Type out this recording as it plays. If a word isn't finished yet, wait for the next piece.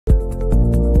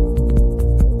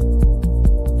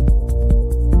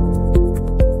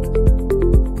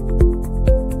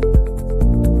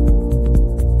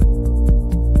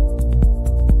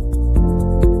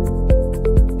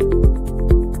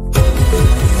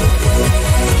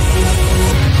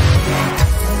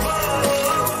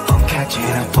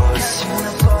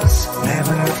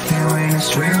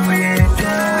swear when it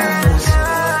does,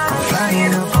 I'm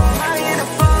flying up.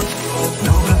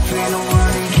 No bluff in the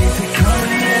world and keep it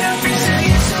coming. Yeah, I'll be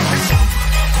saying something.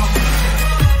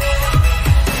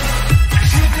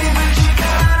 Simply what you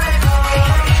gotta go.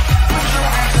 Put your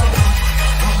hands up.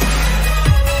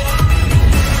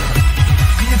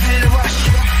 Be a bit of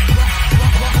rush.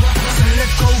 So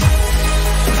let's go.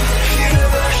 Feel the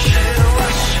rush, feel the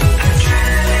rush.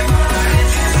 Adrenaline running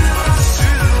through us,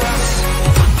 through us.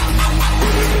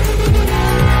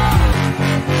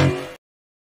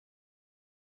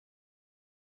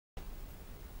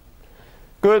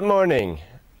 Good morning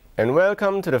and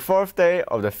welcome to the fourth day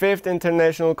of the 5th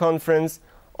International Conference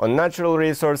on Natural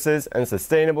Resources and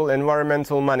Sustainable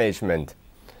Environmental Management.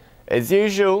 As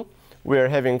usual, we are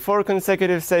having 4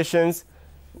 consecutive sessions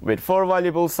with 4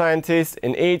 valuable scientists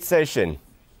in each session.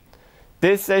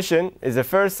 This session is the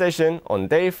first session on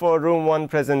Day 4 Room 1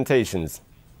 presentations.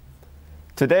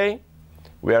 Today,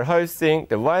 we are hosting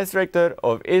the Vice Rector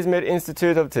of Izmir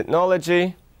Institute of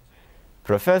Technology,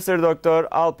 Professor Dr.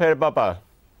 ALPER Baba,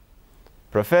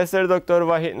 Professor Dr.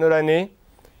 VAHID NOURANI,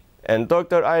 and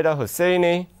Dr. Ayda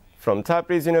Hosseini from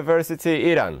Tabriz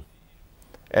University, Iran,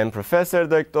 and Professor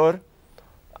Dr.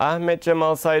 Ahmet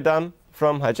Cemal SAYDAM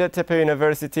from Hacettepe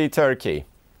University, Turkey.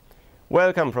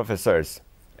 Welcome, professors,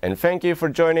 and thank you for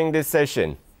joining this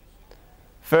session.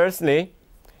 Firstly,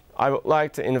 I would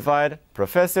like to invite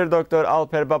Professor Dr.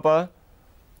 ALPER Baba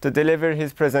to deliver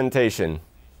his presentation.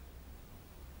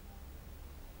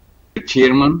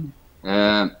 Chairman,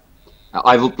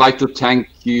 I would like to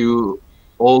thank you,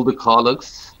 all the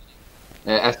colleagues,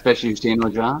 especially Hüseyin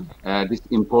Hoca, this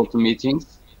important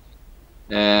meetings.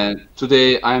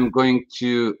 Today I am going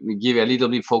to give a little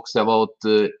bit focus about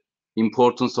the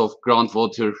importance of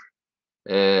groundwater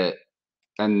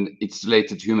and its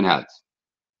related to human health.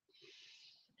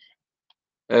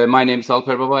 My name is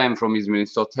ALPER Baba. I am from Izmir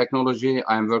Institute of Technology.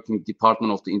 I am working in the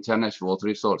Department of the International Water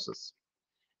Resources.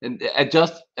 And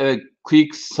just a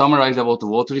quick summarize about the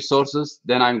water resources.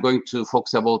 Then I'm going to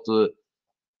focus about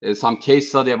some case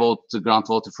study about the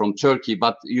groundwater from Turkey.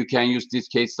 But you can use this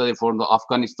case study for the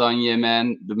Afghanistan,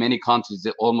 Yemen, the many countries,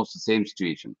 almost the same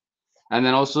situation. And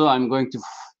then also I'm going to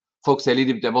focus a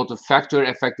little bit about the factor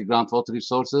affecting groundwater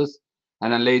resources,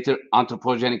 and then later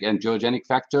anthropogenic and geogenic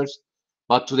factors.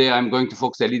 But today I'm going to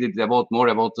focus a little bit more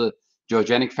about the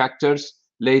geogenic factors.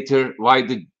 Later, why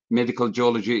the medical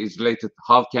geology is related,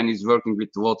 how can is working with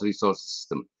the water resource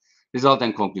system. Result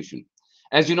and conclusion.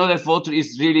 As you know that water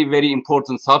is really very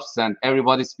important substance.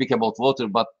 Everybody speak about water,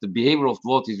 but the behavior of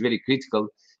water is very critical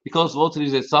because water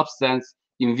is a substance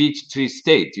in which 3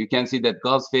 states. You can see that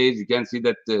gas phase, you can see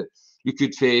that the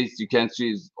liquid phase, you can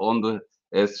see on the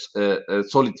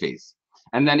solid phase.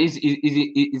 And then is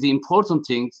the important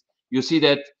things, you see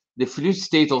that the fluid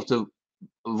state of the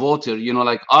water, you know,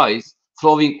 like ice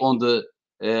flowing on the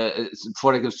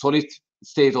for example, solid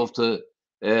state of the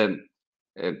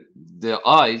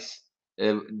ice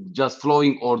just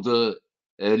flowing, or the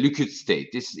liquid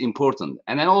state. This is important.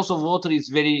 And then also water is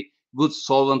very good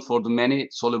solvent for the many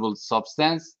soluble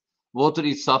substance. Water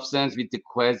is substance with the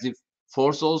cohesive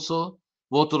force also.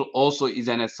 Water also is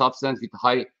a substance with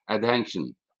high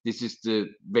adhesion. This is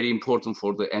very important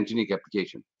for the engineering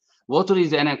application. Water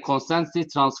is constantly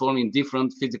transformed in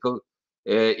different physical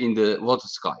in the water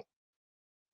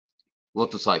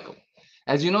cycle.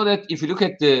 As you know that if you look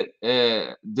at the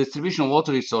distribution of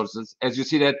water resources, as you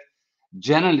see that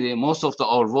generally most of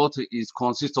our water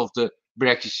consists of the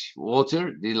brackish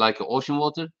water, like ocean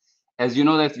water. As you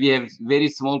know that we have very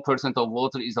small percent of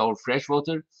water is our fresh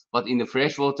water, but in the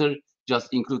fresh water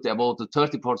just include about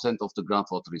 30% of the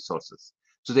groundwater resources.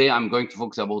 Today I'm going to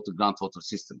focus about the groundwater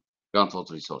system,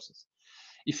 groundwater resources.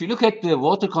 If you look at the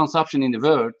water consumption in the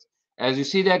world, as you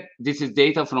see that this is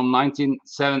data from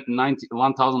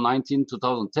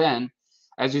 2019-2010,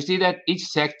 as you see that each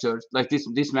sector, like this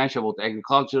mention about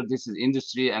agriculture, this is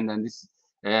industry, and then this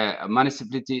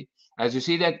municipality. As you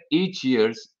see that each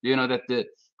year, you know that the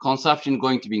consumption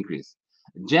going to be increased.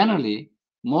 Generally,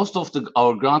 most of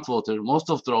our groundwater, most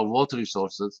of our water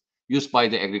resources used by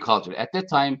the agriculture. At that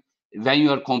time, when you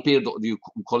are compared, you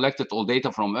collected all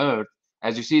data from Earth,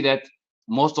 as you see that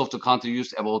most of the country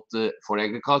used about for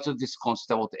agriculture, this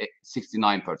consists about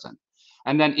 69%.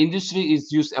 And then industry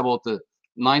is used about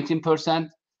 19%,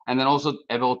 and then also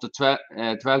about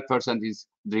 12% is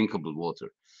drinkable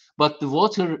water. But the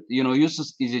water, you know,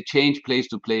 uses is a change place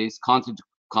to place, country to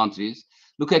countries.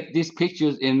 Look at these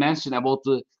pictures and mention about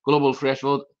the global fresh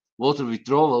water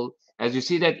withdrawal. As you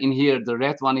see that in here, the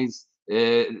red one is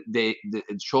they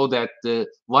show that the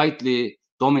widely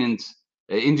dominant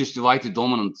industry widely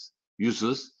dominant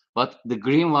uses, But the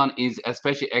green one is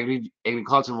especially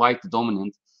agriculture white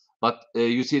dominant. But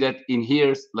you see that in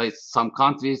here, like some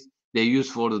countries, they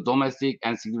use for the domestic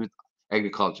and significant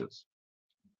agricultures.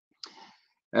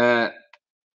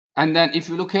 And then if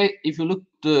you look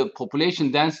the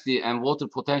population density and water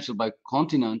potential by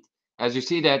continent, as you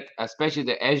see that especially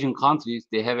the Asian countries,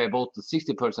 they have about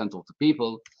 60% of the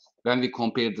people when we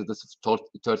compare to the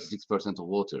 36% of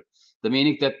water. The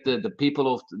meaning that the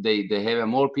people of they have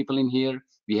more people in here.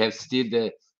 We have still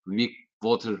the weak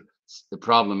water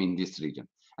problem in this region.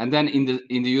 And then in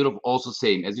the Europe also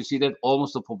same. As you see that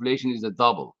almost the population is a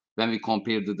double when we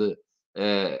compare to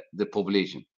the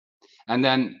population. And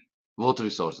then water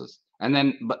resources. And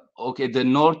then, but okay, the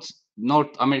North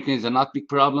American is a not big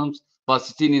problems, but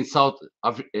still in South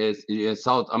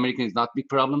American is not big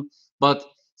problem. But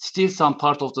still some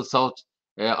part of the South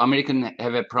American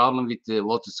have a problem with the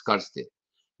water scarcity.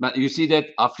 But you see that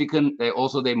African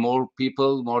also they more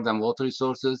people, more than water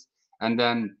resources. And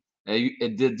then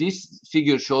this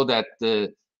figure show that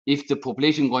if the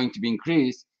population going to be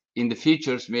increased in the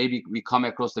futures, maybe we come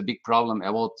across a big problem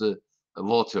about the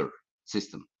water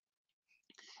system.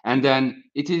 And then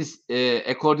it is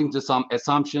according to some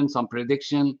assumption, some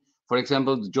prediction. For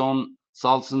example, John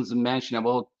Salson's mentioned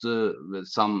about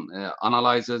some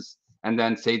analyzers, and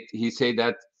then he said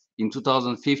that in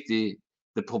 2050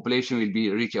 the population will be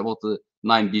reach about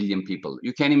 9 billion people.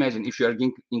 You can imagine if you are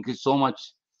increase so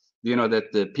much, you know,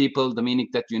 that the people, the meaning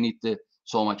that you need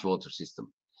so much water system.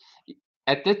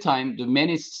 At that time, the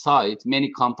many sites,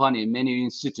 many companies, many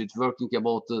institutes working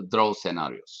about the drought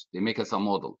scenarios. They make us a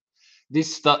model.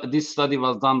 This study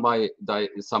was done by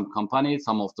some companies,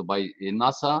 some of the by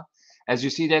NASA. As you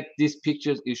see that these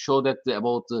pictures, it show that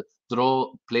about the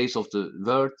drought place of the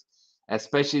world,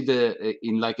 especially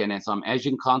in like in some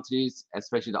Asian countries,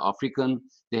 especially the African,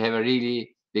 they have a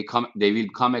really they will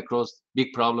come across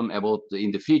big problem about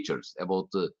in the futures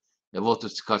about the water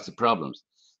scarcity problems.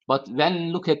 But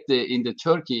when look at in the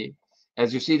Turkey,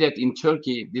 as you see that in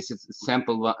Turkey, this is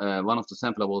sample one of the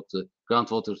sample about the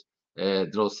groundwater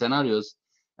drought scenarios.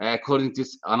 According to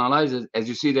this analysis, as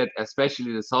you see that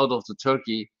especially the south of the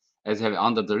Turkey as have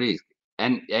under the risk,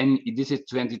 and this is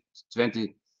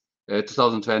 2020.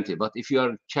 But if you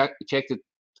are checked it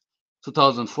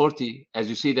 2040, as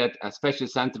you see that especially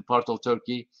central part of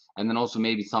Turkey and then also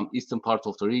maybe some eastern part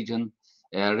of the region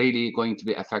really going to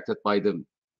be affected by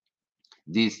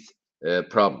these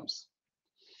problems.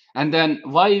 And then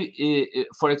why,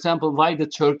 for example, why the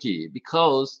Turkey?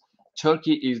 Because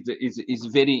Turkey is a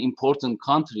very important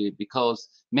country because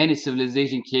many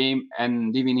civilization came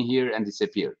and living here and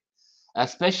disappeared.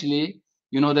 Especially,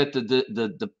 you know that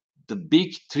the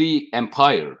big three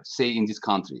empire say in this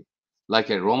country, like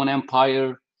a Roman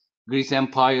Empire, Greece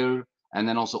Empire, and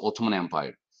then also Ottoman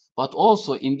Empire. But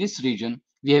also in this region,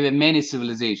 we have a many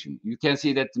civilization. You can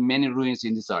see that many ruins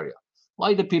in this area.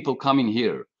 Why the people coming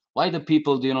here? Why the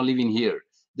people living here?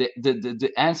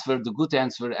 The answer, the good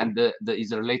answer, and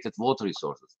is related water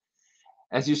resources.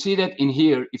 As you see that in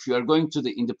here, if you are going to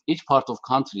each part of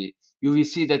country, you will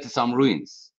see that some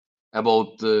ruins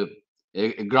about the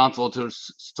groundwater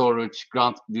storage.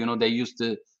 They use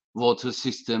the water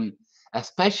system,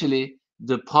 especially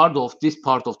the part of this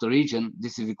part of the region.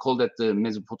 This is we call that the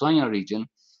Mesopotamia region.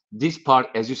 This part,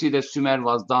 as you see, that Sumer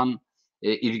was done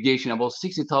irrigation about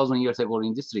 60,000 years ago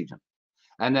in this region.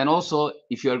 And then also,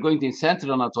 if you are going to in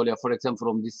Central Anatolia, for example,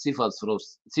 from the Sifas, from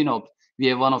Sinop, we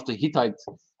have one of the Hittites,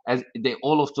 as they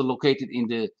all of the located in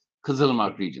the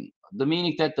Kızılırmak region. The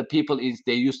meaning that the people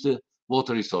they use the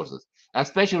water resources,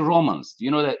 especially Romans.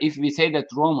 You know that if we say that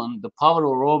the power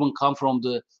of Roman come from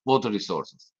the water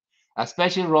resources.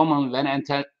 Especially Roman, when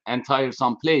enter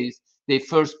some place, they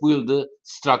first build the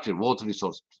structure, water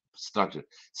resource structure.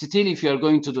 Still, if you are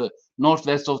going to the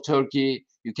northwest of Turkey,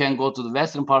 you can go to the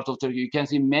western part of Turkey. You can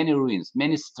see many ruins,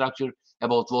 many structure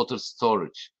about water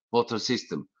storage, water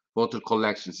system, water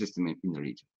collection system in the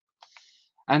region.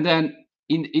 And then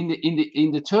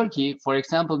in the Turkey, for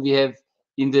example, we have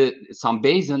in some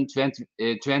basin,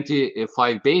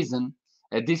 25 basin.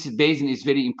 This basin is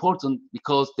very important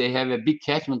because they have a big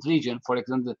catchment region. For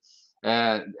example,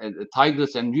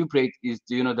 Tigris and Euphrates is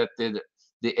that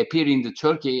they appear in the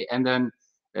Turkey, and then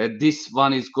this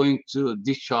one is going to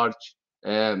discharge.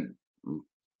 This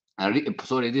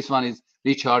one is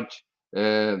discharge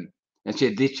to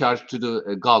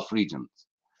the Gulf region,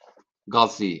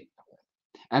 Gulf Sea.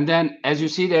 And then, as you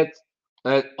see that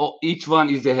each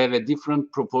one they have a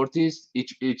different properties.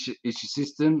 Each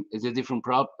system is a different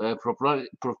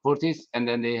properties, and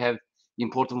then they have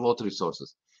important water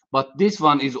resources. But this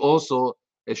one is also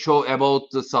a show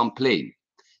about some plain.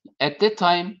 At that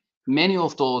time, many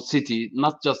of those cities,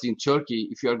 not just in Turkey,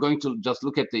 if you are going to just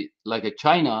look at the like a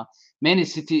China, many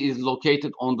city is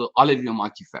located on the alluvium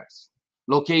aquifers,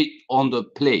 locate on the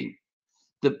plain.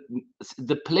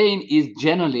 The plain is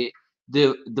generally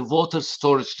the water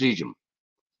storage region,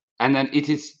 and then it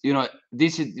is, you know,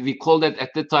 this is, we call that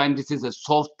at the time, this is a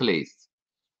soft place.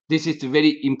 This is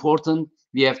very important.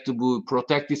 We have to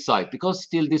protect this site because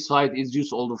still this site is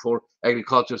used also for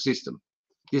agriculture system.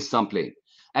 This is some plain.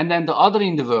 And then the other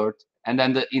in the world, and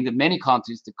then in the many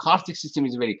countries, the karstic system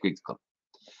is very critical.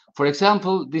 For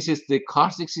example, this is the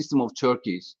karstic system of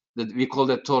Turkey, that we call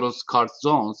that torus karst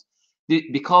zones.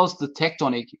 Because the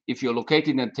tectonic, if you're located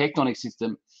in a tectonic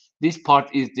system, this part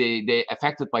is they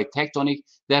affected by tectonic.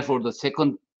 Therefore, the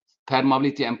second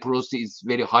permeability and porosity is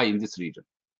very high in this region.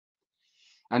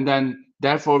 And then,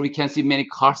 therefore, we can see many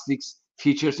karstic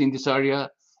features in this area.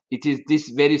 It is this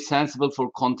very sensible for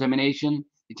contamination.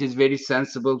 It is very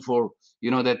sensible for,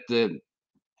 you know, that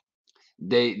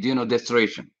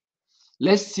destroyation.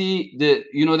 Let's see the,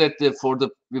 you know, that for the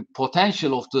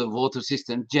potential of the water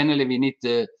system, generally we need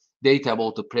the data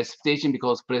about the precipitation,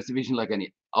 because precipitation like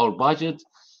our budget.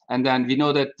 And then we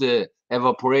know that the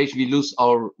evaporation, we lose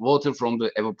our water from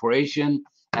the evaporation,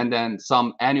 and then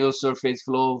some annual surface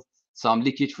flow, some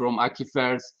leakage from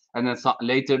aquifers, and then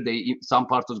later some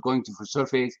part is going to the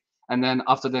surface, and then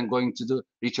after then going to the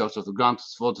recharge of the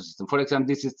groundwater system. For example,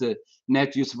 this is the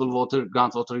net usable water,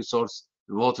 groundwater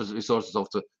water resources of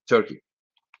the Turkey.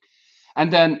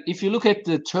 And then if you look at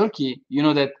the Turkey, you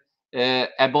know that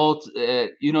about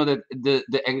you know that the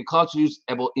agriculture use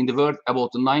about in the world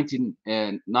about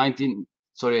 69%,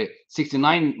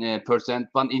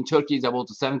 but in Turkey is about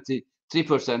 73%,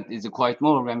 is quite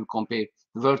more when we compare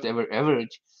the world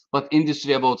average. But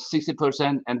industry about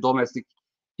 60% and domestic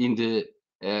in the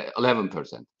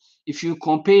 11%. If you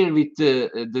compare with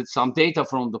some data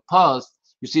from the past,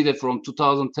 you see that from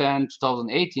 2010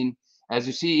 2018, as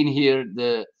you see in here,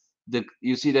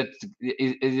 you see that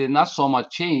it is not so much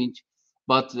change,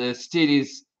 but still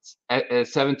is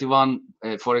 71,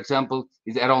 for example,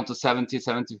 is around to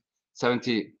 70%.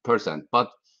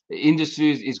 But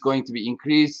industry is going to be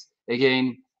increased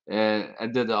again,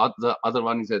 and the other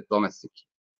one is a domestic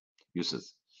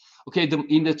uses. Okay,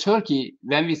 in the Turkey,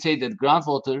 when we say that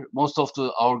groundwater, most of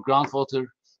our groundwater,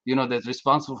 you know, that's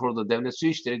responsible for the Devlet Su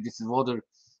İşleri, this is water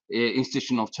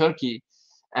institution of Turkey.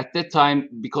 At that time,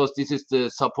 because this is the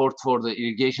support for the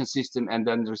irrigation system and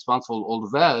then responsible all the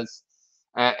wells,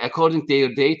 according to their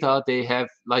data, they have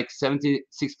like 76%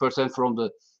 from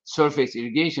the surface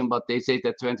irrigation, but they say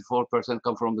that 24%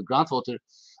 come from the groundwater.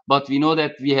 But we know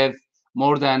that we have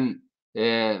more than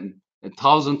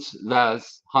 1,000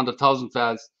 wells, 100,000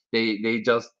 wells. They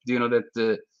just, you know,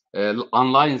 that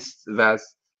unlicensed wells.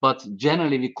 But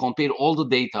generally, we compare all the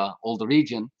data, all the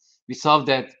region, we saw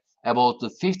that about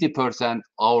 50%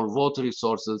 our water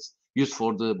resources used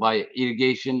for by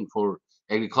irrigation for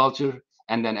agriculture,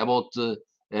 and then about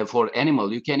for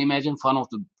animal. You can imagine one of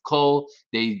the cow,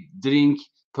 they drink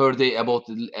per day about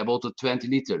 20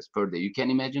 liters per day. You can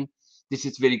imagine. This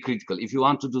is very critical. If you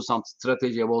want to do some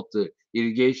strategy about the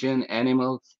irrigation,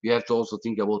 animal, you have to also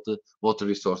think about the water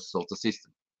resources of the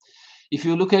system. If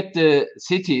you look at the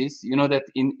cities, you know that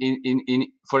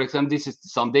in for example, this is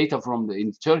some data from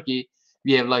in Turkey.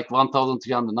 We have like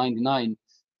 1,399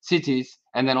 cities,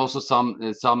 and then also some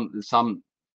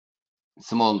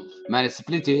small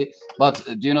municipality. But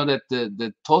do you know that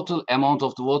the total amount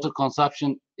of the water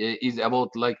consumption is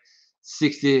about like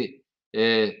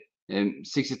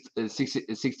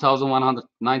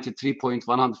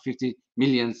 6,193.150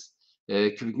 million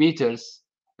cubic meters.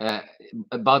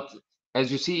 But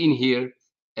as you see in here,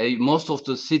 most of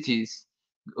the cities,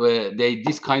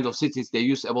 this kind of cities, they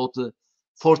use about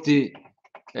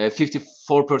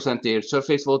 54% their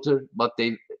surface water, but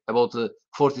they about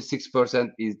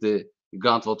 46% is the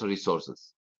groundwater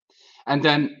resources. And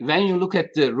then when you look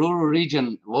at the rural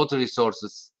region water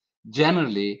resources,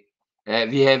 generally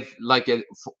we have like a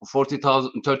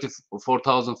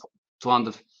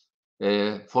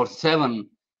 34,247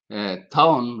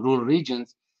 town rural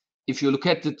regions. If you look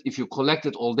at it, if you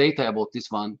collected all data about this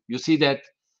one, you see that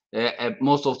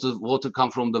most of the water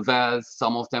come from the wells,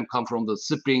 some of them come from the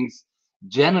springs.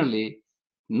 Generally,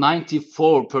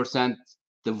 94%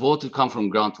 the water come from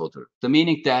groundwater. The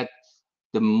meaning that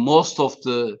the most of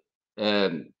the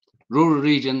rural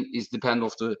region is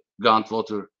dependent of the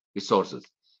groundwater resources.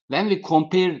 When we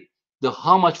compare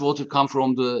how much water come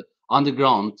from the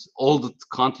underground, all the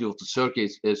country of the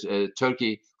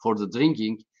Turkey for the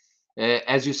drinking,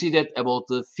 as you see that about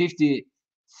the 57%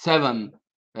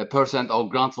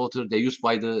 of groundwater they used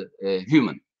by the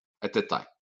human at that time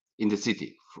in the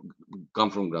city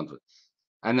come from groundwater,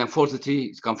 and then 43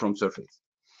 is come from surface.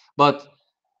 But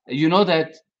you know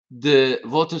that the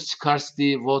water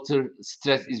scarcity, water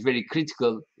stress is very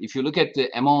critical. If you look at the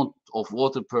amount of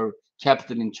water per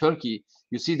capita in Turkey,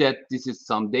 you see that this is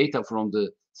some data from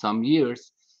the some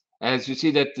years. As you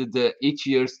see that the each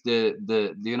years the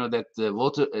you know that the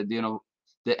water you know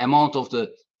the amount of the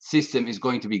system is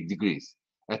going to be decreased.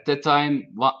 At that time,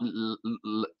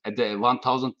 at the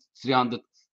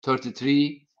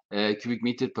 1,333 cubic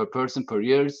meter per person per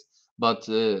years, but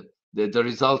the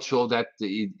results show that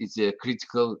it's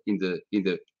critical in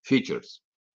the features.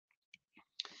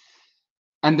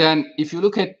 And then if you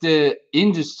look at the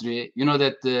industry, you know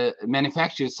that the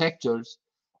manufacturing sectors,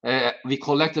 we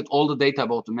collected all the data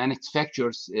about the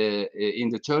manufacturers in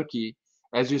the Turkey.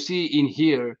 As you see in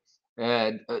here,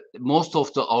 most of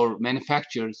our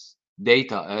manufacturers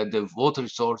data, the water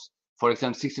resource, for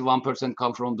example, 61%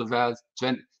 come from the wells,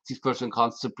 26%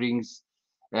 come springs.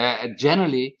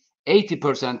 Generally,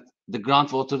 80% the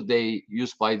groundwater they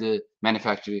use by the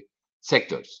manufacturing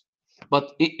sectors.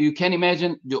 But you can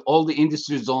imagine all the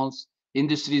industry zones.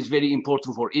 Industry is very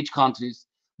important for each countries.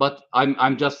 But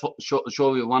I'm just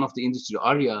show you one of the industry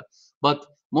area. But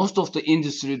most of the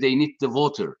industry they need the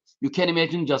water. You can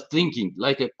imagine just drinking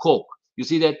like a Coke. You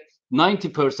see that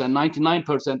 90%,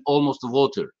 99% almost the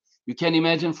water. You can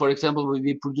imagine, for example,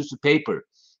 we produce a paper.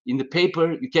 In the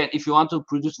paper, you can, if you want to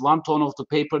produce 1 ton of the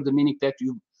paper, the meaning that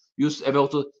you use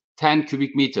about 10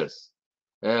 cubic meters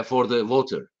for the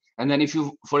water. And then if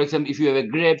you, for example, if you have a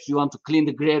grapes, you want to clean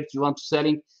the grapes, you want to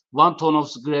selling 1 ton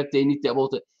of grape, they need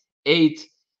about 8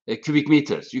 cubic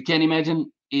meters. You can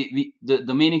imagine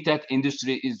the meaning that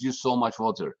industry is use so much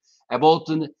water. About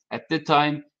at that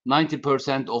time,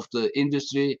 90% of the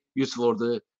industry used for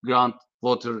the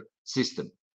groundwater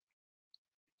system.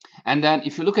 And then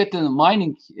if you look at the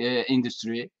mining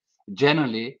industry,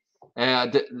 generally,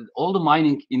 all the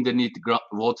mining in the need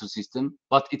water system,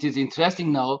 but it is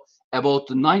interesting now about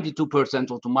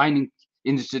 92% of the mining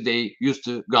industry, they use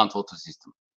the groundwater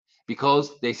system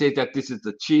because they say that this is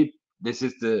the cheap, this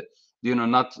is the, you know,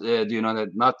 not, you know,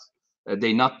 that not,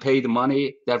 they not pay the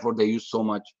money, therefore they use so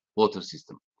much water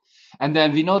system. And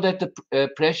then we know that the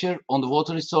pressure on the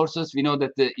water resources, we know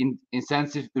that the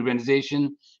intensive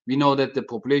urbanization, we know that the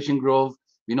population growth,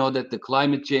 we know that the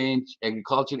climate change,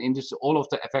 agriculture industry, all of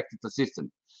that affected the system.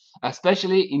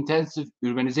 Especially intensive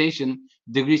urbanization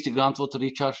decreased the groundwater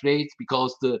recharge rate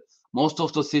because the most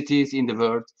of the cities in the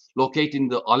world located in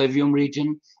the alluvium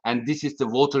region, and this is the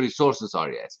water resources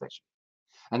area especially.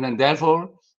 And then therefore,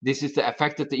 this is the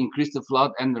effect that increase the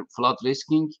flood and the flood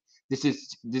risking. This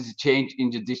is change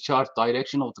in the discharge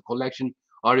direction of the collection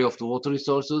area of the water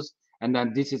resources, and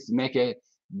then this is make a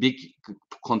big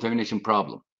contamination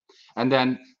problem. And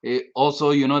then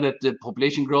also, you know that the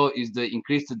population growth is the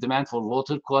increased demand for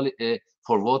water quality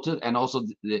for water, and also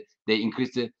they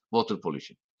increase the water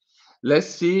pollution. Let's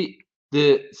see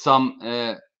the some.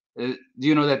 Do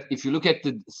you know that if you look at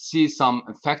the see some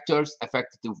factors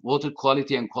affect the water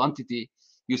quality and quantity,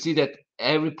 you see that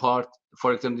every part,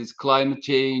 for example, this climate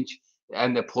change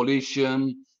and the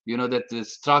pollution, you know that the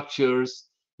structures,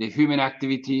 the human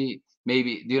activity,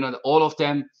 maybe, you know, all of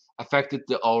them affected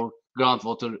our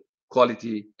groundwater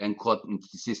quality and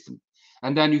quantity system.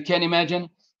 And then you can imagine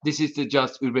this is the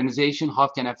just urbanization, how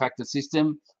can affect the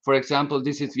system. For example,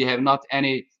 this is, we have not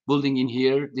any building in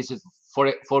here. This is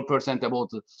 4% about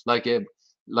like the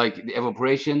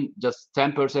evaporation, just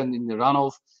 10% in the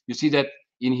runoff. You see that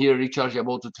in here recharge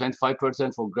about to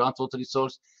 25% for groundwater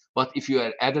resource. But if you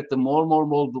had added the more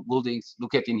buildings,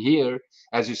 look at in here,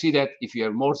 as you see that if you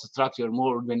have more structure,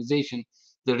 more urbanization,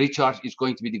 the recharge is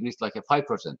going to be decreased like a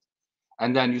 5%.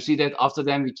 And then you see that after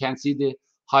them, we can see the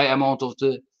high amount of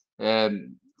the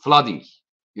flooding.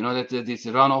 You know that this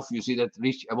runoff, you see that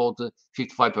reach about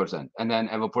 55%. And then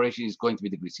evaporation is going to be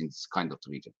decreasing this kind of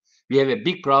region. We have a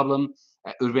big problem.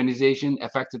 Urbanization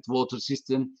affected water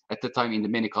system at the time in the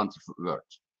many countries of the world.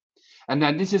 And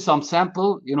then this is some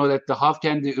sample, you know, that the how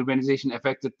can the urbanization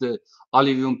affected the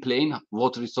alluvium plain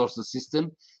water resources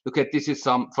system. Look at this is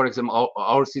some, for example,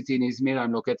 our city in Izmir,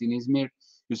 I'm located in Izmir.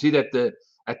 You see that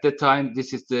at that time,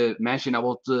 this is the mention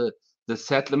about the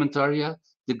settlement area.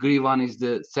 The green one is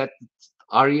the set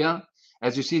area.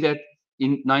 As you see that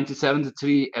in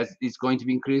 1973, as it's going to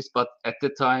be increased, but at the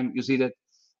time, you see that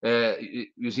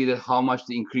how much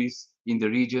the increase in the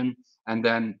region, and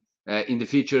then in the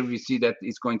future we see that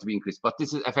it's going to be increased. But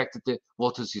this has affected the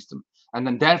water system, and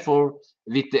then therefore,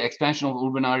 with the expansion of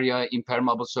urban area,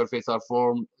 impermeable surface are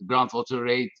formed, groundwater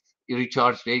rate,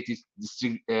 recharge rate is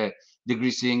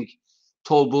decreasing.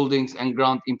 Tall buildings and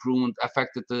ground improvement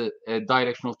affected the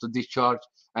direction of the discharge,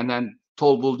 and then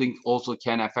tall building also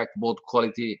can affect both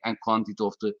quality and quantity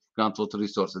of the groundwater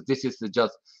resources. This is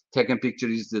just taken picture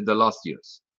is the last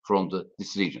years from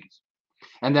these regions.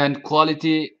 And then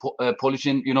quality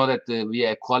pollution, you know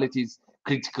that quality is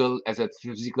critical as a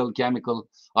physical, chemical,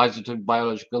 isotopic,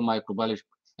 biological, microbiological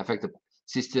affected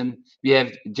system. We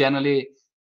have generally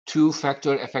two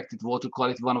factor affected water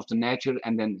quality, one of the nature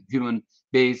and then human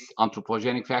based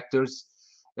anthropogenic factors.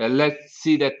 Let's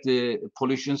see that the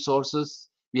pollution sources,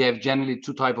 we have generally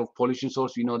two type of pollution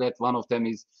source. We know that one of them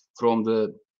is from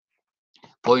the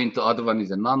point, the other one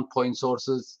is a non-point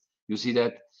sources. You see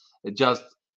that just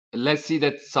let's see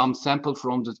that some sample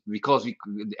from the, because we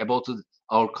about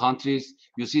our countries,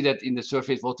 you see that in the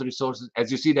surface water resources,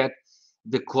 as you see that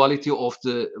the quality of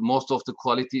the most of the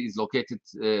quality is located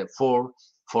for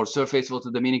surface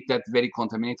water, the meaning that very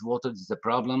contaminated water is a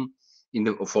problem in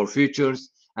the for futures.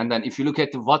 And then if you look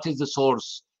at what is the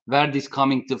source where this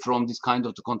coming to from, this kind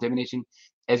of the contamination,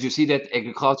 as you see that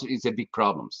agriculture is a big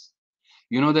problems.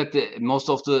 You know that most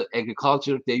of the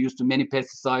agriculture, they used to many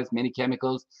pesticides, many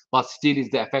chemicals, but still is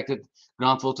the affected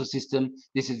groundwater system.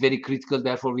 This is very critical.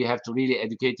 Therefore, we have to really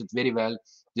educate it very well,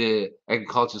 the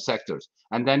agriculture sectors.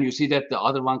 And then you see that the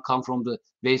other one come from the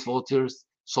wastewaters,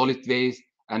 solid waste,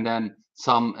 and then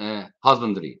some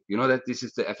husbandry. You know that this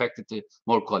is the affected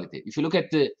more quality. If you look at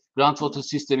the groundwater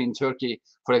system in Turkey,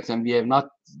 for example, we have not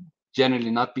generally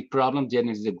not big problem.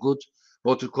 Generally, is a good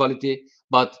water quality,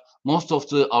 but most of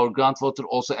our groundwater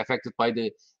also affected by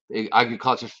the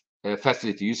agriculture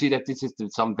facility. You see that this is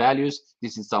some values,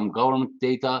 this is some government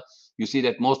data. You see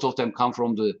that most of them come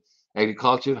from the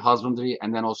agriculture, husbandry,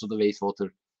 and then also the wastewater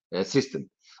system.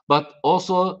 But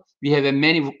also we have a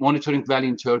many monitoring value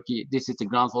in Turkey. This is the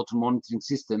groundwater monitoring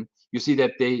system. You see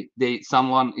that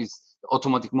someone is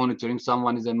automatic monitoring,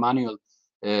 someone is a manual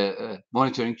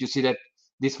monitoring. You see that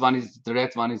this one is the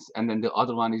red one is, and then the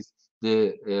other one is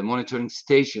the monitoring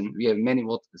station. We have many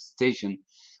water station,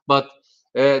 but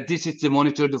this is the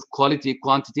monitor of quality,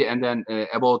 quantity, and then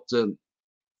about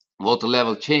water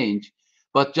level change.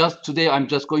 But just today, I'm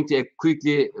just going to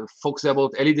quickly focus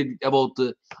about a little bit about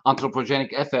the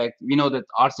anthropogenic effect. We know that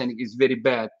arsenic is very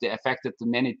bad. They affected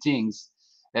many things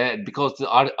because the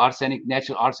arsenic,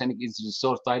 natural arsenic, is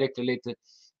resource directly related to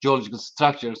geological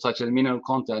structures such as mineral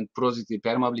content, porosity,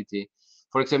 permeability.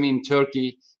 For example, in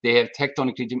Turkey, they have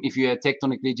tectonic regime. If you have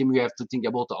tectonic regime, you have to think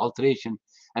about the alteration.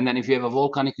 And then if you have a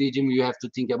volcanic regime, you have to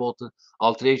think about the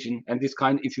alteration. And this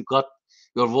kind, if you got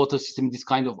your water system, this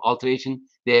kind of alteration,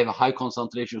 they have a high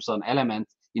concentration of some element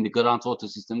in the groundwater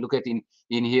system. Look at in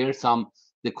here,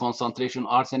 the concentration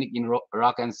arsenic in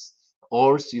rock and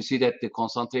ores. You see that the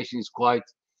concentration is quite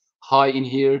high in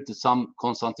here. Some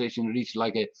concentration reach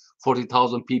like a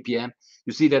 40,000 ppm.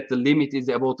 You see that the limit is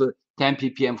about 10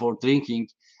 ppm for drinking.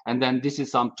 And then this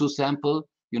is some two sample.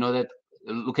 You know that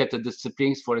look at the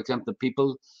springs, for example, the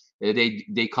people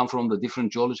they come from the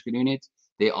different geological units.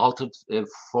 They altered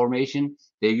formation.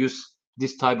 They use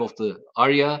this type of the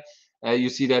area. You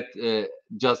see that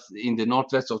just in the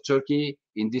northwest of Turkey,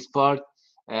 in this part,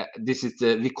 this is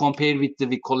we compare with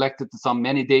we collected some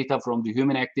many data from the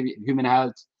human activity, human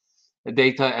health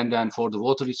data, and then for the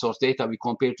water resource data we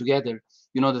compare together.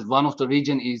 You know that one of the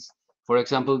region is, for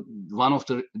example, one of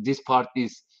this part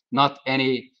is not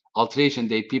any alteration.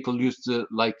 People used to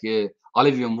like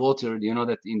alluvium water. You know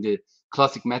that in the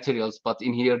classic materials, but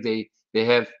in here they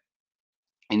have,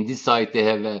 in this side they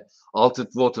have a altered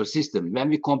water system. When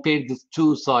we compare these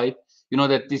two sides, you know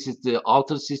that this is the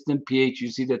altered system pH. You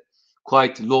see that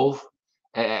quite low,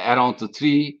 around the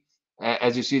 3.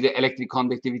 As you see, the electric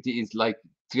conductivity is like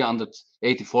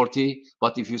 380/40.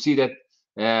 But if you see that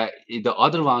the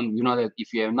other one, you know that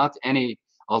if you have not any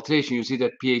alteration, you see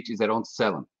that pH is around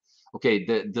 7. Okay,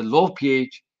 the low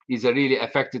pH is a really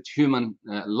affected human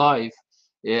life.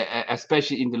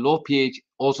 Especially in the low pH,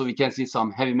 also we can see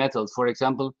some heavy metals. For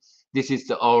example, this is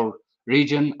our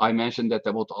region. I mentioned that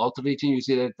about the altered region. You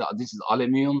see that this is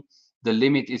aluminum. The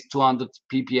limit is 200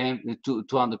 ppm,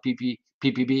 200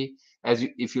 ppb.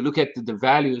 If you look at the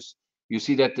values, you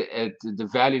see that the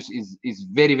values is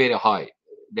very, very high.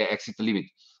 They exceed the limit.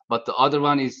 But the other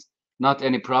one is not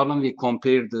any problem. We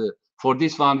compare for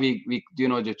this one, we you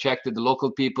know, checked the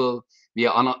local people. We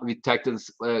take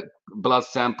the blood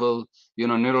sample, you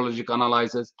know, neurologic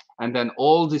analysis, and then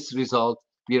all this result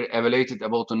we are evaluated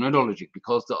about the neurologic,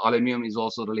 because the aluminum is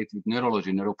also related with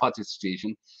neurology, neuropathy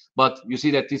situation. But you see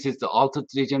that this is the altered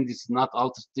region. This is not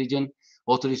altered region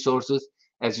water resources.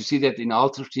 As you see that in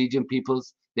altered region,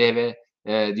 peoples, they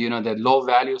have you know, the low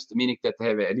values, meaning that they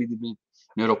have a little bit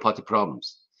neuropathy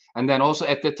problems. And then also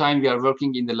at that time we are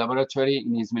working in the laboratory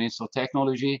in his Ministry of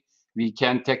Technology. we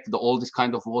can detect all this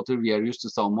kind of water. We are used to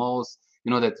some mouse,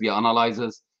 you know, that we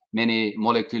analyzes many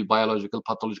molecular, biological,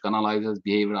 pathological analysis,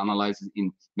 behavior analysis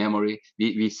in memory.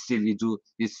 We do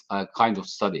this kind of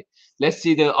study. Let's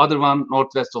see the other one,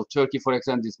 northwest of Turkey, for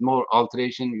example. This more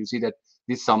alteration. You see that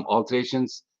this some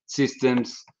alterations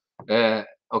systems.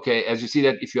 Okay, as you see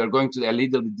that if you are going to a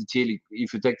little bit detail,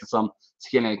 if you take some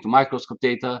scaling to microscope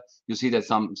data, you see that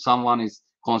someone is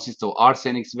consists of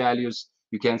arsenic values.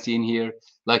 You can see in here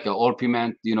like a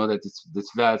orpiment, you know, that this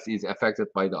vase is affected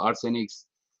by the arsenics.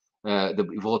 The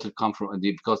water come from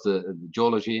because the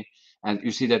geology, and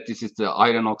you see that this is the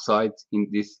iron oxide in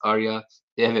this area.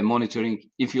 They have a monitoring.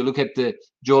 If you look at the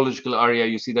geological area,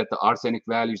 you see that the arsenic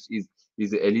values is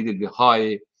a little bit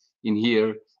high in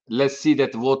here. Let's see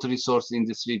that the water resource in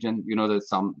this region, you know, that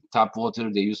some tap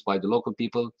water they use by the local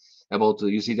people.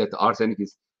 You see that the arsenic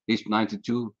is reached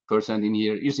 92% in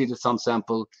here. You see that some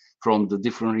sample from the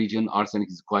different region, arsenic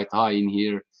is quite high in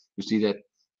here. You see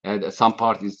that some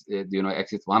part is, you know,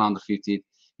 exit 150.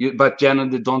 But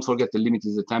generally, don't forget the limit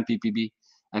is the 10 ppb.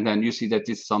 And then you see that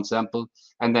this is some sample.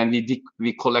 And then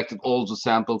we collected all the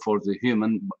sample for the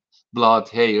human blood,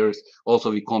 hairs.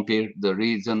 Also, we compare the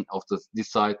region of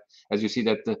this side. As you see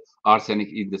that the arsenic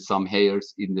in some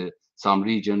hairs in some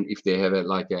region, if they have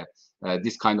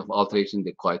this kind of alteration,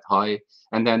 they're quite high.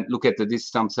 And then look at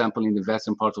some sample in the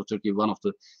western part of Turkey, one of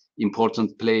the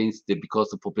important plains, because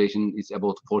the population is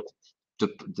about 2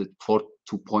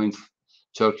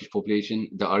 Turkish population.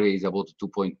 The area is about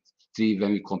 2.3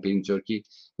 when we compare in Turkey.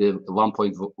 The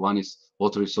 1.1 is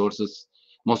water resources.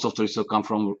 Most of the resources come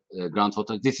from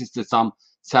groundwater. This is some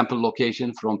sample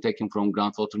location taken from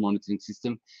groundwater monitoring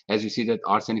system. As you see that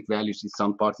arsenic values in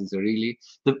some parts is really.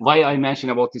 Why I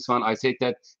mentioned about this one, I said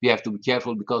that we have to be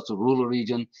careful because the rural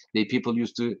region, people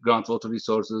used to groundwater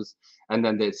resources, and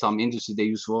then there's some industry they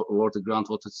use water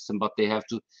groundwater system, but they have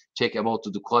to check about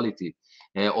the quality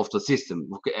of the system.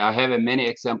 Okay, I have many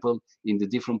examples in the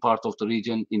different part of the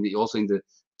region, also in the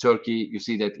Turkey. You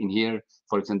see that in here,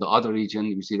 for example, the other region,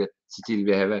 you see that still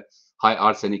we have a high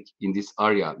arsenic in this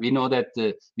area. We know that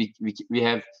we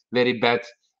have very bad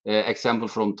example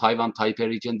from Taiwan, Taipei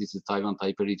region. This is Taiwan,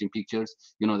 Taipei region pictures.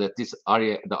 You know that this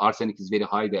area, the arsenic is very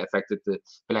high. They affected the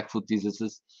Blackfoot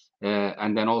diseases.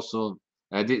 And then also,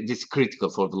 this is critical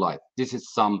for the life. This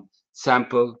is some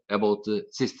sample about the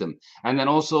system. And then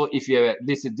also, if you have,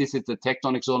 this is the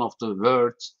tectonic zone of the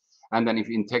world. And then if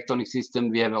in tectonic system,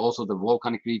 we have also the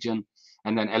volcanic region.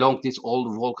 And then along this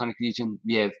old volcanic region,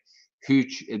 we have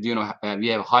huge, we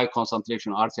have high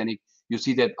concentration arsenic. You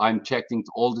see that I'm checking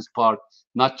all this part,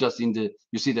 not just you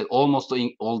see that almost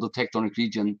in all the tectonic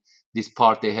region, this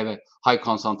part, they have a high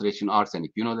concentration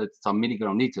arsenic. You know that some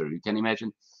milligram liter, you can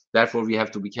imagine. Therefore, we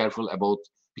have to be careful about,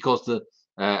 because the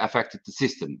affected the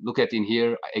system. Look at in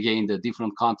here, again, the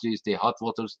different countries, the hot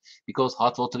waters, because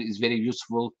hot water is very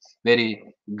useful, very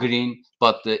green.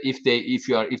 But if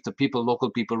the people,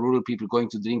 local people, rural people going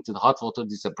to drink to the hot water,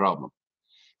 this is a problem.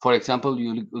 For example,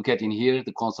 you look at in here,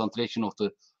 the concentration of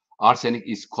the arsenic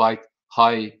is quite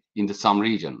high in some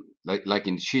region, like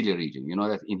in the Chile region. You know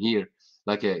that in here,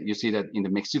 you see that in the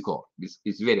Mexico,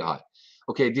 it's very high.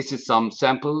 Okay, this is some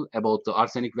sample about the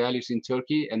arsenic values in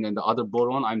Turkey, and then the other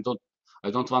boron. I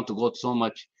don't want to go so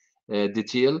much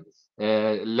detail.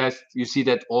 You see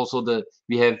that also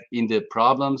we have in the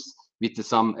problems with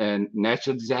some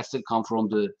natural disaster come from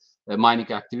the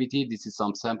mining activity. This is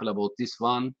some sample about this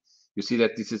one. You see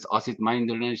that this is acid mine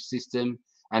drainage system.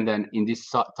 And then in this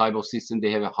type of system,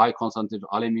 they have a high concentrated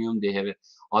aluminum. They have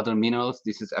other minerals.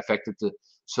 This is affected the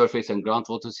surface and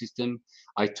groundwater system.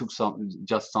 I took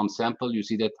just some sample. You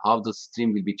see that how the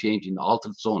stream will be changed in the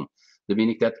altered zone. The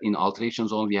meaning that in alteration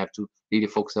zone, we have to really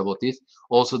focus about this.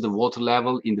 Also, the water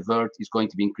level in the world is going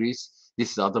to be increased.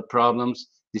 This is other problems.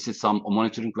 This is some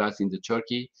monitoring class in the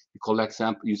Turkey. You collect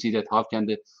sample. You see that how can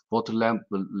the water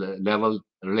level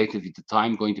related with the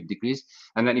time going to decrease.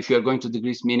 And then if you are going to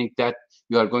decrease, meaning that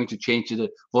you are going to change the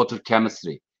water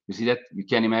chemistry. You see that, you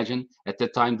can imagine at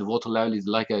that time the water level is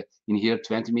in here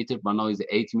 20 meters, but now is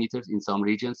 80 meters in some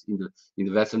regions in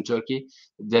the western Turkey.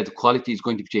 That quality is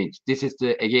going to change. This is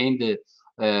again the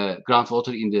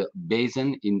groundwater in the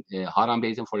basin in Haram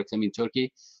Basin, for example, in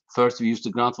Turkey. First we use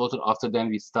the groundwater. After then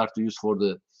we start to use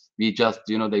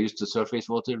they use the surface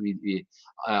water.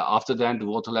 After then the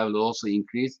water level will also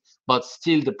increase. But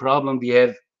still the problem we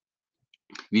have,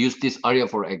 we use this area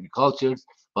for agriculture.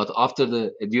 But after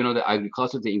the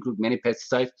agriculture, they include many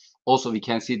pesticides. Also, we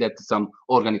can see that some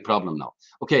organic problem now.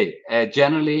 Okay,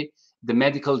 generally, the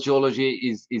medical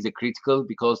geology is a critical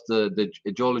because the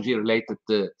geology related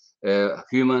to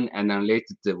human and then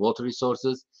related to water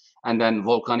resources. and then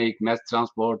volcanic, mass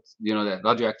transport, you know, the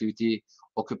radioactivity,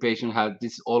 occupation health.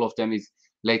 This all of them is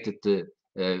related to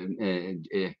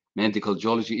medical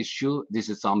geology issue. This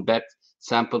is some bad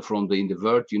sample from in the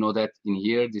world. You know that in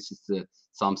here, this is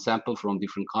some sample from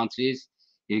different countries.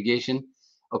 Irrigation.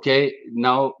 Okay,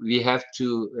 now we have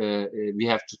to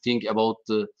think about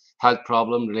the health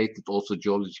problem related also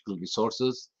geological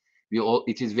resources.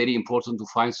 It is very important to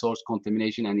find source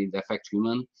contamination and it affect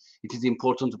human. It is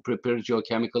important to prepare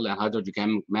geochemical and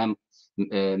hydrogeochemical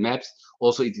maps.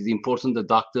 Also, it is important that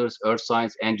doctors, earth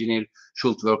science, engineer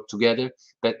should work together.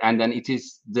 And then it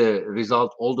is the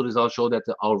result. All the results show that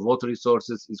our water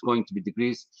resources is going to be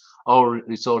decreased. Our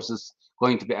resources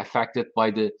going to be affected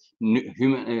by the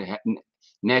human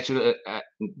natural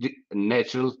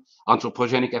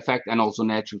anthropogenic effect and also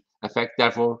natural effect.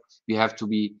 Therefore, we have to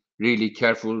be really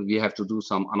careful. We have to do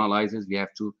some analysis. We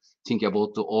have to think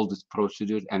about all this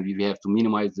procedure, and we have to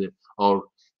minimize our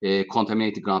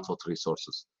contaminated groundwater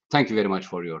resources. Thank you very much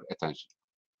for your attention.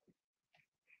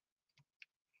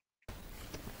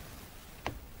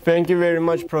 Thank you very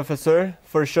much, Professor,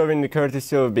 for showing the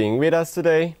courtesy of being with us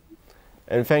today.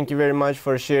 And thank you very much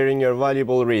for sharing your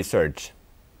valuable research.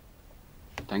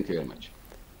 Thank you very much.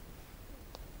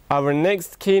 Our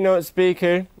next keynote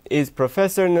speaker is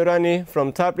Professor Nourani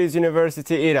from Tabriz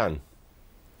University, Iran.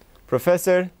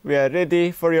 Professor, we are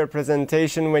ready for your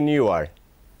presentation when you are.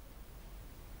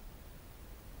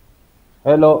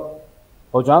 Hello,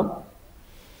 Hocam.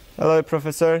 Hello,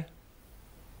 Professor.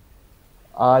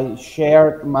 I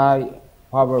shared my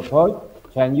PowerPoint.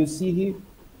 Can you see here?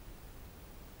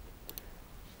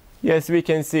 Yes, we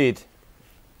can see it.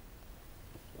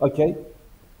 Okay.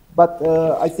 But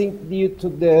I think due to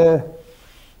the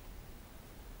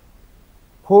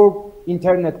poor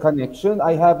internet connection,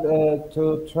 I have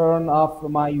to turn off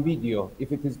my video,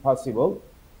 if it is possible.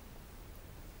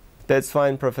 That's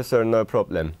fine, Professor, no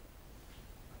problem.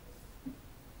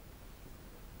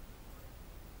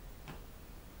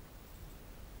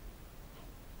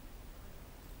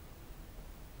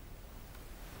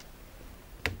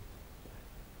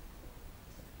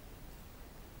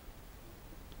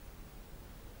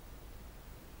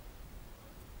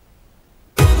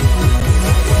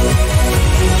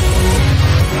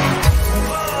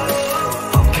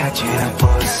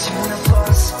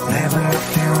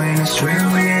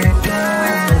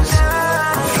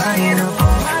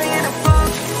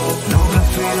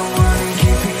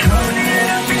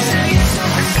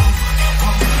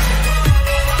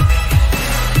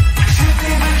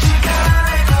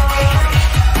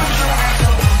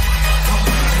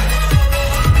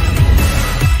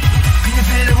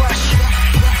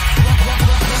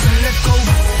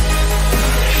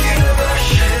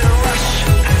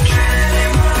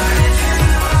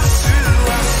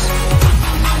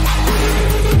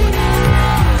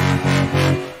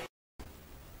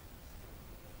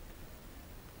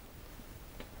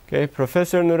 Okay,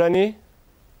 Professor Nourani.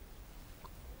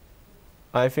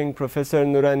 I think Professor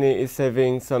Nourani is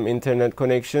having some internet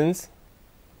connections.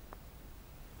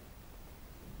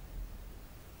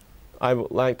 I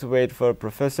would like to wait for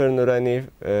Professor Nourani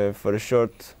for a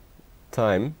short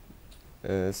time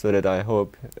so that I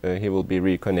hope he will be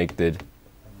reconnected.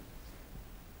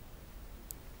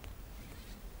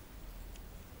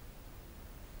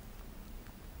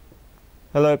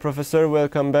 Hello, Professor.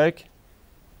 Welcome back.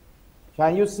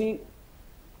 Can you see?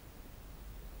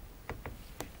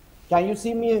 Can you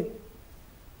see me?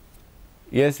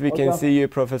 Yes, we can see you,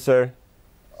 Professor.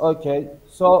 Okay.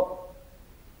 So,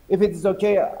 if it is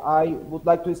okay, I would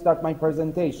like to start my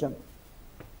presentation.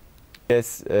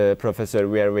 Yes, Professor,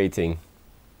 we are waiting.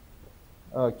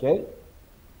 Okay.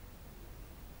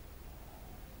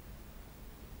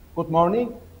 Good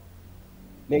morning,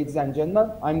 ladies and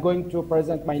gentlemen. I'm going to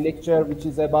present my lecture, which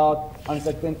is about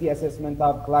uncertainty assessment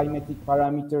of climatic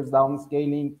parameters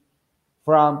downscaling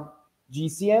from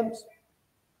GCMS.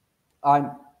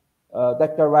 I'm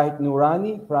Dr. VAHID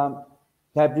NOURANI from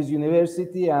Tabriz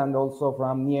University and also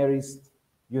from Near East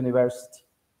University.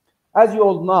 As you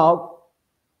all know,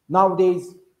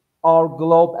 nowadays our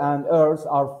globe and Earth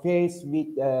are faced with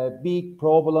big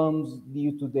problems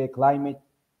due to the climate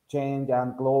change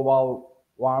and global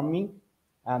warming,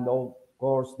 and of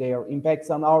course their impacts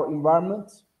on our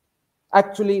environment.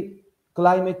 Actually,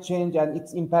 climate change and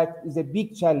its impact is a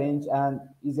big challenge and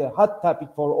is a hot topic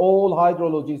for all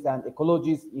hydrologists and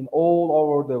ecologists in all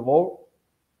over the world.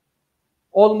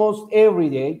 Almost every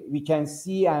day we can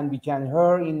see and we can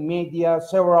hear in media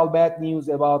several bad news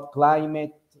about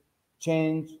climate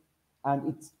change and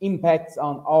its impacts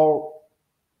on our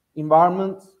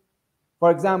environment.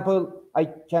 For example, I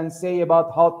can say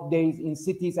about hot days in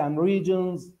cities and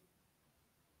regions,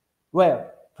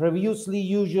 well, previously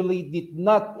usually did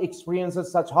not experience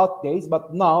such hot days,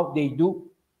 but now they do.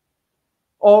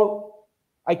 Or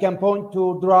I can point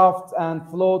to droughts and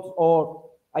floods, or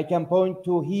I can point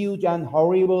to huge and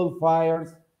horrible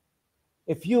fires.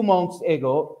 A few months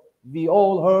ago, we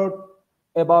all heard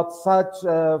about such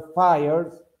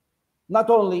fires, not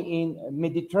only in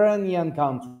Mediterranean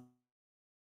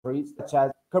countries, such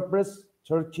as Cyprus,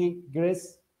 Turkey,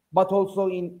 Greece, but also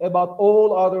in about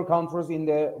all other countries in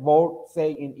the world,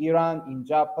 say in Iran, in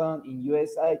Japan, in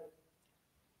USA.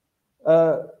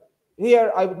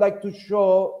 Here, I would like to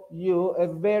show you a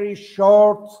very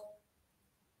short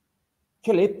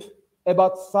clip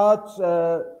about such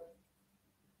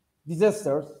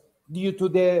disasters due to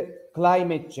the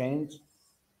climate change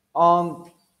on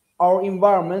our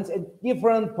environments at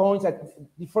different points, at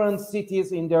different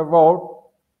cities in the world.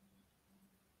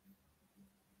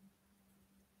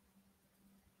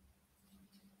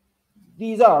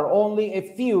 These are only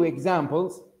a few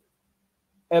examples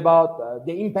about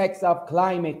the impacts of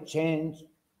climate change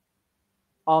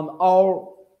on our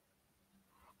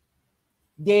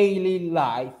daily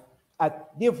life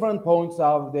at different points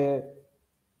of the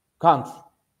country.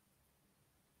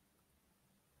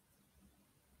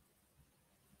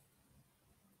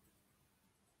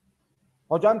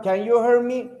 Hocam, can you hear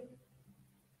me?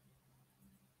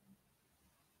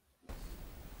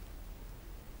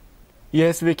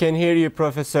 Yes, we can hear you,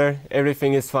 Professor.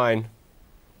 Everything is fine.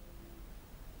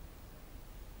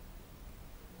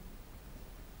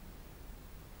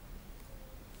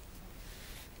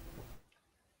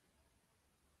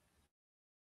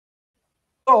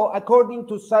 So, according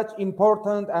to such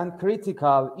important and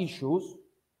critical issues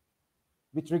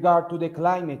with regard to the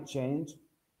climate change,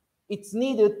 it's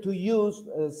needed to use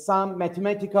some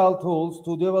mathematical tools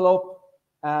to develop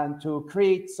and to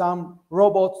create some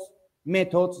robots,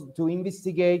 methods to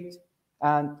investigate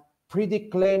and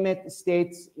predict climate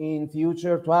states in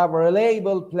future, to have a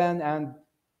reliable plan and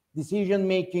decision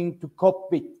making to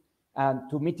cope with and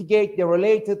to mitigate the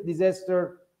related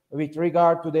disaster with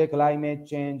regard to the climate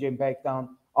change impact on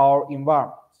our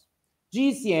environments.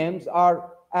 GCMs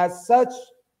are as such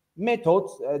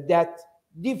methods that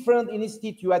different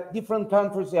institutes at different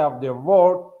countries of the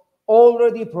world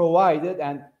already provided,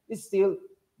 and still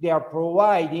they are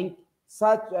providing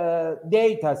such a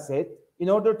data set in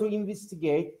order to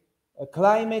investigate a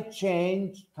climate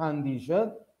change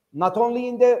condition, not only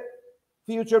in the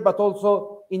future but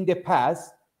also in the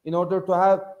past, in order to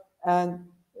have an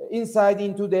insight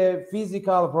into the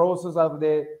physical process of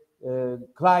the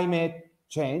climate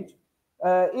change.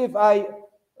 If I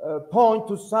point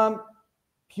to some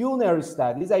pioneer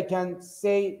studies, I can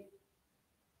say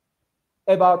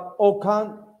about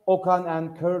Okan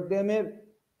and Kerdemir,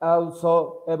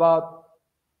 also about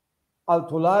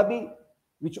Al-Tulabi,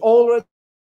 which already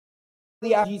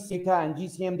have GCM data and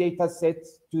GCM data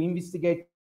sets to investigate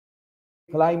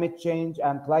climate change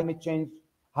and climate change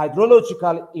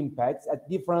hydrological impacts at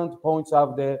different points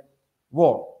of the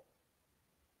world.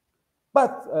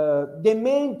 But the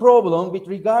main problem with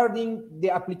regarding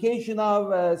the application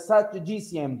of such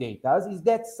GCM data is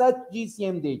that such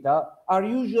GCM data are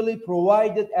usually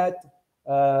provided at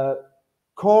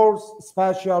coarse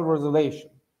spatial resolution.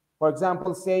 For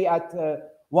example, say at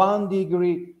 1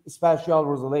 degree spatial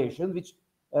resolution, which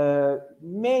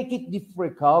make it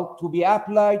difficult to be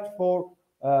applied for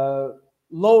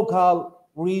local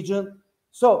region.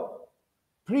 So,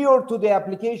 prior to the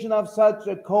application of such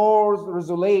a coarse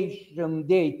resolution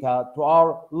data to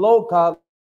our local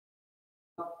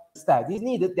studies,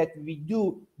 needed that we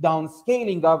do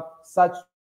downscaling of such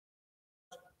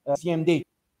GCM data,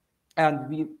 and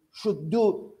we should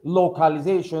do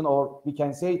localization, or we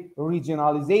can say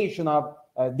regionalization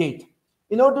of data.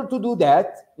 In order to do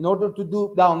that, in order to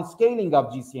do downscaling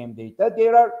of GCM data,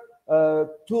 there are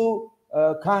two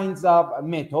kinds of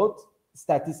methods: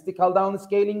 statistical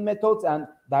downscaling methods and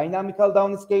dynamical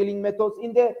downscaling methods.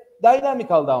 In the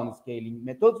dynamical downscaling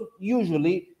methods,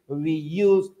 usually we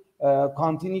use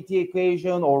continuity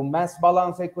equation or mass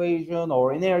balance equation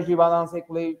or energy balance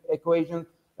equation,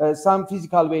 some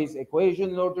physical based equation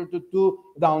in order to do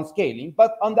downscaling.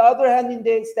 But on the other hand, in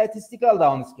the statistical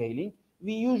downscaling,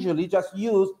 we usually just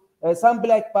use some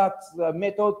black box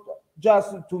method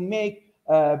just to make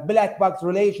black box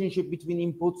relationship between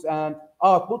inputs and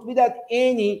output without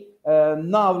any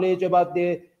knowledge about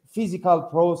the physical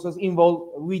process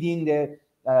involved within the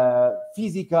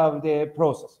physics of the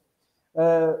process.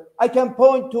 I can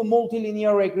point to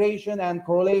multilinear regression and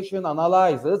correlation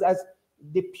analysis as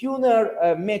the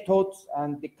pioneer methods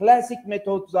and the classic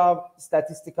methods of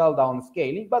statistical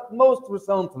downscaling, but most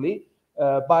recently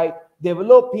by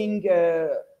developing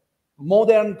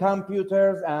modern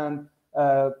computers and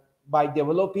by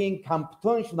developing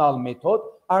computational method,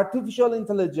 artificial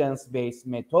intelligence-based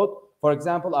method, for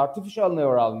example, artificial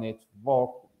neural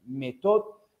network method,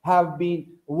 have been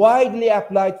widely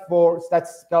applied for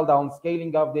statistical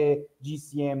downscaling of the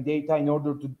GCM data in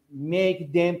order to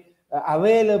make them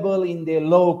available in the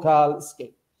local scale.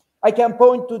 I can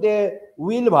point to the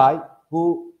Wilby,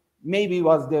 who maybe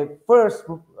was the first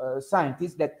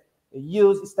scientist that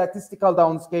used statistical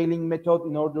downscaling method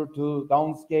in order to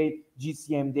downscale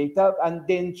GCM data, and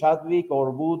then Chadwick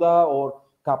or Buda or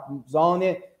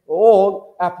Capzone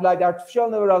all applied artificial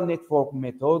neural network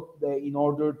method in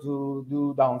order to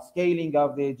do downscaling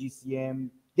of the GCM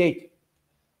data.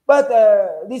 But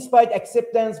despite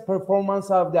acceptance performance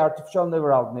of the artificial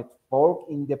neural network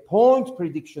in the point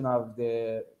prediction of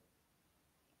the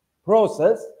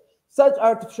process, such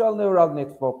artificial neural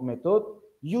network method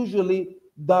usually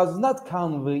does not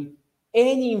convey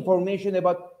any information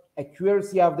about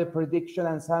accuracy of the prediction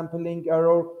and sampling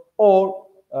error, or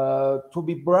to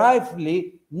be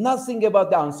briefly, nothing about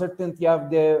the uncertainty of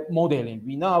the modeling.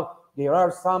 We know there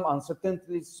are some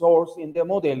uncertainty source in the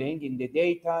modeling, in the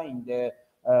data, in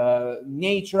the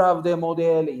nature of the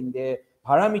model, in the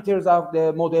parameters of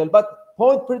the model, but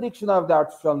point prediction of the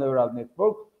artificial neural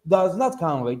network does not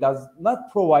convey, does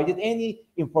not provide any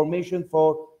information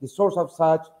for the source of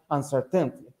such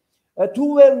uncertainty.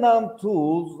 Two well-known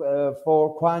tools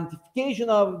for quantification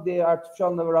of the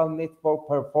artificial neural network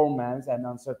performance and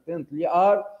uncertainty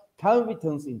are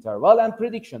confidence interval and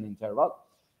prediction interval.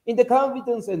 In the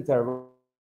confidence interval,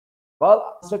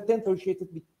 uncertainty associated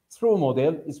with true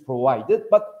model is provided,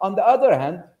 but on the other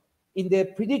hand, in the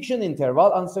prediction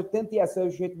interval, uncertainty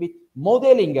associated with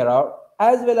modeling error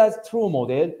as well as true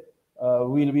model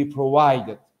will be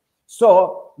provided.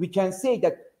 So we can say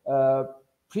that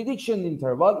prediction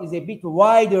interval is a bit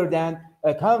wider than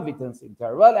a confidence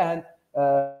interval, and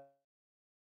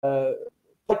a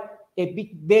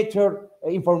bit better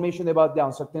information about the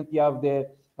uncertainty of the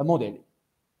modeling.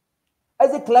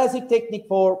 As a classic technique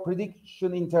for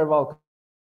prediction interval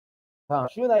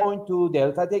computation, I point to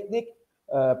delta technique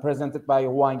presented by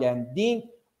Huang and Ding,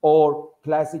 or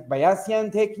classic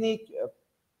Bayesian technique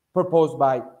proposed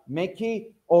by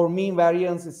Mackey, or mean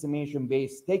variance estimation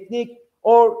based technique,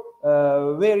 or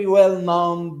very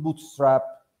well-known bootstrap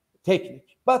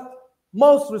technique. But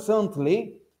most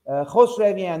recently,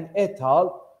 Khosravi and et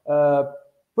al.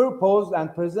 Proposed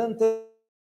and presented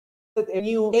a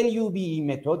new LUBE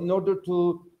method in order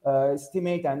to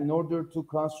estimate and in order to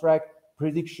construct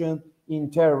prediction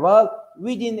interval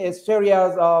within a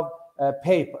series of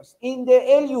papers. In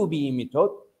the LUBE method,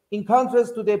 in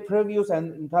contrast to the previous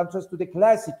and in contrast to the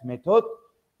classic method,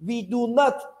 we do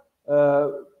not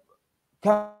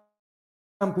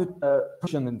compute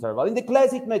prediction interval. In the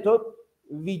classic method,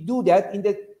 we do that in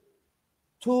the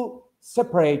two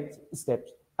separate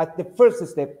steps. At the first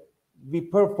step, we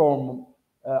perform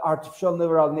artificial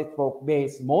neural network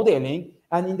based modeling,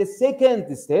 and in the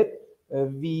second step,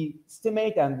 we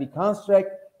estimate and we construct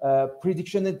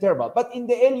prediction interval. But in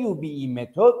the LUBE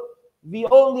method, we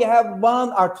only have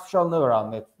one artificial neural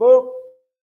network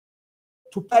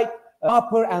to provide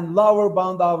upper and lower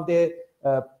bound of the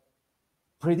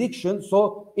prediction.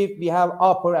 So if we have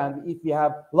upper and if we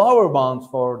have lower bounds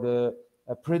for the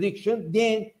prediction,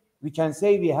 then we can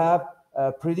say we have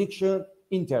prediction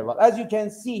interval. As you can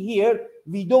see here,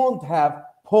 we don't have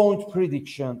point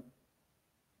prediction.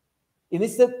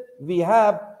 Instead, we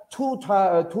have two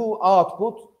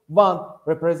outputs, one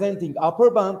representing upper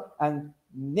bound and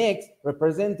next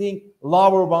representing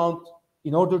lower bound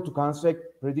in order to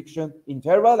construct prediction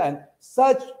interval. And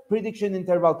such prediction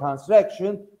interval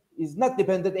construction is not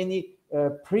dependent on any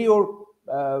prior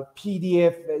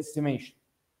PDF estimation.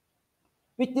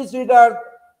 With this regard,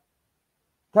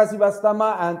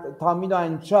 Kasibastama and Tamino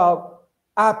and Chow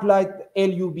applied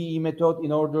LUBE method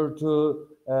in order to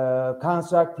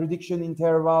construct prediction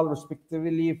interval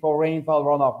respectively for rainfall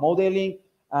runoff modeling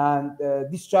and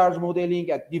discharge modeling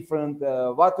at different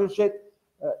watershed.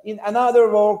 In another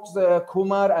works,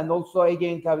 Kumar and also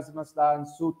again Kasibastama and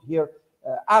Sood here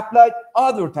applied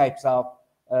other types of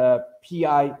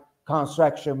PI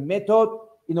construction method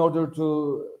in order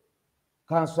to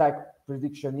construct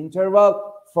prediction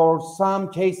interval for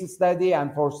some case study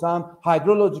and for some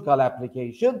hydrological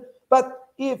application. But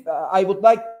if I would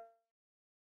like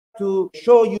to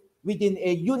show you within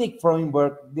a unique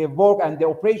framework the work and the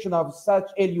operation of such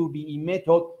LUBE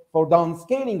method for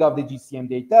downscaling of the GCM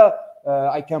data,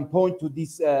 I can point to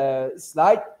this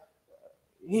slide.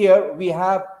 Here we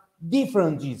have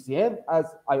different GCM. As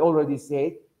I already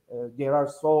said, there are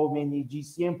so many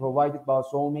GCM provided by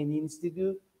so many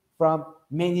institutes from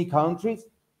many countries.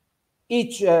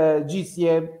 Each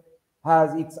GCM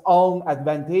has its own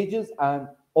advantages and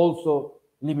also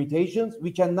limitations. We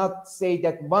cannot say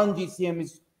that one GCM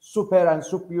is super and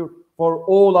superior for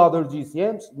all other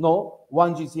GCMs. No,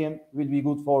 one GCM will be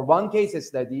good for one case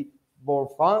study for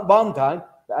one time,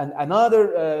 and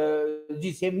another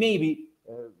GCM maybe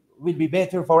will be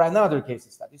better for another case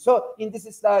study. So in this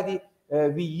study,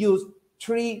 we use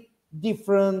three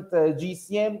different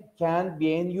GCM, CAN,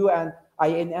 BNU, and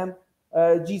INM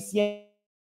GCM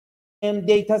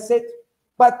data set.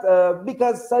 But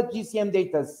because such GCM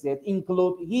data set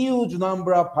include huge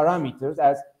number of parameters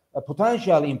as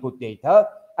potential input data,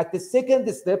 at the second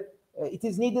step, it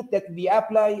is needed that we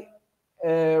apply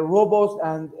a robust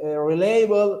and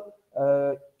reliable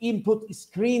input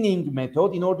screening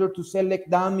method in order to select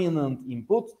dominant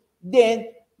inputs. Then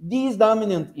these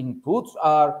dominant inputs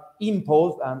are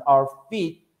imposed and are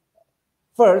fed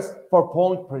first for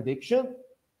point prediction,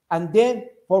 and then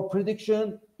for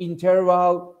prediction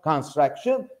interval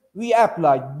construction. We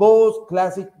applied both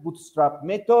classic bootstrap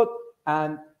method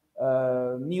and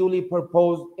newly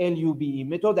proposed LUBE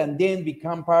method, and then we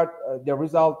compared the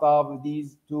result of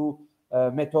these two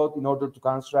methods in order to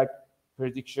construct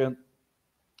prediction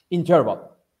interval.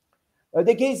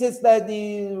 The case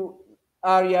study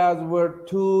areas were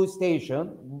two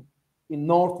stations in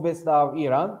northwest of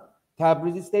Iran,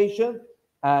 Tabriz station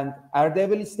and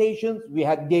Ardabil stations. We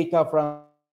had data from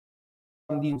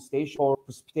these stations for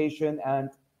precipitation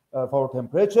and for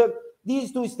temperature.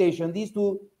 These two stations, these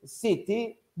two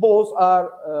cities, both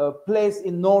are placed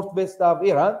in northwest of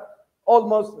Iran.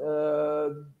 Almost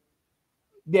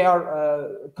they are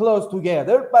close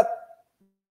together, but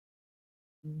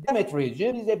Damet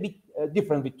region is a bit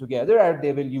different with together.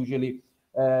 Ardabil usually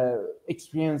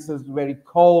experiences very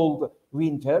cold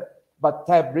winter, but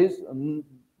Tabriz,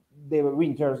 the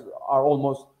winters are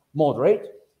almost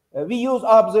moderate. We use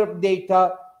observed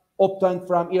data obtained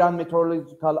from Iran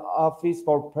Meteorological Office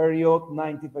for period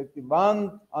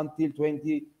 1951 until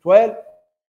 2012,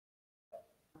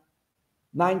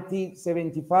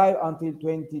 1975 until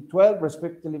 2012,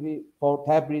 respectively, for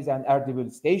Tabriz and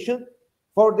Ardabil station.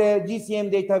 For the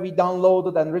GCM data, we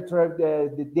downloaded and retrieved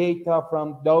the data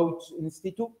from Deutsche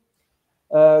Institute.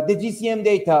 The GCM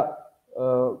data,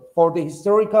 for the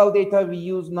historical data, we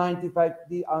use 95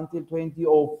 until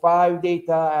 2005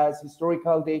 data as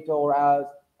historical data or as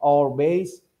our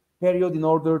base period in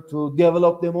order to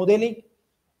develop the modeling.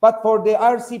 But for the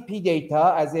RCP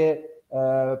data as a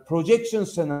projection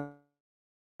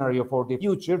scenario for the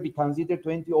future, we consider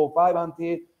 2005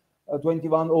 until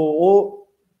 2100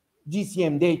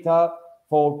 GCM data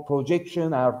for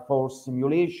projection or for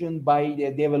simulation by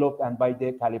the developed and by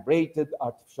the calibrated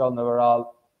artificial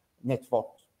neural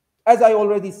networks. As I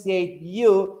already said,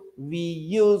 we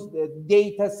use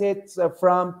data sets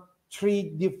from three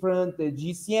different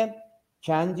GCM,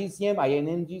 CAN GCM,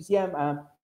 INM GCM, and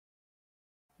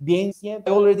BN GCM. I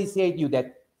already said you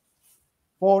that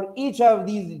for each of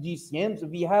these GCMs,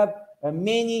 we have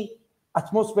many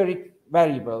atmospheric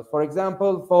variables. For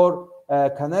example, for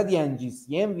Canadian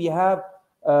GCM, we have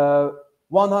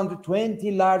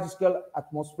 120 large-scale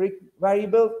atmospheric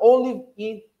variables only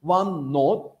in one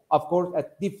node, of course,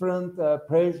 at different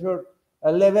pressure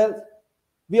levels.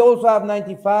 We also have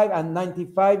 95 and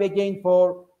 95 again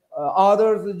for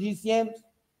other GCMs.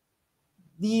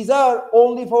 These are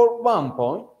only for one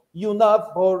point. You know,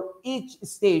 for each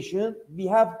station, we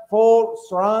have 4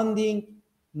 surrounding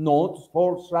nodes,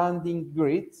 4 surrounding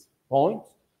grids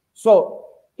points. So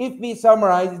if we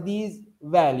summarize these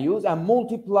values and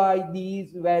multiply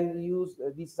these values,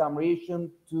 this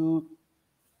summation to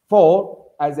 4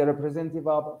 as a representative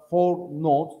of 4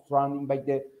 nodes surrounding by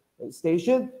the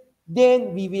station,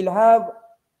 then we will have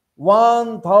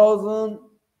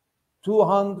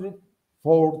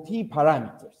 1,240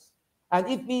 parameters. And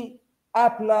if we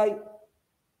apply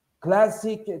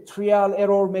classic trial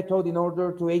error method in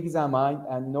order to examine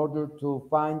and in order to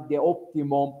find the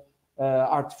optimum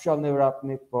artificial neural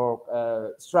network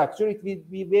structure, it will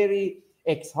be very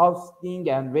exhausting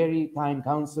and very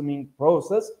time-consuming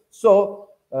process. So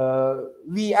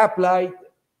we applied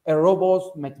a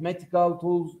robust mathematical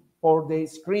tools for the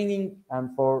screening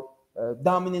and for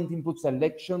dominant input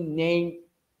selection named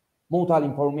modal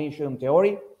information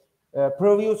theory.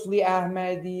 Previously,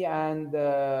 Ahmadi and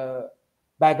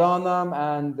Baganam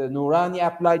and Nourani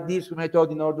applied this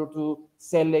method in order to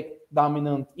select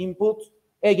dominant inputs.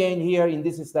 Again, here in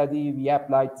this study, we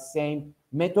applied the same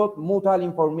method. Modal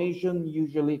information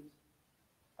usually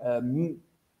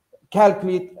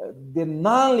calculate the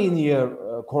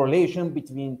nonlinear correlation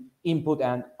between input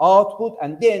and output,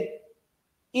 and then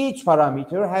each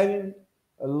parameter having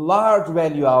a large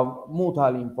value of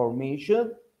mutal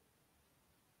information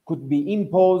could be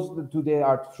imposed to the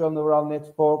artificial neural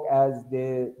network as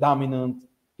the dominant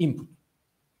input.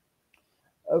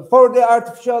 For the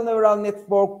artificial neural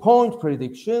network point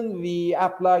prediction, we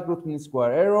apply root mean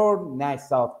square error,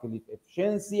 Nash-South cliff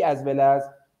efficiency, as well as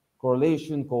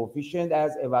correlation coefficient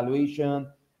as evaluation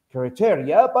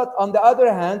criteria. But on the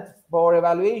other hand, for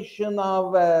evaluation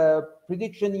of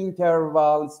prediction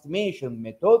interval estimation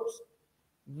methods,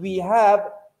 we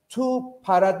have two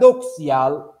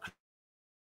paradoxical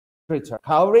criteria,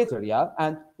 coverage criteria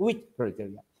and width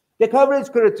criteria. The coverage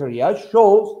criteria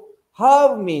shows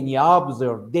how many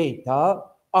observed data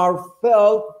are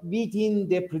felt within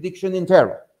the prediction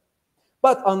interval.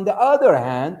 But on the other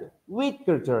hand, width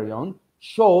criterion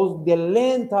shows the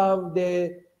length of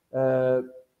the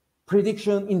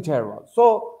prediction interval.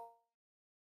 So,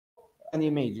 and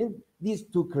imagine these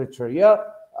two criteria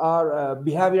are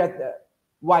behavior at the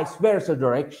vice versa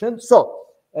direction. So,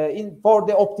 for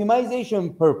the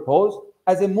optimization purpose,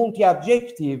 as a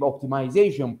multi-objective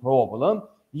optimization problem,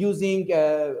 using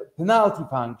a penalty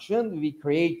function, we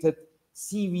created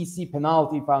CVC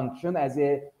penalty function as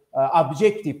a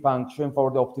objective function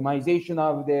for the optimization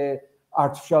of the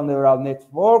artificial neural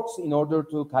networks in order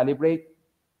to calibrate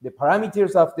the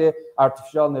parameters of the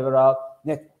artificial neural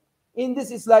network. In this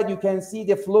slide, you can see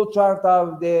the flowchart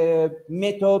of the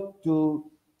method to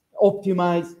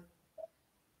optimize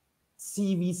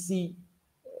CVC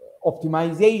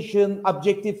optimization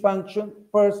objective function.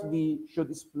 First, we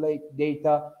should split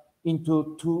data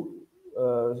into two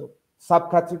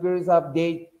subcategories of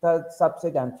data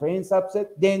subset and train subset.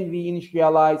 Then we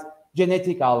initialize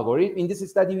genetic algorithm. In this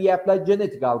study, we applied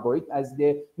genetic algorithm as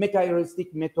the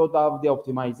meta-heuristic method of the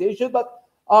optimization, but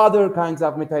other kinds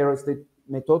of meta-heuristic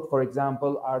method, for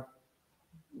example, are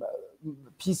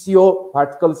PCO,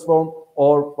 particle swarm,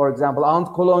 or for example,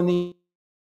 ant colony,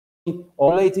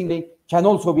 or relating link can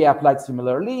also be applied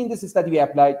similarly. In this study, we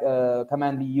applied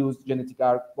commonly used genetic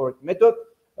algorithm method.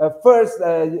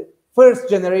 First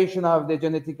generation of the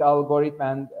genetic algorithm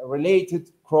and related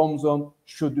chromosome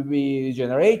should be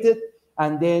generated,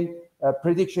 and then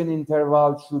prediction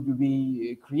interval should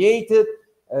be created.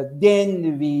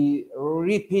 Then we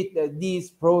repeat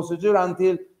this procedure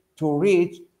until to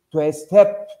reach to a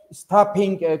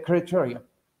stopping criteria.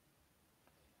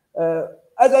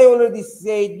 As I already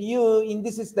said, in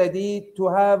this study, to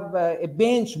have a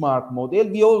benchmark model,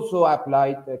 we also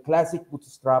applied a classic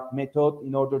bootstrap method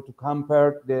in order to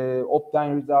compare the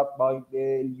obtained result by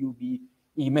the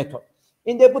LUBE method.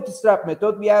 In the bootstrap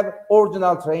method, we have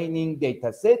original training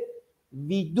data set.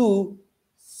 We do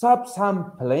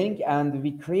subsampling, and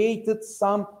we created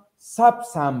some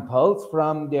subsamples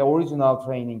from the original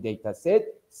training data set,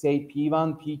 say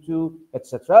P1, P2,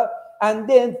 etc. And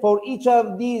then for each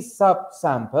of these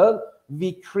subsamples,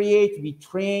 we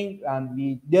train, and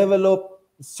we develop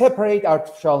separate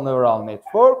artificial neural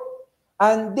network.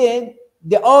 And then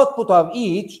the output of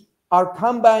each are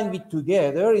combined with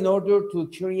together in order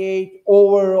to create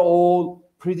overall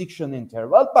prediction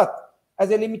interval. But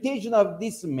as a limitation of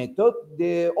this method,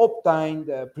 the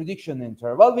obtained prediction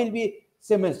interval will be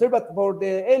symmetric. But for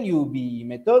the LUBE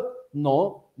method,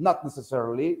 no, not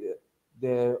necessarily.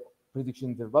 The prediction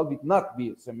interval will not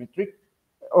be symmetric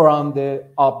around the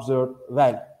observed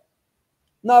value.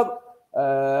 Now,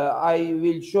 I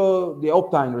will show the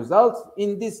obtained results.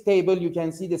 In this table, you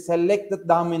can see the selected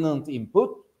dominant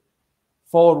input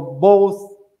for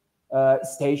both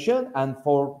station and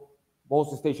for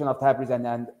both station of Tabriz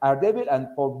and Ardabil, and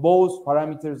for both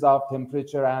parameters of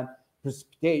temperature and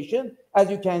precipitation. As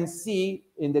you can see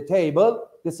in the table,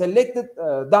 the selected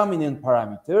dominant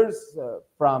parameters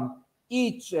from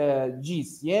each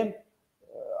GCM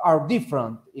are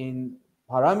different in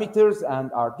parameters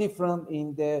and are different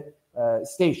in the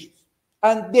stations.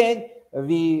 And then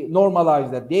we normalize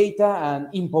the data and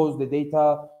impose the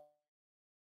data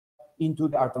into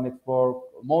the artificial network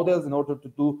models in order to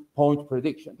do point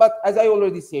prediction. But as I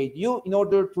already said, in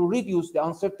order to reduce the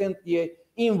uncertainty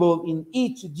involved in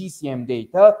each GCM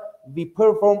data, we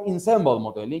perform ensemble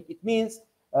modeling. It means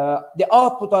the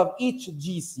output of each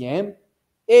GCM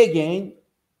again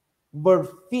were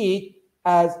fed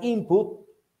as input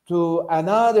to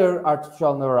another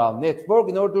artificial neural network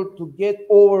in order to get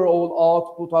overall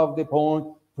output of the point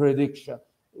prediction.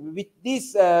 With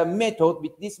this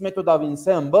method of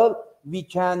ensemble, we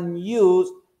can use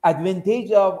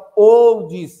advantage of all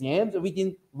GCMs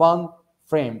within one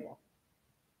framework.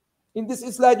 In this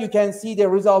slide, you can see the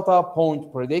result of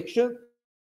point prediction.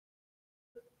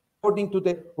 According to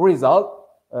the result,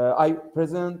 I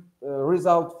present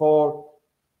result for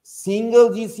single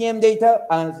GCM data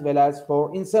as well as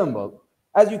for ensemble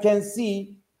As you can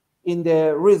see in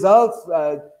the results,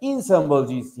 ensemble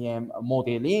GCM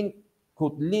modeling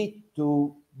could lead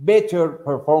to better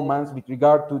performance with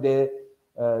regard to the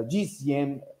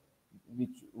GCM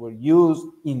which were used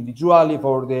individually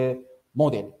for the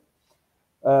modeling.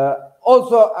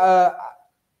 Also,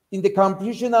 in the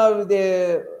comparison of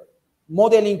the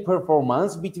modeling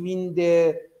performance between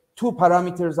the two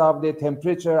parameters of the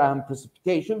temperature and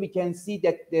precipitation, we can see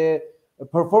that the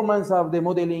performance of the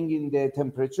modeling in the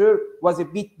temperature was a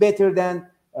bit better than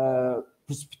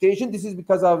precipitation. This is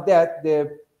because of that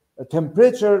the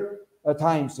temperature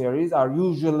time series are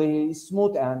usually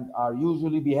smooth and are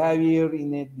usually behavior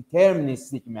in a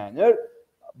deterministic manner,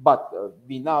 but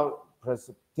we know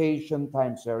precipitation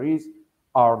time series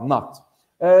are not.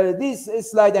 This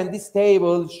slide and this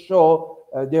table show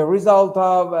the result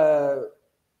of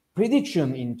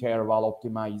prediction interval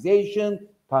optimization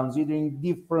considering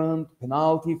different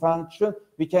penalty function.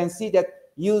 We can see that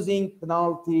using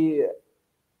penalty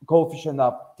coefficient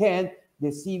of 10, the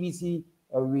CVC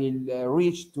will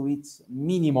reach to its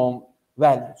minimum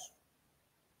values.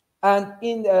 And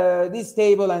in this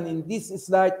table and in this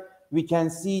slide, we can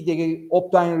see the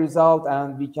optime result,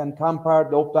 and we can compare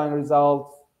the optime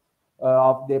results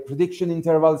of the prediction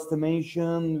interval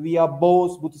estimation via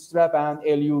both bootstrap and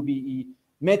LUBE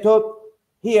method.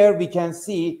 Here we can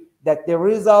see that the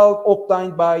result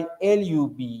obtained by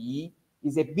LUBE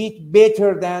is a bit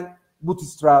better than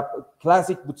bootstrap,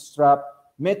 classic bootstrap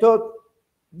method.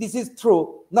 This is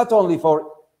true not only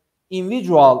for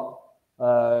individual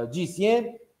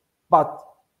GCM, but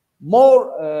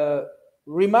more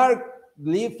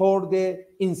remarkably for the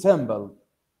ensemble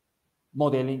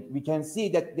modeling. We can see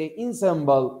that the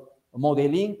ensemble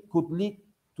modeling could lead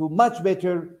to much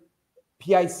better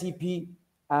PICP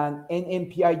and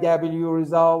NMPIW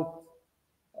result,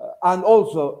 and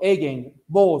also again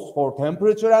both for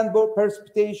temperature and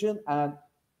precipitation, and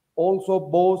also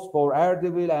both for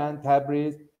Erdebil and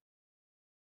Tabriz.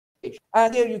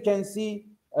 And here you can see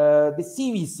the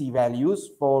CVC values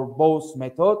for both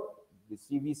methods. The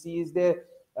CVC is the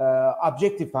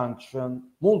objective function,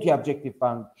 multi-objective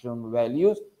function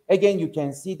values. Again, you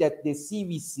can see that the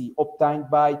CVC obtained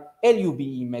by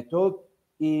LUBE method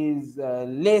is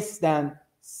less than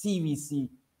CVC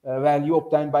value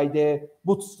obtained by the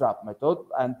bootstrap method.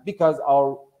 And because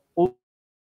our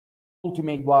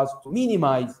ultimate was to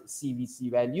minimize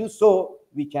CVC value, so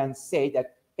we can say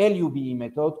that LUBE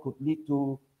method could lead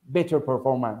to better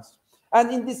performance.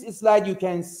 And in this slide, you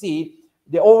can see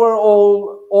the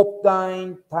overall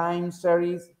optime time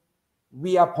series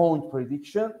via point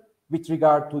prediction with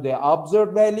regard to the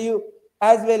observed value,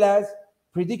 as well as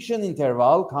prediction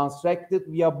interval constructed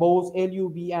via both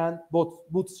LUBE and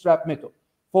bootstrap method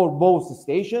for both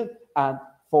station and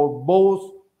for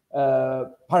both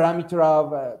parameter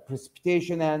of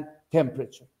precipitation and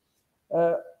temperature.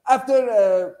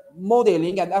 After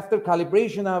modeling and after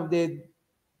calibration of the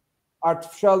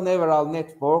artificial neural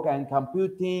network and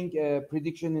computing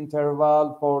prediction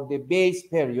interval for the base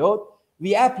period,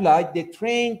 we applied the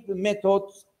trained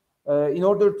methods in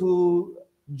order to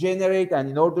generate and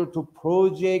in order to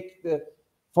project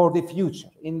for the future.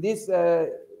 In this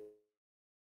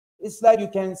slide, you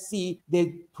can see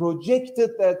the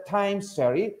projected time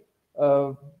series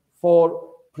for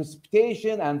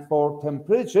precipitation and for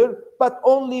temperature, but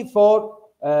only for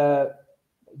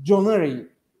January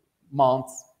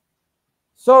months.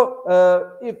 So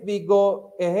if we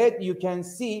go ahead, you can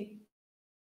see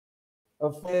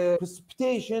of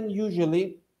precipitation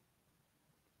usually,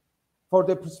 for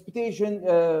the precipitation,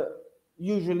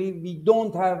 usually we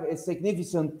don't have a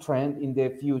significant trend in the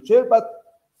future, but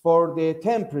for the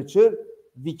temperature,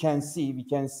 we can see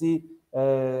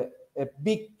a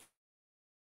big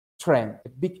trend,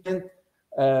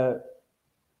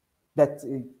 that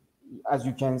as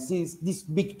you can see, this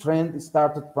big trend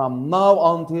started from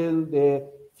now until the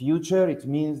future. It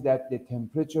means that the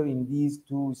temperature in these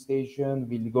two stations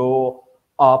will go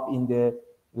up in the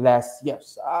last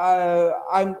years.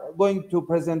 I'm going to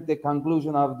present the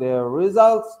conclusion of the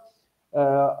results.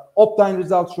 Optime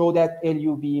results show that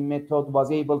LUBE method was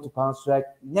able to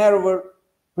construct narrower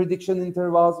prediction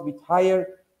intervals with higher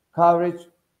coverage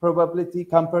probability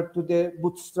compared to the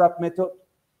bootstrap method.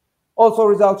 Also,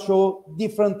 results show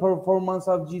different performance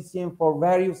of GCM for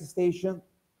various stations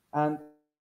and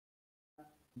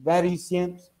various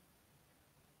GCMs.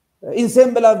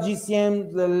 Ensemble of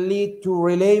GCM lead to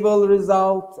reliable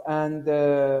results, and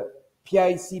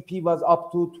PICP was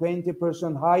up to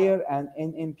 20% higher, and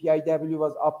NMPIW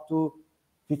was up to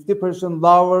 50%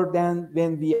 lower than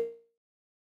when we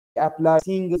apply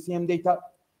single GCM data.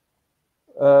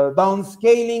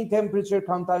 Downscaling temperature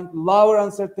contains lower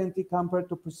uncertainty compared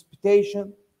to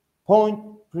precipitation. Point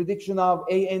prediction of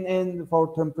ANN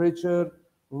for temperature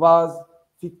was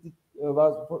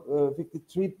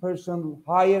 53%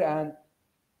 higher, and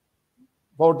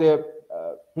for the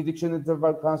prediction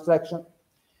interval construction.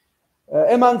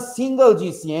 Among single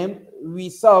GCM, we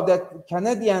saw that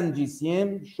Canadian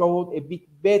GCM showed a bit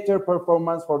better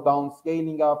performance for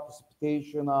downscaling of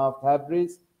precipitation of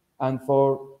Tabriz and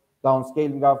for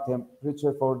downscaling of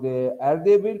temperature for the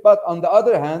Erdebil. But on the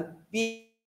other hand, we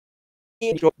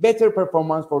showed better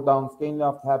performance for downscaling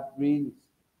of Tabriz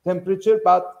temperature,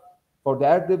 but for the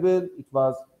Erdebil, it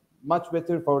was much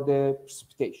better for the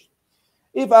precipitation.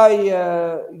 If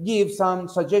I give some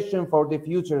suggestion for the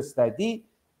future study,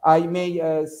 I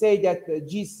may say that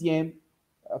GCM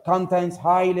contains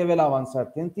high level of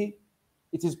uncertainty.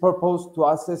 It is proposed to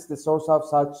assess the source of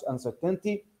such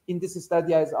uncertainty. In this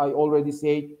study, as I already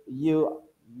said,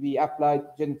 we applied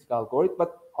genetic algorithm,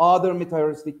 but other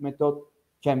meta-heuristic method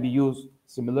can be used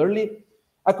similarly.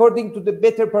 According to the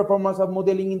better performance of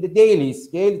modeling in the daily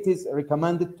scale, it is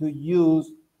recommended to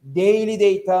use daily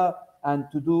data and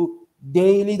to do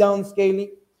daily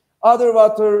downscaling. Other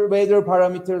weather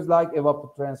parameters like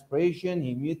evapotranspiration,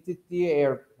 humidity,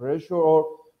 air pressure,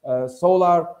 or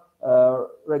solar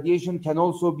radiation can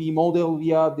also be modeled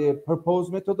via the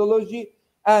proposed methodology.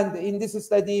 And in this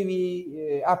study,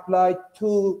 we applied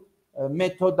two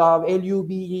methods of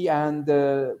LUBE and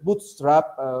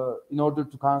bootstrap in order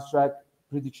to construct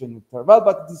prediction interval,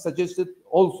 but it is suggested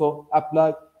also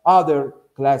apply other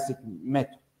classic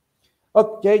methods.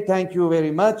 Okay, thank you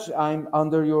very much. I'm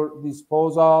under your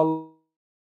disposal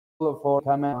for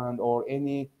comment or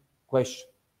any question.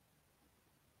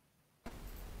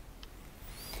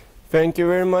 Thank you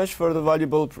very much for the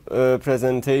valuable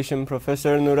presentation,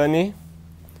 Professor Nourani.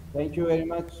 Thank you very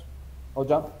much,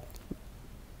 Hocam.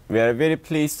 We are very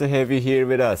pleased to have you here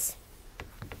with us.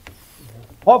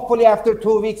 Hopefully after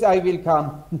 2 weeks I will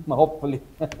come, hopefully.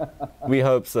 We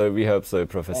hope so,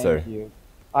 Professor. Thank you.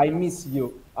 I miss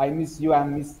you. I miss you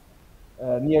and miss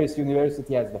nearest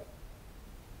university as well.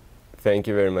 Thank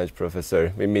you very much,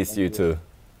 Professor. We miss you too.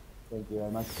 Thank you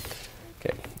very much.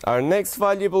 Okay. Our next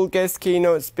valuable guest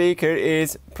keynote speaker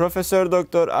is Professor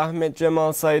Dr. Ahmet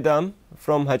Cemal Saydam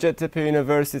from Hacettepe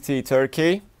University,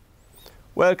 Turkey.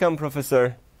 Welcome,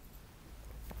 Professor.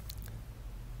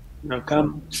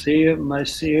 Welcome. See you.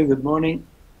 Nice to see you. Good morning.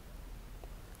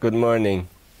 Good morning.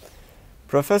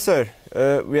 Professor,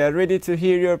 we are ready to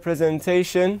hear your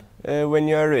presentation when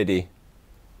you are ready.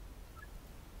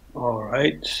 All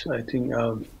right. I think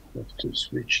I'll have to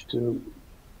switch to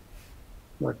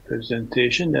my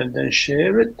presentation and then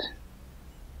share it.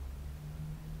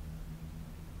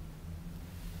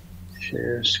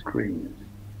 Share screen.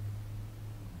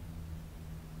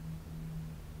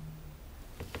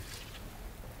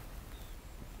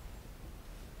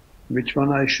 Which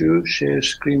one I should share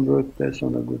screen work best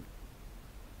on a good?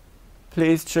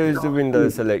 Please choose the window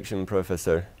selection,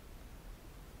 Professor.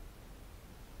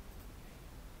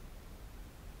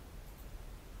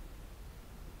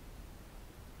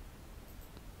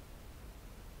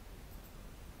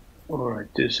 All right,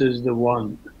 this is the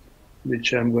one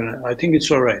which I'm gonna, I think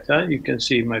it's all right, huh? You can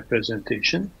see my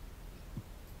presentation.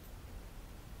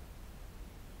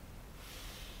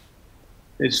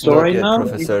 It's all right now?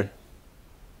 Professor.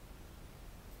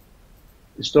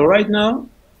 It's all right now?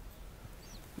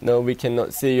 No, we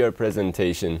cannot see your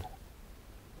presentation.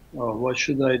 Oh, what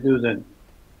should I do then?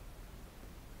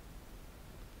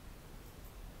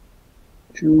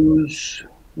 Choose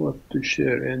what to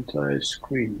share, entire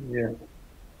screen, yeah.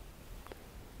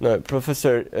 No,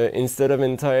 Professor, instead of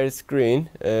entire screen,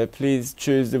 please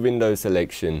choose the window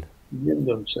selection.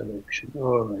 Window selection,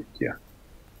 all right, yeah.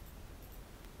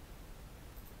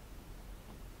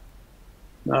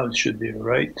 Now it should be all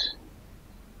right.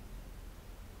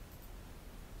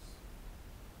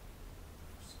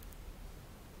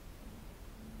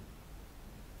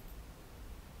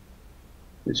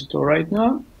 Is it all right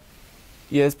now?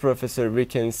 Yes, Professor, we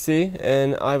can see,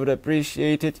 and I would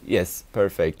appreciate it. Yes,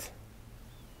 perfect.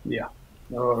 Yeah,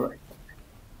 all right.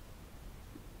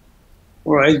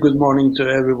 All right, good morning to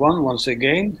everyone once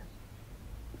again.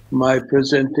 My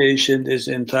presentation is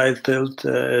entitled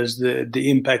as the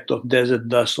impact of desert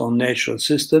dust on natural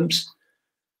systems.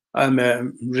 I'm a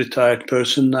retired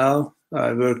person now.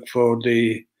 I work for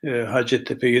the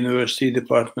Hacettepe University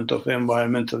Department of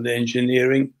Environmental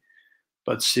Engineering.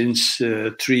 But since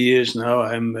 3 years now,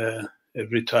 I'm a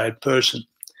retired person.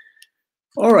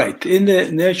 All right, in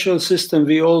the natural system,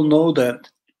 we all know that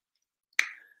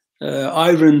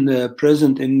iron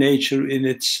present in nature in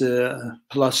its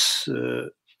plus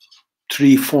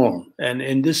tree form, and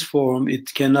in this form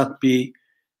it cannot be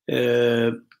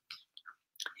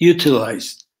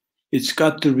utilized. It's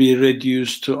got to be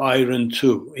reduced to iron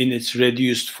 2 in its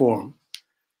reduced form,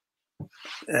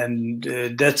 and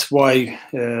that's why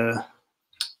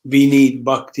we need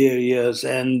bacteria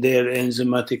and their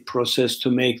enzymatic process to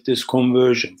make this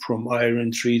conversion from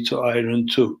iron 3 to iron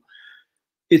 2.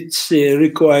 It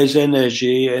requires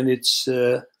energy, and it's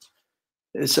a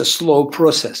slow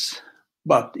process,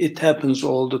 but it happens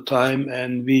all the time,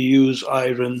 and we use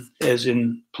iron as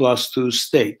in +2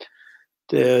 state.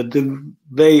 The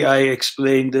way I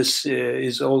explain this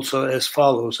is also as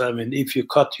follows. I mean, if you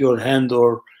cut your hand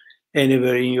or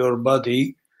anywhere in your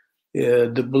body,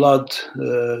 the blood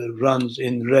runs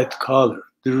in red color.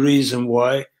 The reason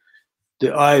why,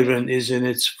 the iron is in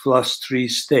its +3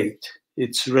 state.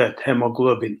 It's red,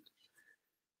 hemoglobin.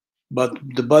 But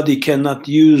the body cannot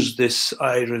use this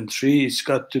iron 3. It's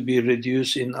got to be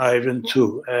reduced in iron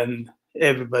 2. And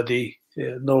everybody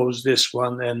knows this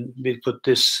one, and we put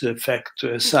this fact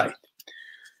to aside.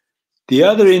 The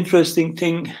other interesting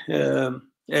thing,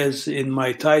 as in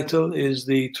my title, is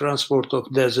the transport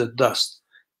of desert dust.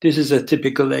 This is a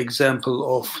typical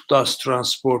example of dust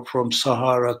transport from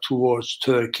Sahara towards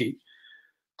Turkey.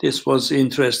 This was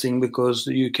interesting because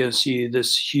you can see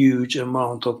this huge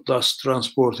amount of dust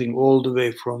transporting all the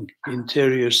way from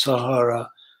interior Sahara,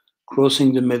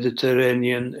 crossing the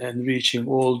Mediterranean and reaching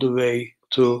all the way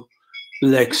to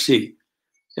Black Sea.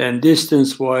 And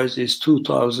distance-wise is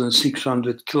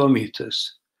 2,600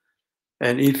 kilometers.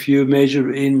 And if you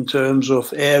measure in terms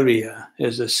of area,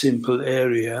 as a simple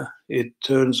area, it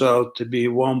turns out to be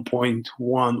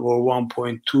 1.1 or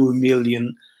 1.2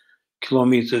 million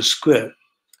kilometers square.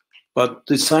 But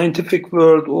the scientific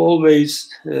world always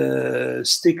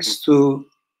sticks to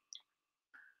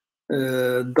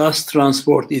dust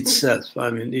transport itself. I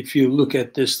mean, if you look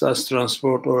at this dust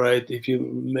transport, all right, if you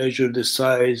measure the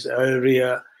size,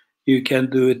 area, you can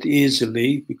do it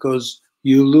easily, because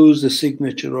you lose the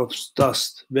signature of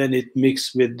dust when it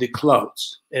mixes with the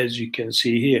clouds, as you can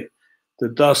see here. The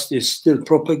dust is still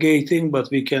propagating, but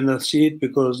we cannot see it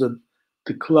because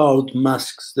the cloud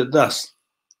masks the dust.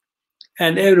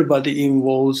 And everybody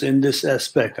involves in this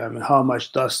aspect. I mean, how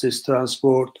much dust is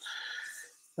transported,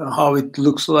 how it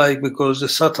looks like, because the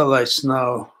satellites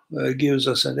now gives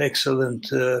us an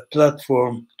excellent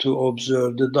platform to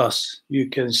observe the dust. You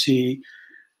can see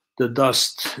the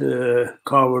dust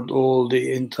covered all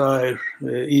the entire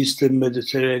Eastern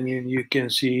Mediterranean. You can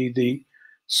see the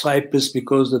Cyprus,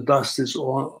 because the dust is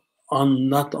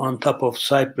not on top of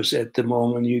Cyprus at the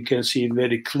moment. You can see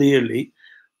very clearly.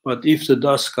 But if the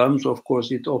dust comes, of course,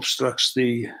 it obstructs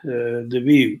the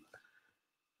view.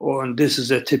 And this is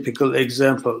a typical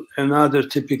example. Another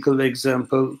typical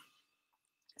example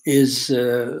is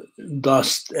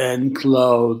dust and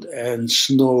cloud and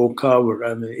snow cover.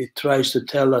 I mean, it tries to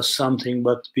tell us something,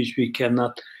 but which we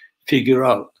cannot figure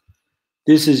out.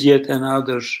 This is yet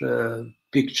another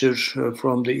picture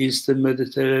from the Eastern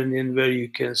Mediterranean, where you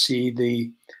can see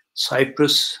the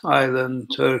Cyprus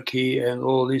island, Turkey, and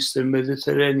all Eastern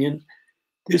Mediterranean.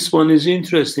 This one is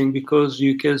interesting because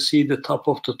you can see the top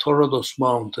of the Torodos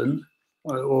mountain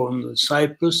on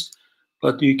Cyprus,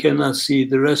 but you cannot see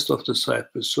the rest of the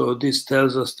Cyprus. So this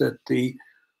tells us that the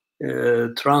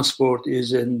transport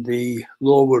is in the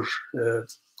lower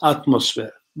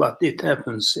atmosphere, but it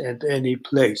happens at any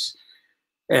place.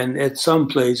 And at some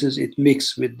places it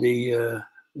mixes with the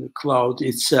cloud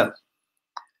itself.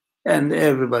 And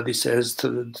everybody says,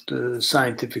 to the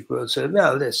scientific world, says,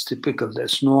 well, that's typical,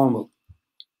 that's normal.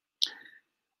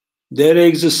 There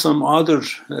exists some other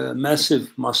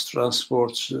massive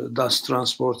dust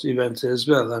transport events as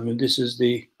well. I mean, this is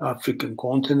the African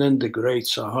continent, the Great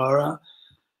Sahara,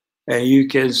 and you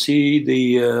can see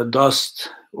the dust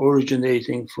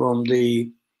originating from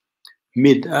the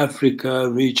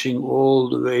mid-Africa, reaching all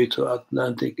the way to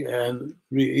Atlantic, and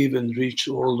even reach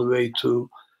all the way to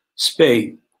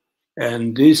Spain.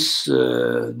 And this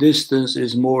distance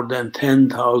is more than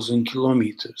 10,000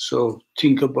 kilometers. So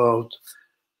think about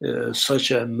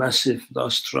such a massive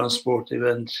dust transport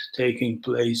event taking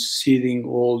place, seeding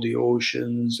all the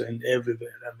oceans and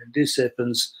everywhere. I mean, this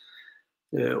happens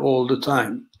all the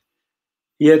time.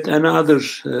 Yet another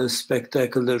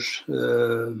spectacular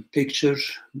picture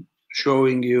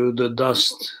showing you the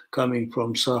dust coming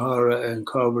from Sahara and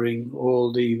covering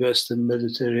all the Western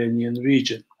Mediterranean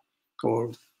region,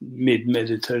 or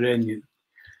mid-Mediterranean.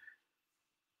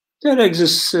 There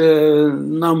exists a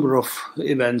number of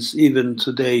events. Even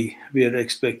today, we are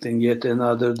expecting yet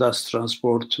another dust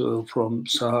transport from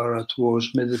Sahara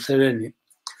towards Mediterranean.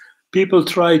 People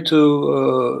try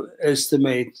to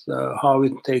estimate how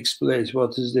it takes place,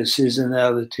 what is the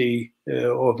seasonality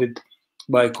of it,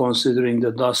 by considering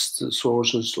the dust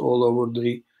sources all over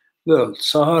the world.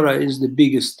 Sahara is the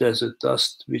biggest desert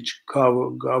dust, which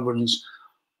governs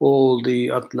all the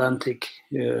Atlantic,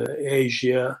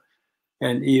 Asia,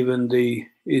 and even the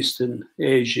Eastern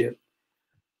Asia.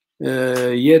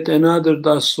 Yet another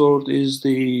dust source is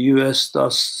the US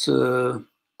dust,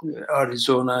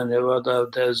 Arizona, Nevada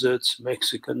deserts,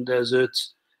 Mexican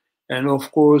deserts, and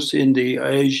of course in the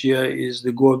Asia is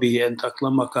the Gobi and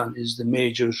Taklamakan is the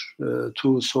major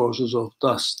two sources of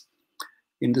dust.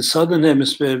 In the southern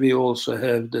hemisphere, we also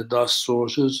have the dust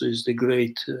sources, is the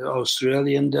great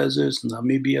Australian deserts,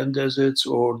 Namibian deserts,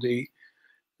 or the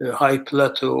high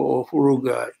plateau of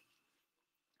Uruguay,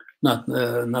 not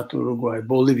Uruguay,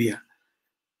 Bolivia.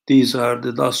 These are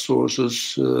the dust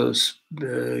sources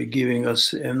giving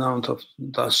us amount of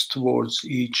dust towards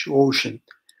each ocean.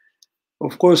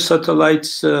 Of course,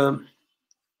 satellites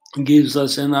gives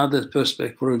us another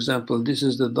perspective. For example, this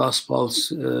is the dust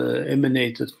pulse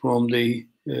emanated from the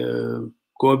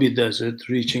Gobi Desert,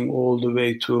 reaching all the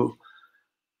way to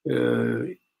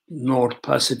North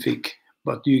Pacific.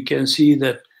 But you can see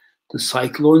that the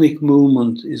cyclonic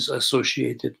movement is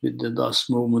associated with the dust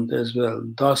movement as well.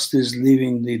 Dust is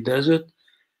leaving the desert,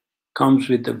 comes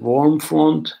with the warm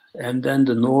front, and then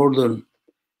the northern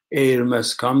air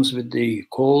mass comes with the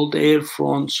cold air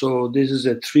front. So this is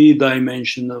a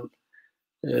three-dimensional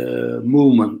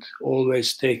movement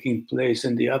always taking place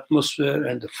in the atmosphere,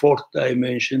 and the fourth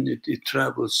dimension, it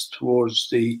travels towards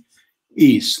the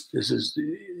east. This is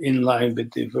in line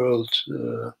with the world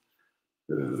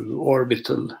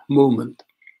orbital movement.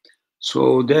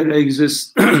 So there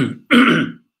exists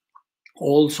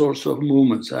all sorts of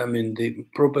movements. I mean, the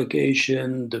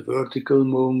propagation, the vertical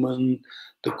movement,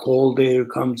 the cold air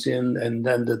comes in, and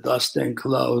then the dust and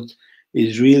cloud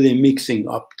is really mixing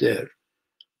up there.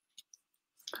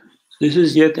 This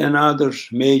is yet another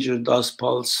major dust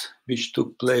pulse which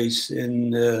took place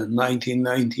in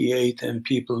 1998, and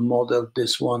people modeled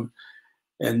this one.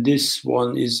 And this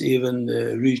one is even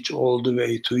reached all the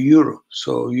way to Europe.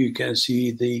 So you can see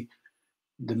the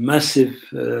massive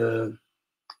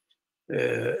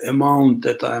amount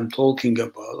that I'm talking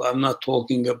about. I'm not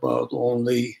talking about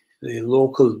only the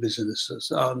local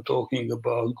businesses. I'm talking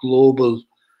about global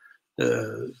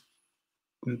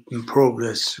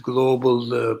progress,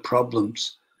 global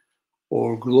problems,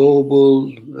 or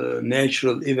global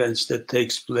natural events that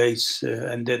takes place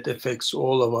and that affects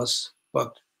all of us.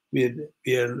 But we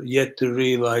are yet to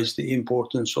realize the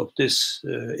importance of this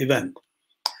event.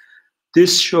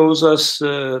 This shows us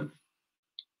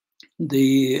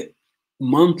the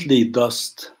monthly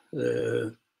dust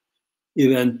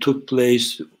event took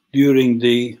place during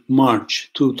the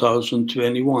March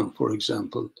 2021, for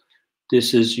example.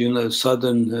 This is,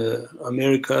 Southern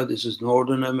America, this is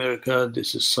Northern America,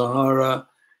 this is Sahara.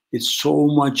 It's so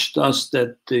much dust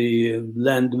that the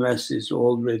land mass is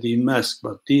already masked,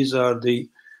 but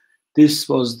this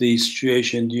was the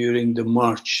situation during the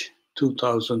March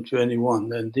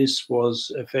 2021, and this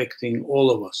was affecting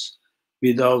all of us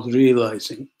without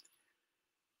realizing.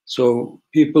 So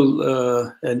people,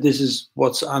 and this is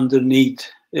what's underneath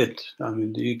it. I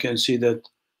mean, you can see that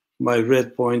my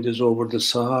red point is over the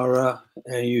Sahara,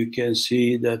 and you can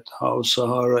see that how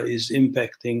Sahara is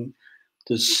impacting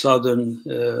the Southern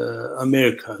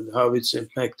America, how it's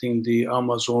impacting the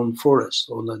Amazon forest.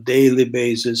 On a daily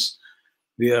basis,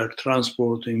 we are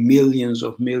transporting millions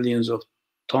of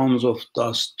tons of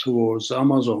dust towards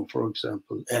Amazon, for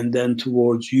example, and then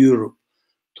towards Europe,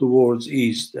 towards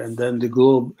East, and then the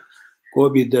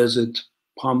Gobi Desert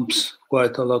pumps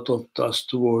quite a lot of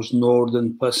dust towards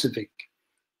Northern Pacific,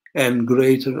 and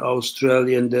Greater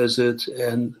Australian Desert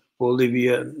and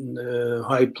Bolivian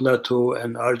High Plateau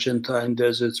and Argentine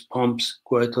deserts pumps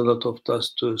quite a lot of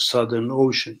dust to Southern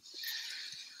Ocean.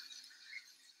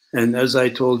 And as I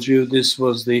told you, this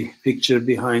was the picture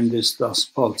behind this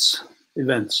dust pulse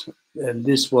events. And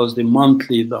this was the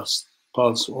monthly dust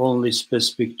pulse only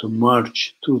specific to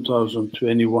March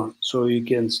 2021. So you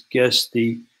can guess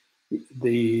the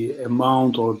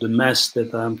amount or the mass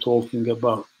that I'm talking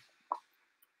about.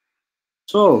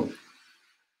 So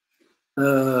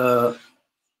let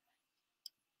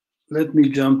me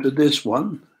jump to this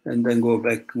one and then go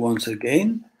back once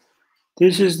again.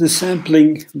 This is the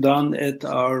sampling done at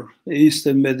our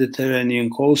Eastern Mediterranean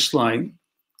coastline.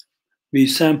 We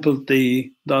sampled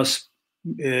the dust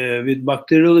with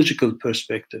bacteriological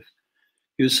perspective.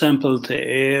 You sample the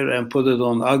air and put it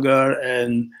on agar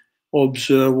and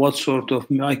observe what sort of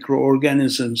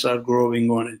microorganisms are growing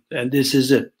on it. And this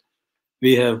is it.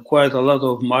 we have quite a lot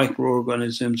of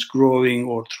microorganisms growing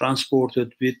or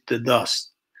transported with the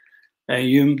dust.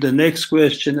 And the next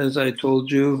question, as I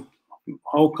told you,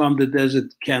 how come the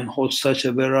desert can host such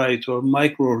a variety of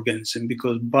microorganisms?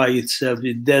 Because by itself,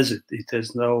 it's desert. It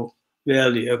has no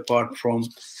value apart from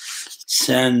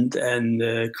sand and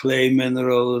clay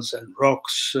minerals and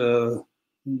rocks.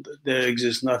 There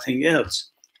exists nothing else.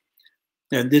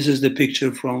 And this is the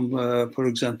picture from, for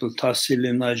example,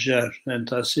 Tassili Najar. And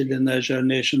Tassili Najar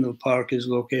National Park is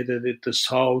located at the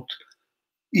southeastern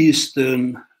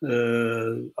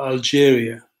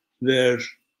Algeria, where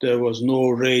there was no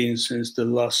rain since the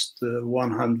last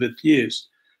 100 years.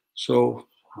 So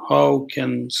how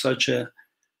can such a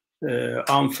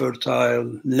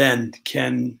unfertile land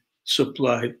can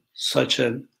supply such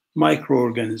a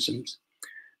microorganisms?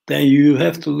 Then you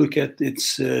have to look at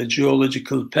its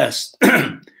geological past.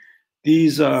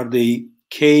 These are the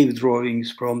cave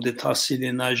drawings from the Tassili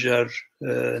Najar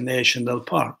National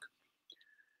Park.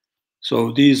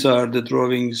 So these are the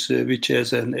drawings which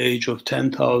has an age of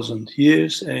 10,000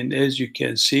 years. And as you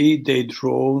can see, they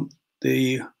draw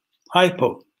the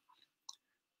hippo.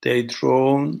 They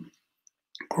draw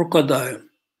crocodile.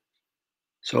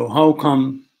 So how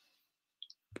come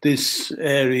this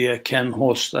area can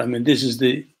host? I mean, this is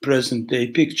the present day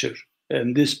picture.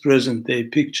 And this present day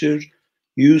picture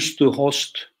used to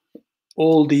host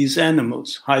all these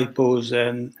animals, hippos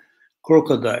and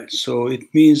crocodiles. So it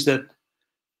means that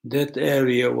that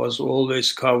area was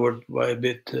always covered by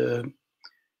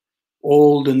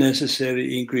all the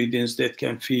necessary ingredients that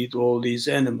can feed all these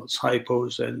animals,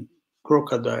 hippos and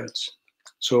crocodiles.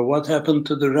 So what happened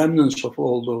to the remnants of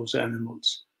all those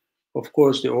animals? Of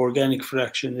course, the organic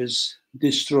fraction is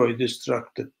destroyed,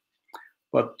 destructed,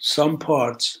 but some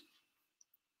parts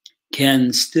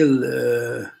can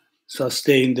still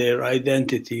sustain their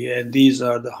identity, and these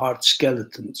are the hard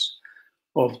skeletons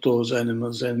of those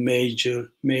animals, and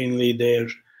mainly their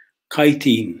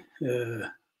chitin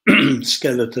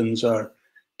skeletons are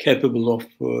capable of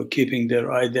keeping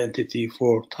their identity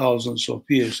for thousands of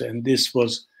years. And this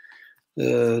was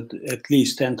at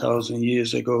least 10,000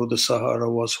 years ago, the Sahara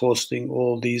was hosting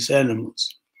all these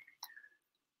animals.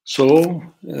 So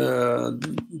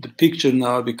the picture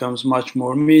now becomes much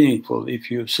more meaningful.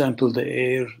 If you sample the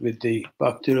air with the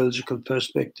bacteriological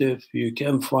perspective, you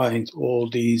can find all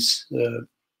these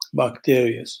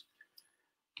bacteria.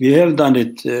 We have done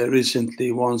it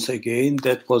recently once again.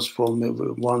 That was from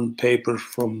one paper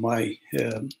from my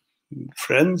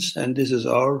friends, and this is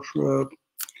our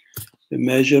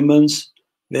measurements.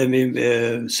 When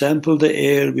we sample the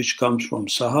air which comes from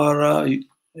Sahara,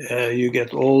 you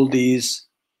get all these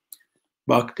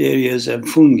bacteria and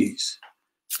fungi.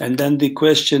 And then the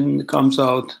question comes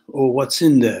out, oh, what's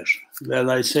in there? Well,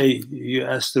 I say you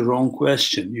asked the wrong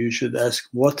question. You should ask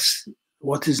what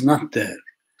is not there,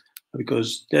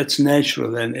 because that's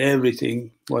natural, and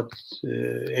everything what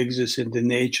exists in the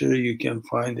nature you can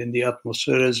find in the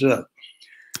atmosphere as well.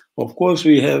 Of course,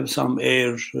 we have some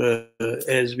air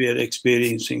as we are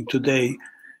experiencing today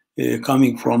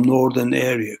coming from northern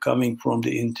area, coming from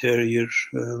the interior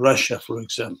Russia, for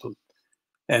example.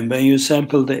 And when you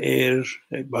sample the air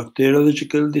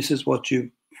bacteriological, this is what you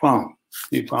found.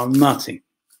 You found nothing,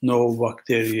 no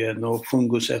bacteria, no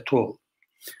fungus at all.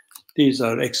 These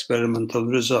are experimental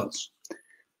results.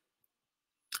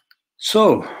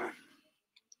 So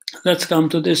let's come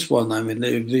to this one. I mean,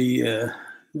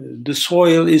 the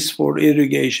soil is for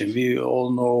irrigation. We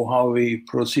all know how we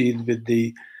proceed with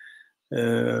the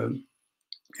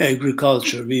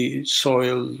agriculture.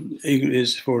 Soil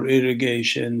is for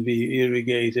irrigation. We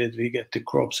irrigate it, we get the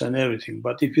crops and everything.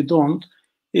 But if you don't,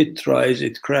 it dries,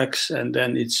 it cracks, and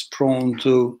then it's prone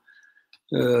to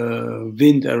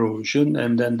wind erosion,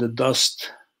 and then the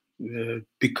dust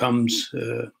becomes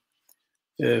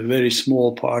very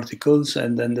small particles,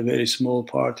 and then the very small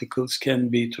particles can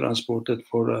be transported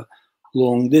for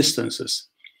long distances.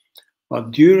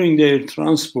 But during their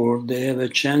transport, they have a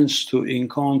chance to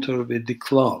encounter with the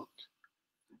cloud.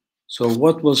 So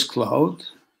what was cloud?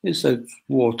 It's a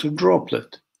water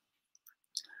droplet.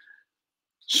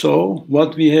 So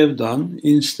what we have done,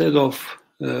 instead of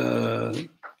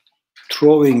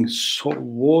throwing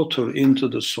water into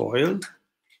the soil,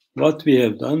 what we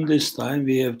have done this time,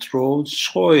 we have thrown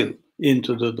soil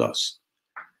into the dust.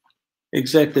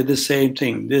 Exactly the same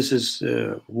thing. This is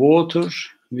water.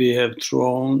 We have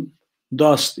thrown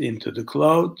dust into the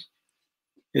cloud.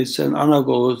 It's an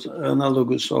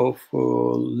analogous of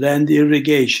land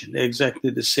irrigation. Exactly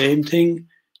the same thing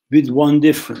with one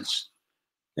difference.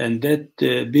 And that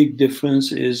big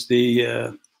difference is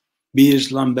the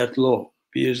Beers-Lambert law.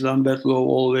 Beers-Lambert law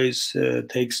always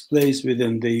takes place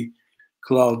within the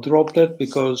cloud droplet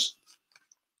because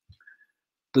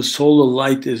the solar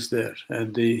light is there,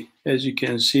 and as you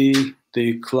can see,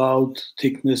 the cloud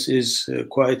thickness is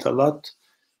quite a lot,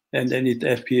 and then it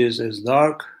appears as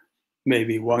dark,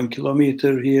 maybe 1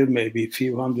 kilometer here, maybe a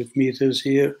few hundred meters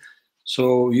here.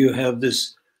 So you have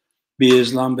this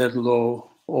Beers-Lambert law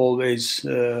always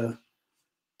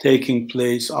taking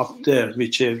place up there,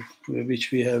 which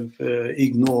we have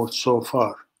ignored so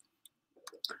far.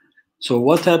 So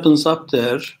what happens up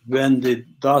there when the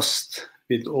dust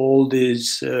with all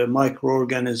these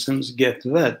microorganisms get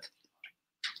wet?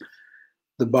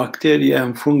 The bacteria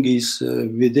and fungi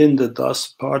within the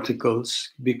dust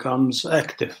particles becomes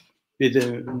active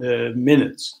within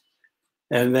minutes.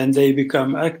 And when they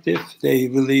become active, they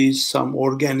release some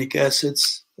organic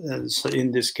acids. So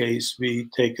in this case, we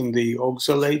taken the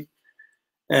oxalate.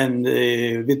 And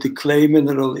with the clay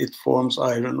mineral, it forms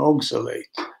iron oxalate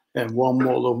and 1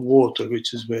 mole of water,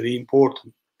 which is very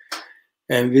important.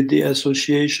 And with the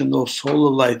association of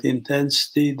solar light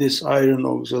intensity, this iron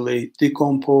oxalate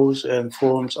decomposes and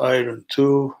forms iron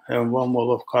 2 and 1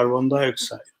 mole of carbon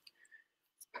dioxide.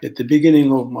 At the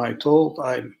beginning of my talk,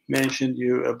 I mentioned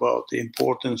you about the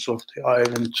importance of the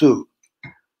iron 2.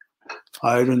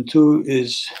 Iron 2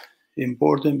 is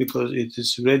important because it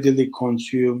is readily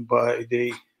consumed by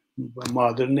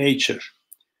Mother Nature.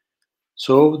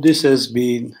 So this has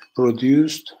been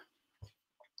produced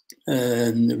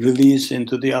and released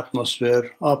into the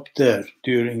atmosphere up there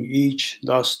during each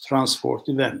dust transport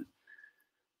event.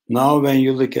 Now, when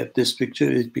you look at this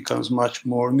picture, it becomes much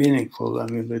more meaningful. I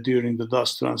mean, during the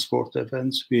dust transport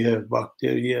events, we have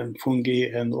bacteria and fungi,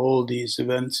 and all these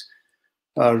events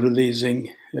are releasing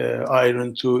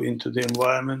iron 2 into the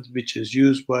environment, which is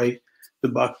used by the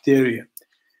bacteria.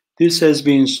 This has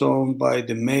been shown by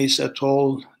the Mace et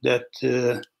al. That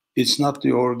it's not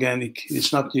the organic,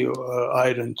 it's not the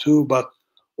iron 2, but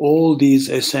all these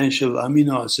essential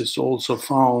amino acids also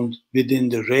found within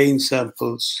the rain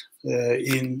samples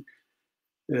in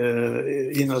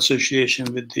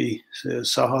association with the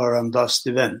Saharan dust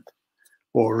event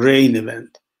or rain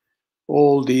event.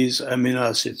 All these amino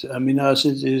acids. Amino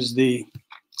acids is the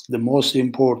most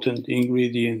important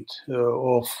ingredient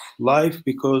of life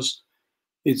because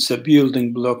it's a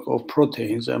building block of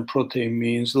proteins, and protein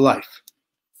means life.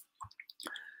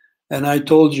 And I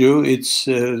told you it's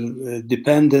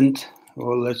dependent,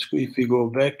 or if we go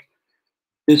back,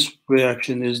 this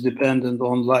reaction is dependent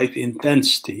on light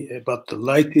intensity, but the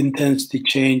light intensity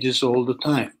changes all the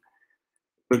time.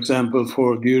 For example,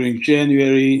 during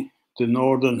January, the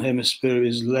northern hemisphere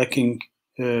is lacking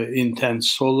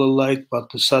intense solar light, but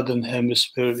the southern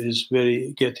hemisphere is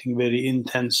getting very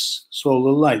intense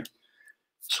solar light.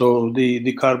 So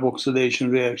the carboxylation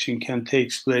reaction can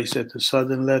take place at the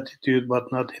southern latitude,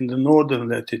 but not in the northern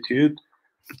latitude.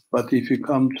 But if you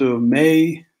come to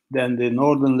May, then the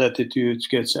northern latitudes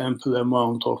gets ample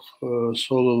amount of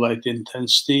solar light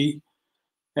intensity,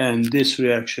 and this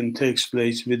reaction takes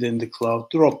place within the cloud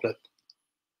droplet.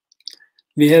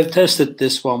 We have tested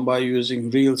this one by using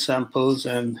real samples,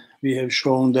 and we have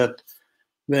shown that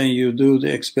when you do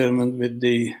the experiment with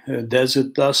the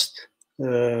desert dust,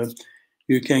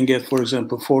 you can get, for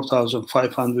example,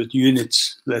 4,500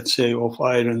 units, let's say, of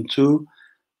iron 2.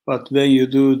 But when you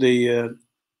do the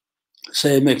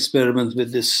same experiment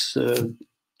with this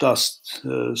dust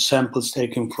samples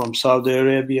taken from Saudi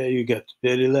Arabia, you get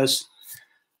very less.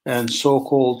 And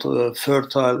so-called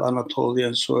fertile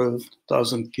Anatolian soil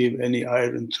doesn't give any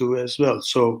iron 2 as well.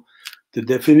 So the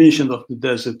definition of the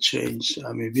desert changed.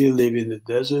 I mean, we live in the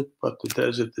desert, but the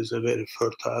desert is a very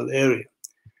fertile area.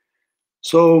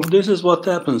 So this is what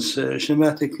happens.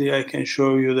 Schematically, I can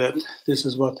show you that this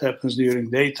is what happens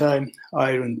during daytime.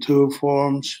 Iron 2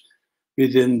 forms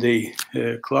within the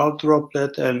cloud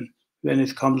droplet, and when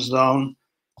it comes down,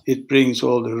 it brings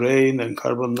all the rain and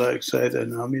carbon dioxide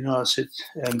and amino acids,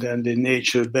 and then the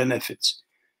nature benefits.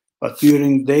 But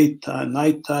during daytime,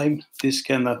 nighttime, this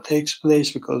cannot take place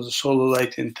because the solar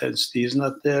light intensity is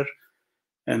not there,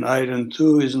 and iron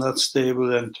 2 is not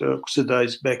stable and to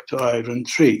oxidize back to iron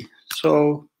 3.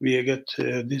 So we get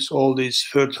all these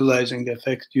fertilizing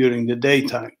effect during the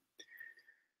daytime.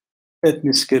 Let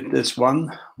me skip this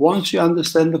one. Once you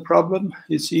understand the problem,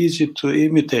 it's easy to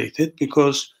imitate it,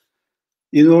 because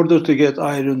in order to get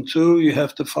iron 2, you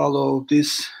have to follow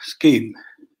this scheme.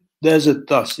 Desert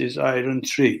dust is iron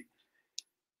 3.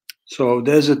 So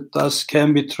desert dust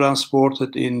can be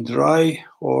transported in dry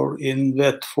or in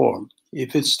wet form.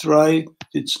 If it's dry,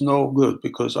 it's no good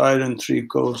because iron 3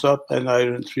 goes up and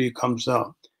iron 3 comes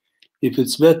down. If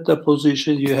it's wet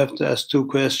deposition, you have to ask two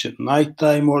questions,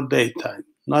 nighttime or daytime.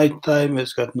 Nighttime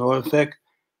has got no effect.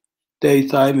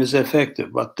 daytime is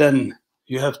effective. But then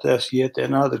you have to ask yet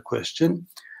another question,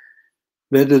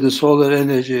 whether the solar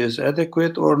energy is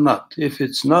adequate or not. If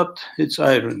it's not, it's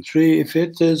iron 3. If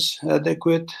it is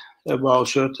adequate above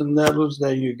certain levels,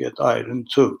 then you get iron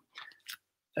 2.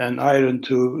 And iron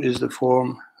 2 is the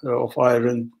form of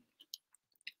iron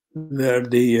where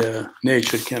the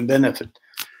nature can benefit.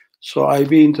 So I've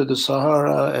been to the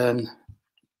Sahara and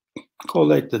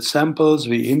collected samples.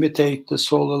 We imitate the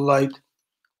solar light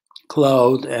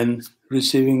cloud and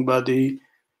receiving body,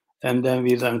 and then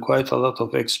we done quite a lot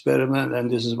of experiment, and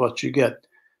this is what you get.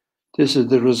 This is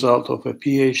the result of a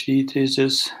PhD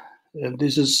thesis, and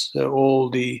this is all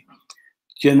the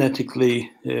genetically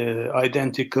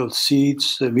identical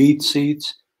seeds, wheat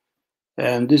seeds,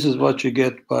 and this is what you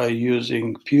get by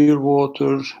using pure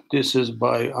water. This is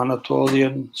by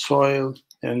Anatolian soil,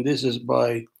 and this is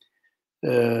by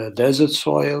desert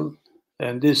soil,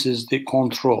 and this is the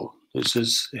control. This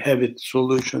is VAHID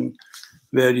solution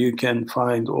where you can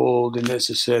find all the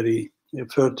necessary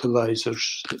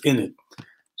fertilizers in it.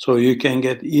 So you can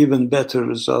get even better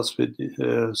results with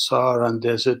Saharan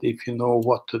desert if you know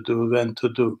what to do, when to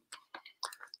do.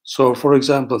 So for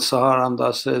example, Saharan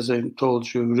dust, as I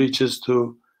told you, reaches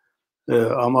to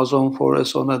Amazon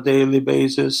forest on a daily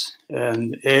basis,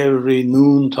 and every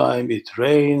noontime it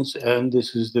rains, and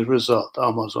this is the result,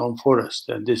 Amazon forest,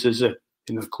 and this is it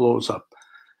in a close-up.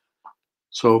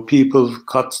 So people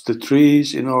cut the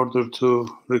trees in order to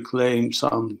reclaim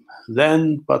some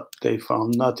land, but they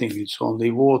found nothing. It's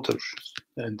only water.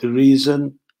 And the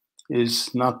reason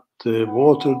is not the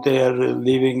water they are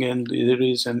living in. The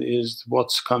reason is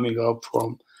what's coming up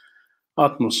from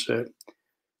atmosphere.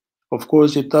 Of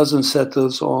course, it doesn't settle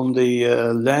on the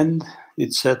land.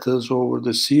 It settles over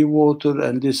the seawater,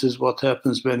 and this is what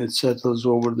happens when it settles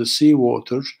over the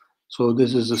seawater. So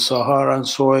this is the Saharan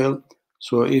soil.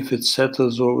 So if it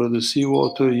settles over the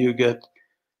seawater, you get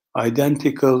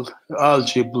identical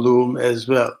algae bloom as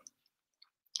well.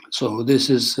 So this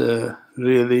is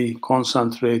really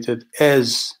concentrated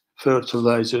as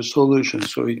fertilizer solution.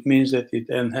 So it means that it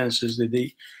enhances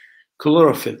the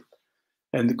chlorophyll.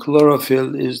 And the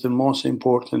chlorophyll is the most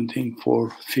important thing for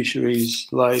fisheries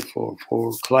life or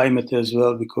for climate as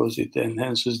well, because it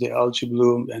enhances the algae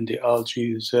bloom, and the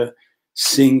algae is a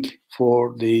sink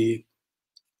for the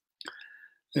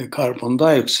carbon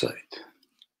dioxide.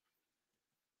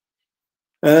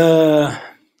 The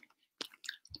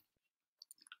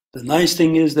nice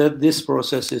thing is that this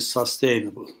process is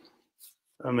sustainable.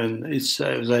 I mean, it's,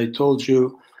 as I told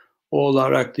you, all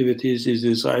our activities is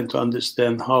designed to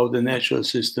understand how the natural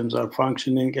systems are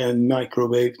functioning and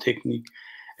microwave technique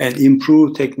and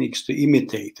improve techniques to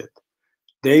imitate it.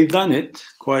 They've done it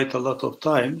quite a lot of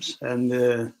times, and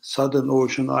the Southern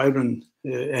Ocean Iron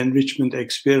Enrichment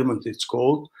Experiment, it's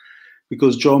called,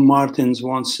 because John Martins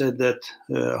once said that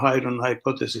iron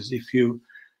hypothesis, if you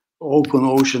open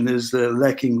ocean is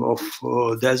lacking of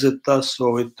desert dust,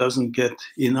 so it doesn't get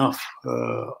enough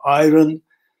iron,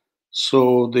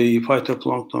 so the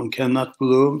phytoplankton cannot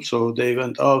bloom. So they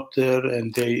went out there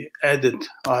and they added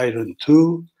iron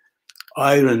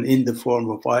in the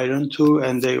form of iron 2,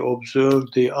 and they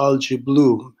observed the algae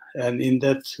bloom. And in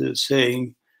that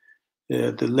saying,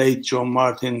 the late John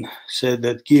Martin said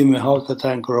that, give me half a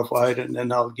tanker of iron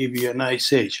and I'll give you an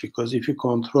ice age, because if you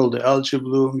control the algae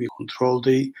bloom, you control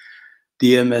the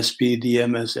DMSP,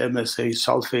 DMS, MSA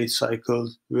sulfate cycle,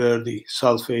 where the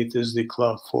sulfate is the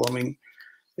cloud forming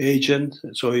agent,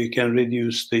 so you can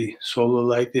reduce the solar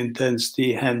light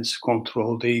intensity, hence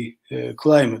control the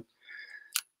climate.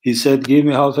 He said, give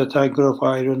me half a tanker of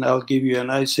iron, I'll give you an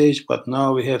ice age, but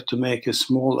now we have to make a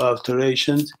small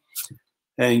alteration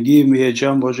and give me a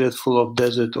jumbo jet full of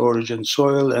desert origin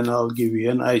soil and I'll give you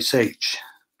an ice age.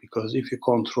 Because if you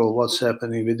control what's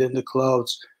happening within the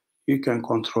clouds, you can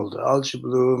control the algae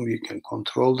bloom, you can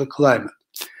control the climate.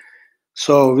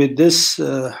 So with this,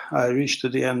 I reached to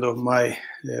the end of my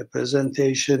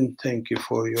presentation. Thank you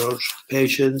for your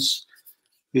patience.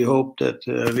 We hope that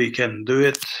we can do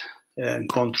it and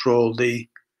control the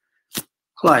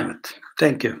climate.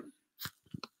 Thank you.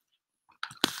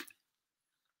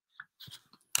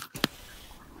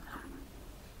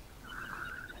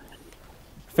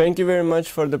 Thank you very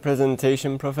much for the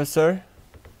presentation, Professor.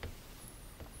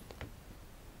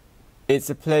 It's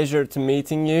a pleasure to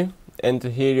meeting you and to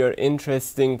hear your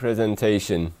interesting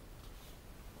presentation.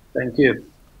 Thank you.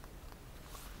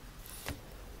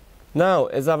 Now,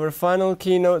 as our final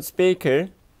keynote speaker,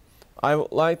 I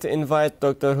would like to invite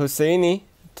Dr. Husseini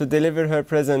to deliver her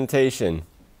presentation.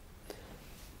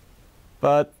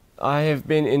 But I have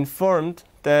been informed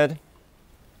that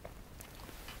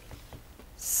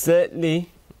sadly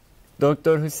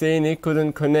Dr. Husseini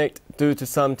couldn't connect due to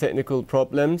some technical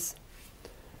problems.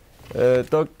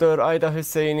 Dr. Aida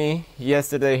Husseini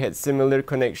yesterday had similar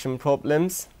connection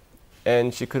problems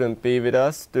and she couldn't be with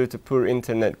us due to poor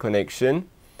internet connection.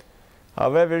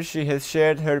 However, she has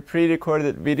shared her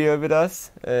pre-recorded video with us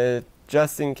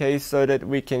just in case, so that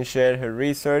we can share her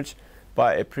research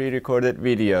by a pre-recorded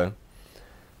video.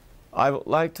 I would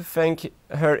like to thank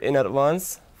her in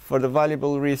advance for the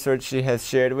valuable research she has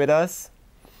shared with us.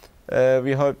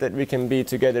 We hope that we can be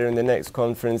together in the next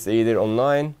conference, either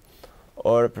online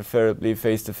or preferably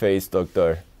face-to-face,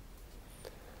 Doctor.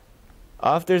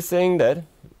 After saying that,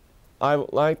 I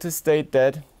would like to state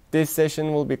that this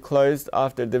session will be closed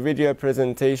after the video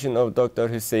presentation of Dr.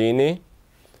 Husseini.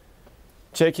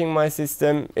 Checking my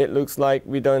system, it looks like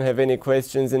we don't have any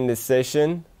questions in this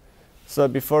session. So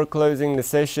before closing the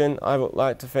session, I would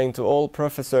like to thank to all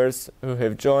professors who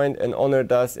have joined and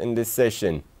honored us in this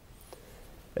session.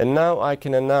 And now I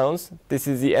can announce this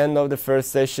is the end of the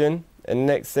first session, and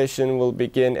next session will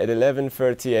begin at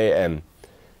 11:30 a.m.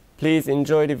 Please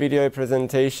enjoy the video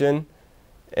presentation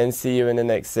and see you in the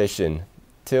next session.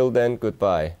 Till then,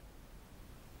 goodbye.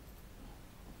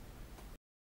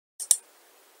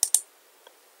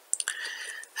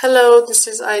 Hello, this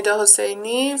is Aida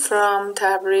Hosseini from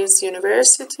Tabriz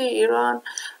University, Iran.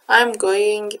 I'm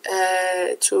going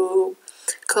to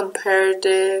compare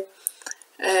the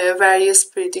various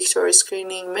predictor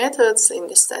screening methods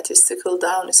in statistical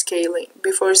downscaling.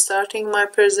 Before starting my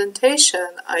presentation,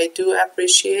 I do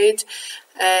appreciate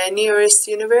NRSEM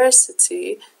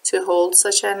University to hold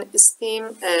such an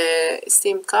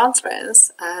esteemed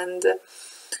conference, and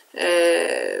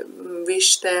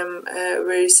wish them a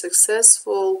very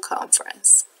successful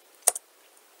conference.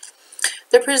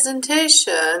 The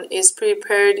presentation is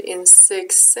prepared in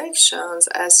 6 sections,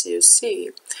 as you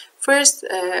see. First,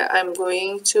 I'm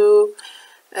going to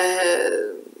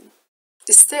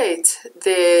state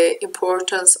the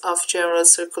importance of general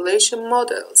circulation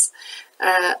models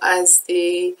as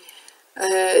the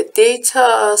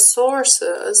data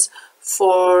sources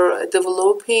for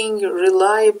developing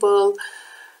reliable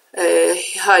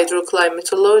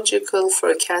hydroclimatological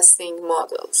forecasting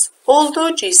models.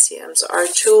 Although GCMs are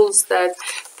tools that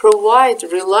provide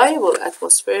reliable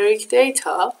atmospheric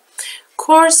data,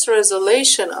 coarse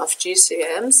resolution of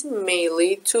GCMs may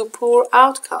lead to poor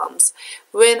outcomes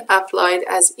when applied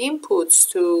as inputs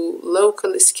to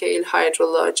local scale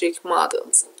hydrologic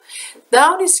models.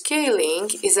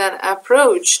 Downscaling is an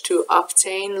approach to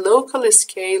obtain local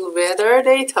scale weather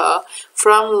data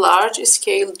from large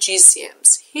scale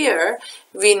GCMs. Here,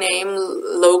 we name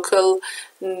local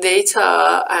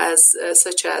data as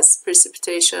such as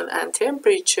precipitation and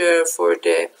temperature for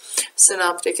the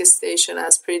synoptic station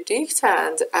as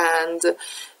predictant, and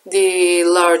the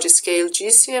large scale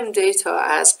GCM data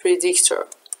as predictor.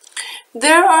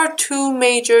 There are 2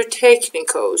 major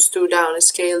techniques to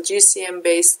downscale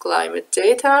GCM-based climate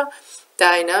data: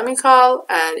 dynamical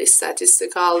and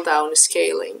statistical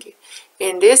downscaling.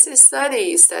 In this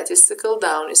study, statistical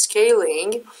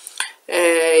downscaling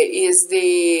is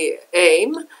the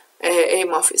aim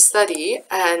of study,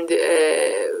 and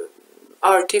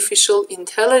artificial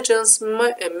intelligence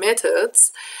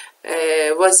methods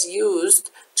was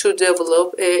used to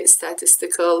develop a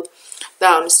statistical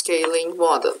downscaling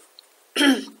model.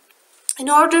 In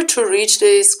order to reach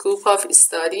the scope of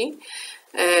study,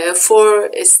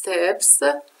 4 steps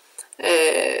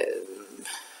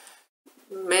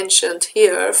mentioned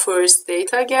here. First,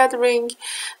 data gathering.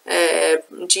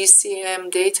 GCM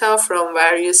data from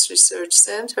various research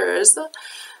centers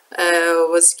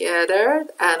was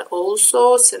gathered, and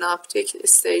also synoptic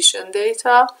station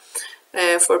data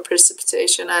for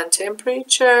precipitation and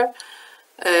temperature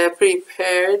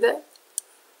prepared.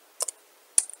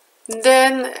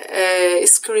 Then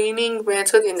screening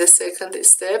method in the second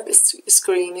step,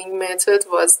 screening method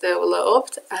was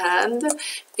developed, and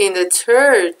in the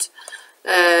third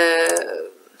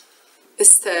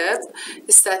step,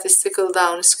 statistical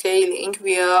downscaling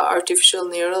via artificial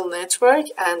neural network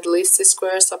and least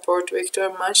square support vector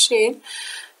machine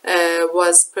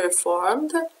was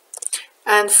performed.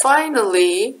 And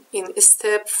finally, in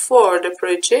step 4, the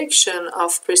projection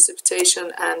of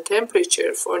precipitation and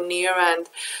temperature for near and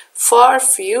far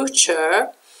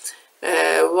future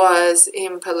was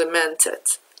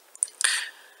implemented.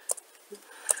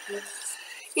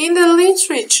 In the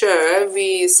literature,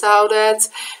 we saw that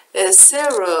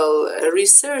several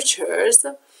researchers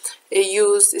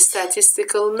used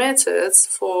statistical methods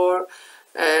for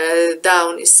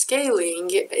downscaling,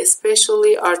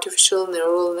 especially artificial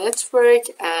neural network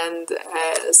and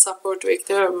support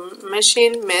vector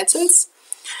machine methods.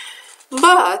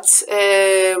 But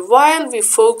while we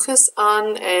focus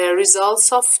on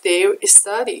results of their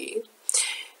study,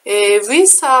 we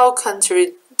saw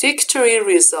contradictory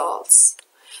results.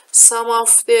 Some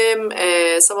of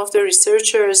the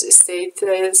researchers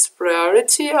stated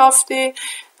priority of the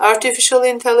artificial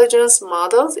intelligence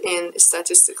models in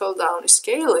statistical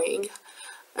downscaling.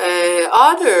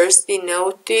 Others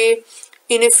denote the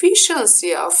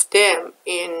inefficiency of them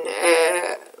in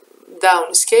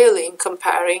downscaling,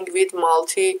 comparing with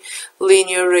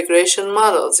multi-linear regression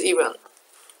models even.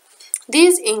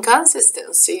 This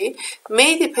inconsistency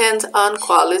may depend on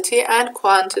quality and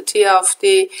quantity of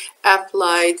the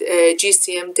applied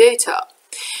GCM data.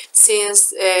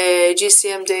 Since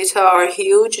GCM data are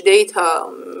huge data,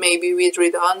 maybe with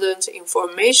redundant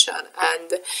information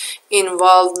and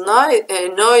involved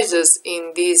noises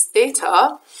in these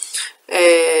data,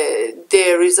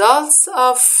 the results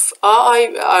of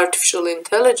AI, artificial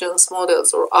intelligence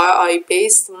models, or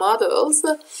AI-based models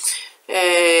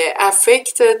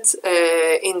affected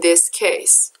in this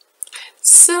case.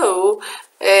 So,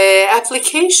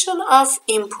 application of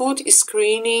input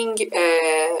screening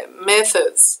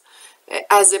methods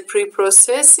as a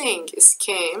pre-processing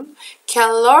scheme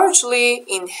can largely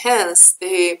enhance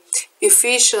the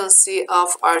efficiency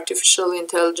of artificial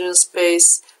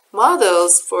intelligence-based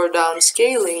models for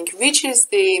downscaling, which is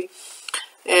the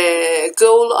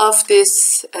goal of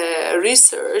this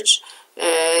research,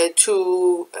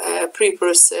 to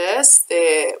pre-process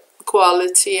the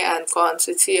quality and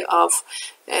quantity of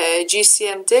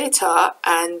GCM data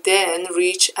and then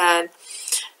reach an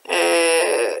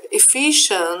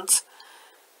efficient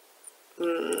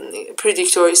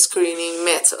predictor screening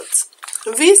method.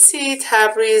 We see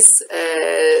Tabriz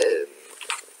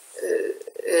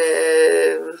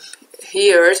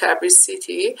here. Tabriz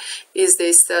city is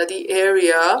the study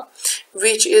area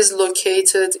which is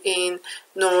located in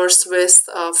northwest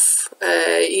of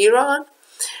Iran.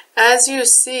 As you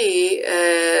see,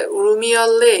 Urumia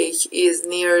Lake is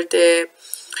near the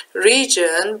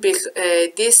region.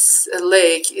 This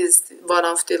lake is one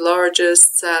of the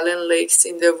largest saline lakes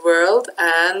in the world,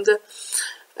 and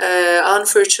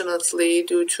unfortunately,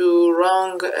 due to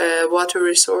wrong water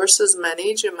resources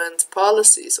management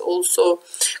policies, also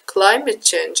climate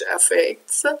change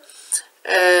affects,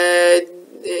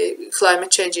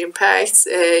 climate change impacts,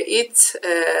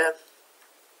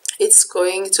 it's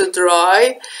going to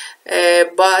dry,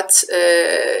 but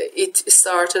it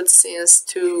started since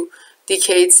 2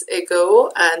 decades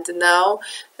ago, and now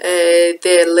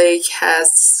the lake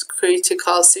has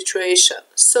critical situation.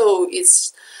 So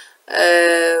it's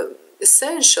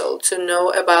essential to know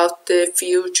about the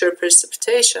future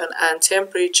precipitation and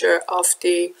temperature of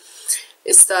the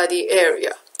study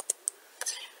area.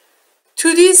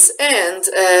 To this end,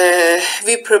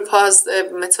 we proposed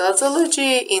a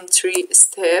methodology in 3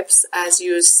 steps. As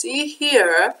you see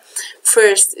here,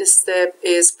 first step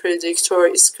is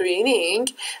predictor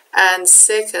screening, and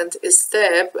second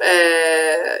step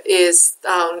is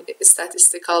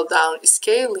statistical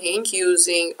downscaling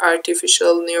using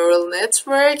artificial neural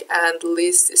network and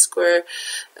least square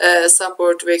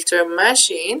support vector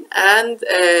machine, and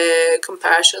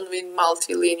comparison with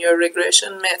multilinear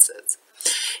regression methods.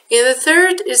 In the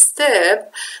third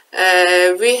step,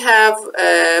 we have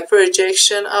a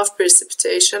projection of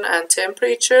precipitation and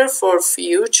temperature for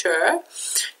future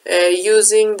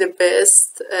using the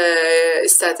best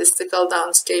statistical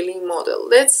downscaling model.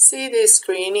 Let's see the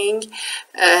screening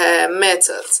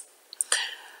method.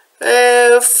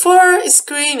 For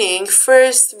screening,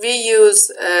 first we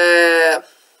use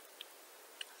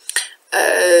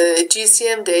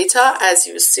GCM data. As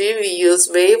you see, we use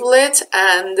wavelet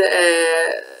and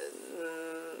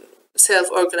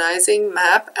self-organizing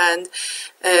map and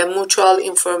mutual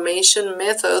information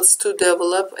methods to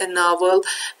develop a novel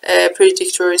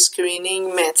predictor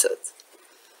screening method.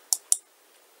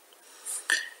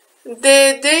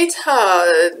 The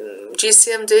data,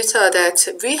 GCM data that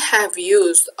we have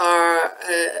used are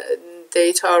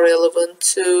data relevant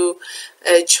to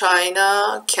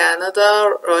China,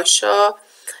 Canada, Russia,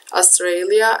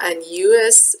 Australia, and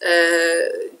US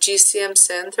GCM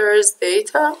centers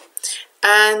data,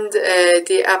 and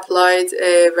the applied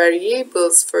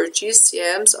variables for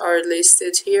GCMs are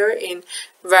listed here in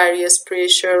various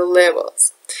pressure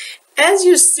levels. As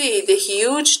you see, the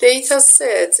huge data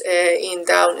set in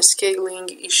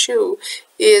downscaling issue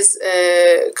is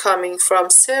coming from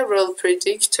several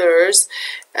predictors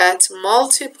at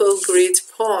multiple grid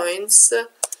points,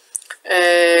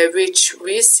 which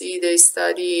we see the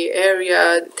study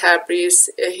area Tabriz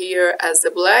here as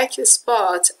the black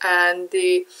spot, and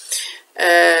the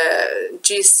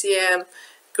GCM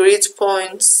grid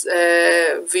points,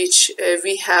 which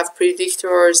we have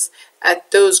predictors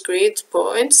at those grid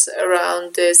points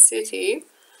around the city.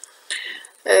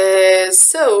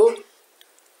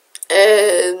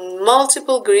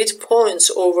 Multiple grid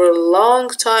points over long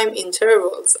time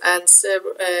intervals and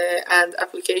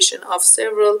application of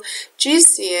several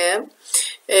GCM,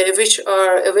 which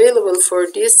are available for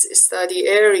this study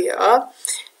area,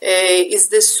 is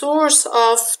the source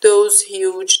of those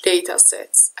huge data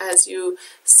sets. As you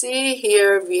see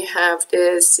here, we have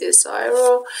the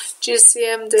CSIRO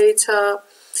GCM data.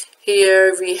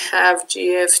 Here we have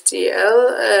GFDL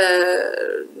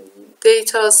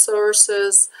data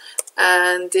sources,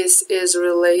 and this is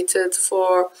related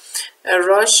for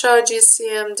Russia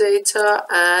GCM data,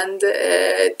 and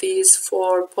these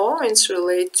 4 points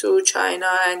relate to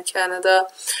China and Canada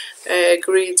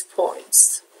grid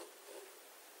points.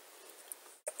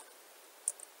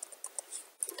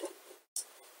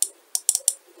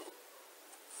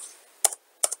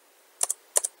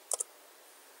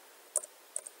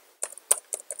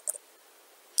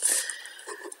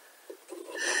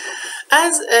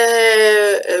 As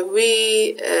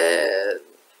we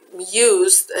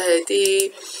used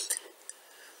the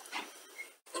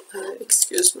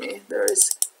excuse me, there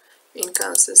is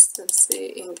inconsistency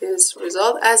in this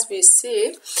result. As we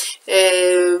see,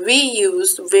 we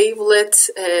used wavelet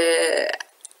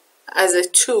as a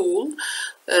tool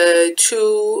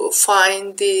to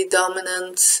find the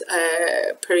dominant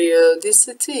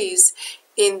periodicities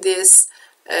in these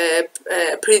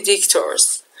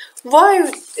predictors. Why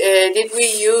did we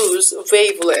use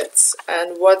wavelets,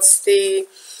 and what's the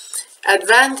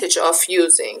advantage of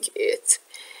using it?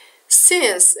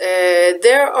 Since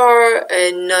there are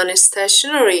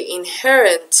non-stationary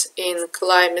inherent in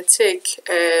climatic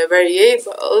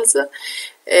variables,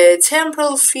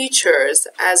 temporal features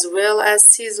as well as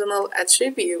seasonal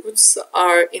attributes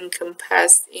are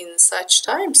encompassed in such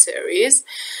time series,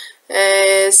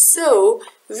 so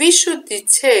we should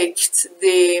detect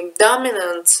the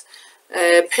dominant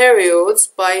periods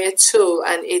by a tool,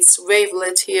 and it's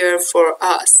wavelet here for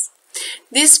us.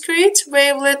 Discrete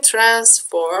wavelet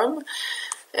transform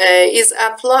is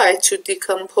applied to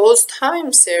decompose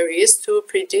time series to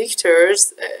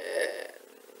predictors,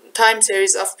 time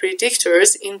series of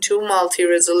predictors into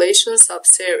multi-resolution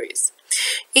subseries.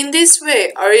 In this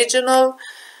way, original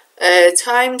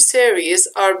time series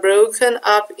are broken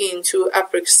up into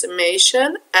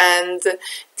approximation and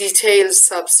detailed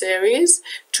subseries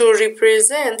to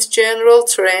represent general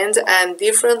trend and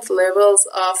different levels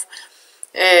of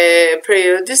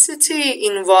periodicity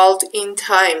involved in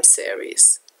time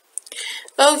series.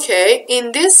 Okay,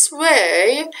 in this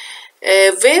way,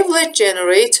 wavelet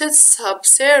generated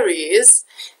subseries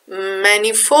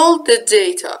manifold the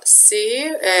data.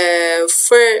 See,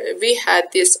 we had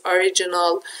this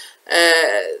original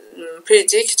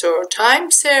predictor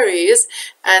time series,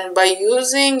 and by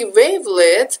using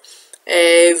wavelet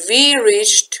we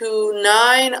reached to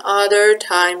 9 other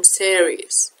time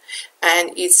series,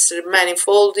 and it's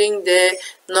manifolding the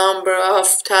number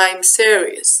of time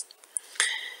series.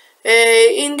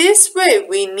 In this way,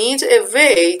 we need a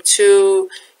way to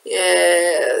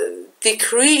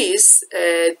decrease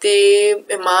the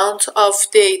amount of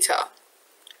data.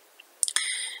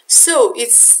 So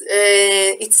it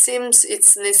seems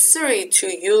it's necessary to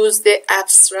use the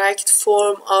abstract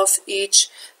form of each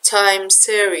time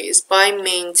series by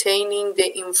maintaining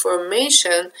the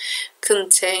information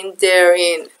contained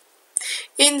therein.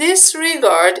 In this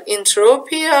regard,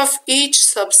 entropy of each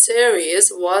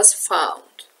subseries was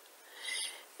found,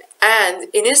 and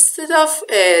instead of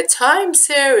a time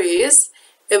series,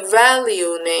 a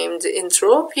value named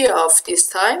entropy of this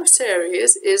time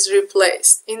series is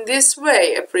replaced. In this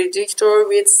way, a predictor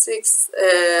with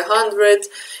 600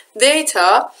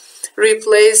 data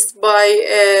replaced by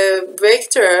a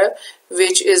vector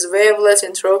which is wavelet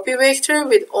entropy vector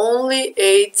with only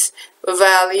 8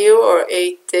 value or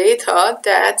 8 data,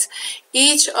 that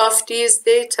each of these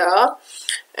data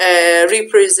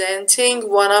representing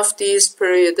one of these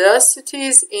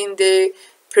periodicities in the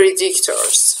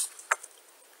predictors.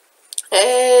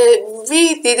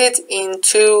 We did it in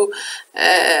 2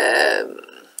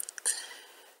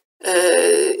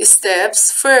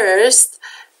 steps. First,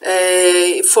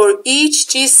 for each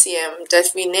GCM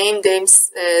that we named them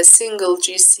single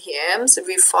GCMs,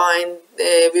 we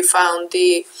found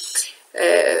the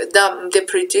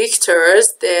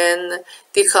predictors, then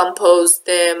decomposed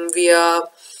them via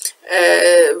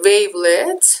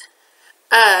wavelet,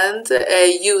 and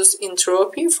use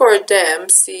entropy for them,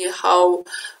 see how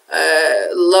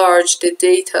large the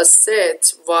data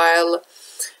set while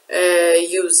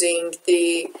using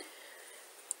the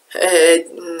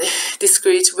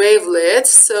discrete wavelet.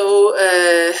 So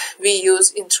we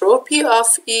use entropy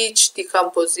of each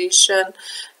decomposition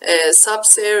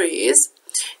subseries.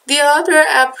 The other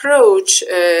approach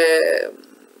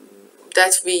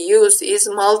that we use is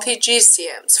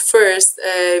multi-GCMs. First,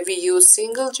 we use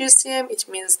single GCM. It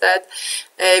means that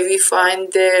we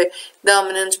find the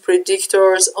dominant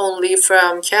predictors only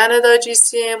from Canada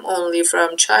GCM, only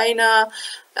from China,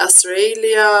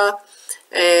 Australia,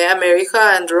 America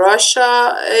and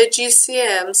Russia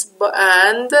GCMs,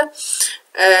 and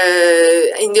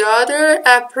in the other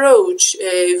approach,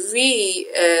 we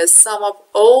sum up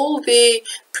all the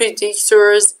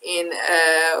predictors in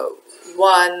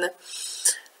one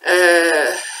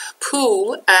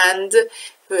pool and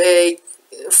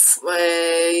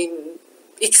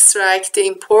extract the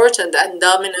important and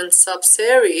dominant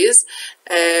subseries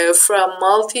from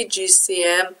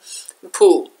multi-GCM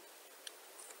pool.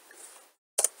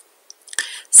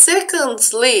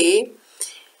 Secondly,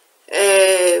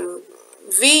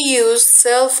 we use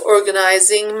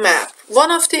self-organizing map.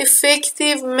 One of the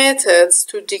effective methods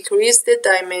to decrease the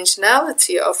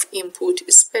dimensionality of input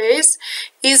space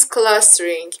is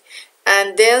clustering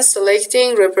and then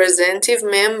selecting representative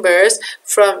members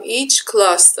from each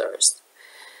clusters.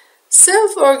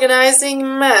 Self-organizing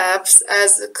maps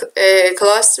as a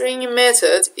clustering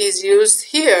method is used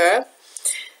here.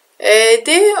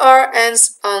 They are an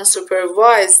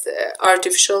unsupervised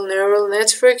artificial neural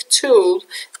network tool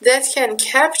that can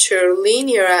capture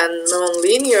linear and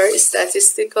nonlinear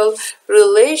statistical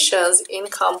relations in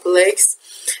complex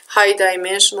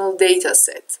high-dimensional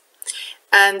dataset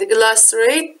and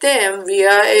illustrate them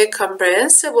via a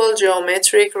comprehensible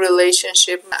geometric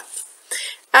relationship map.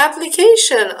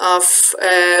 Application of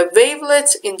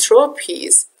wavelet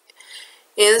entropies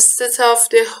instead of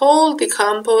the whole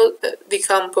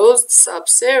decomposed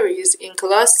subseries in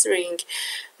clustering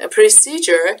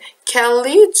procedure can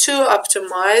lead to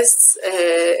optimized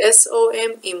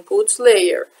SOM input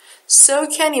layer, so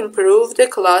can improve the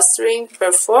clustering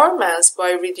performance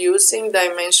by reducing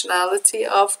dimensionality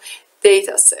of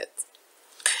dataset.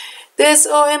 The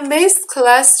SOM-based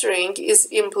clustering is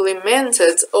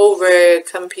implemented over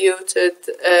computed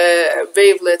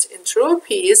wavelet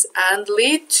entropies and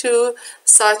lead to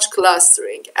such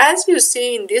clustering. As you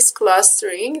see in this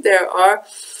clustering, there are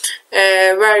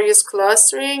various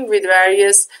clustering with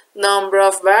various number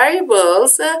of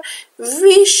variables.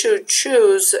 We should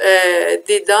choose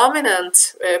the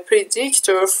dominant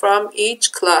predictor from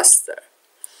each cluster.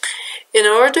 In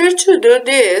order to do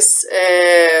this,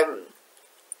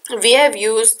 we have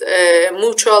used a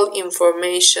mutual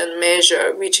information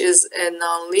measure, which is a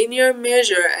nonlinear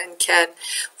measure and can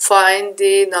find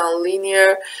the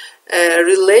nonlinear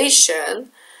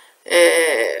relation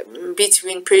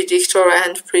between predictor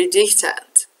and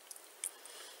predictant.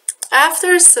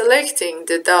 After selecting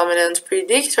the dominant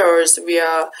predictors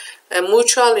via a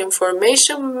mutual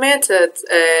information method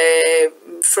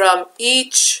from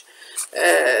each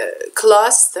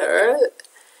cluster,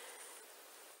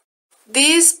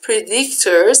 these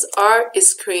predictors are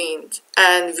screened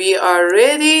and we are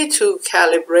ready to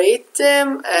calibrate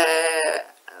them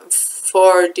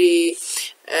for the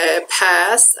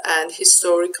past and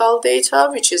historical data,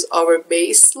 which is our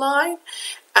baseline,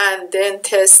 and then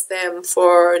test them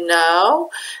for now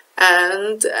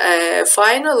and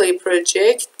finally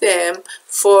project them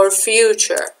for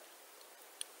future.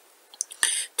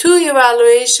 Two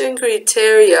evaluation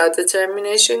criteria,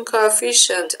 determination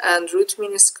coefficient and root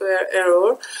mean square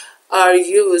error, are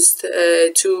used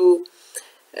to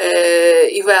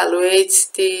evaluate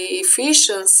the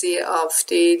efficiency of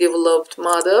the developed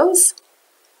models.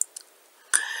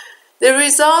 The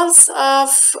results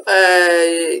of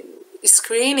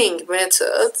screening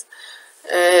method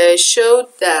showed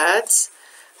that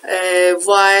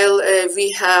while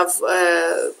we have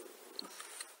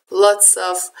lots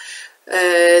of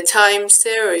time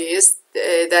series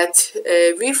that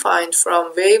we find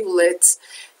from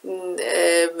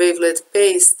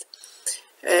wavelet-based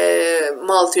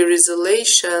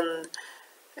multi-resolution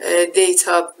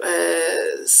data,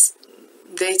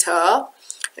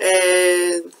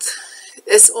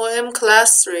 SOM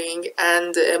clustering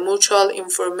and mutual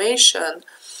information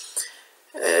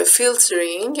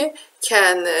filtering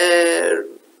can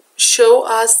show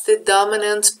us the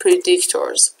dominant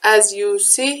predictors. As you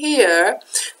see here,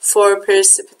 for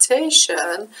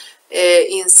precipitation,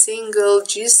 in single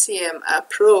GCM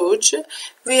approach,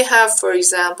 we have, for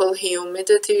example,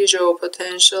 humidity,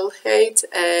 geopotential height,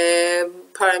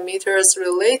 parameters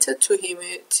related to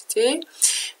humidity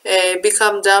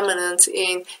become dominant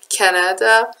in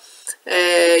Canada.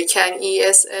 Can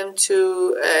ESM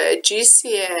to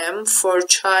GCM. For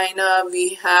China,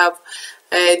 we have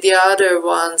the other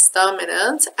ones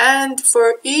dominant, and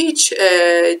for each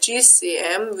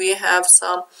GCM we have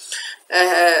some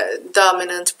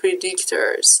dominant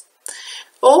predictors.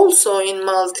 Also in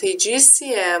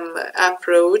multi-GCM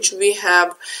approach we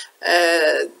have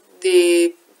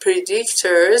the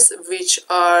predictors which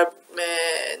are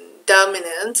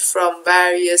dominant from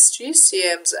various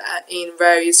GCMs in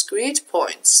various grid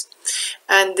points,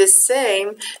 and the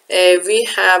same we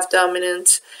have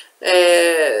dominant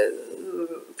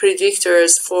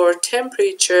predictors for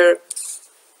temperature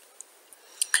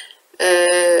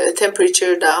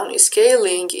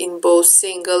downscaling in both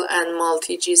single and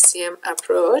multi-GCM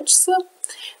approaches.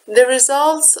 The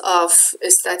results of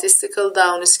statistical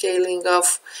downscaling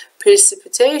of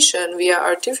precipitation via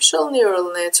artificial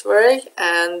neural network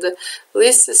and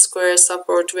least square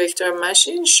support vector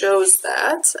machine shows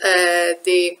that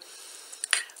the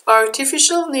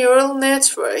artificial neural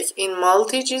network in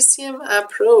multi-GCM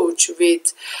approach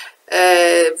with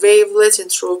wavelet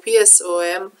entropy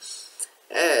SOM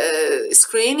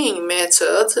screening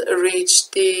method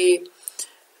reached the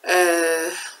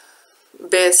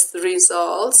best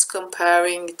results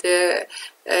comparing the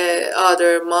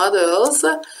other models.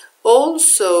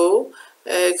 Also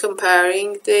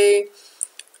comparing the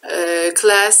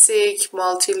classic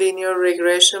multilinear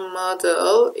regression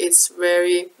model,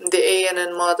 the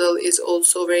ANN model is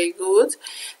also very good.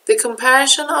 The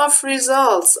comparison of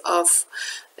results of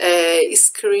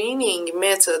screening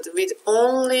method with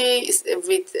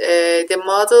the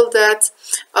model that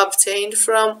obtained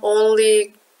from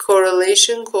only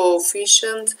correlation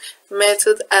coefficient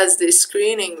method as the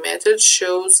screening method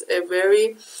shows a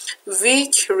very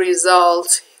weak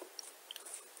result.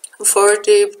 For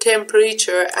the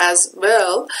temperature as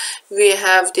well, we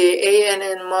have the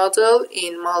ANN model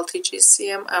in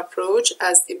multi-GCM approach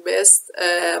as the best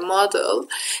model.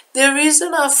 The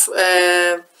reason of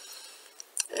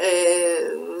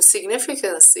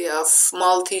significance of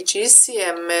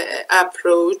multi-GCM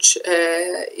approach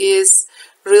is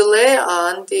rely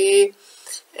on the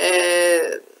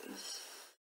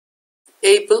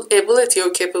ability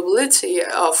or capability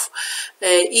of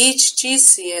each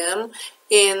GCM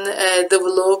in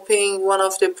developing one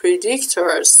of the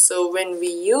predictors. So when we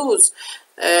use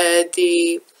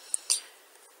the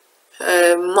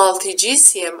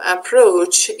multi-GCM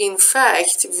approach, in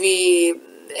fact we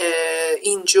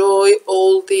enjoy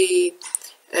all the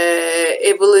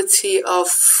ability of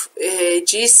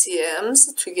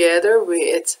GCMs together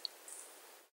with.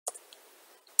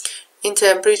 In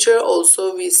temperature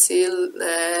also we see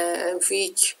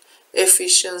weak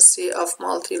efficiency of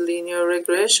multilinear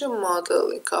regression model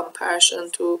in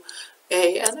comparison to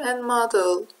ANN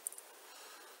model.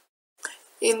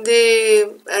 In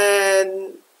the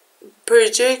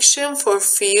projection for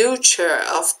future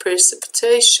of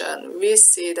precipitation, we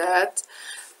see that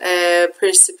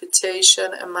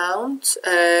precipitation amount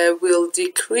will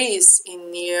decrease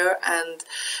in near and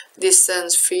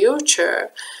distant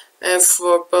future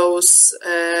for both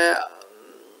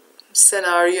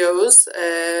scenarios,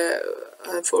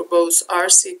 for both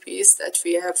RCPs that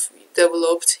we have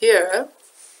developed here.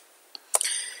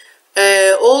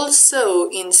 Also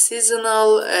in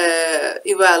seasonal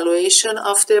evaluation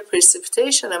of the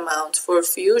precipitation amount for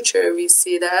future, we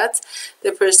see that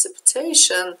the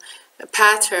precipitation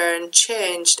pattern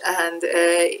changed, and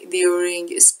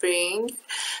during spring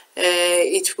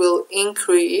it will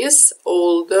increase,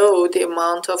 although the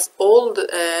amount of all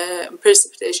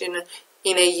precipitation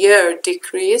in a year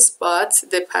decreased, but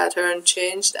the pattern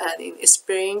changed, and in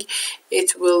spring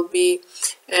it will be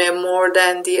more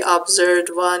than the observed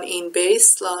one in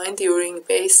baseline, during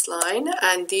baseline,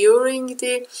 and during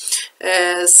the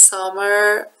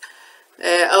summer,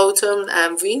 autumn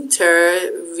and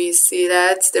winter we see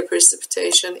that the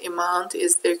precipitation amount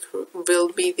will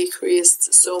be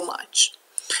decreased so much.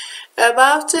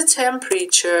 About the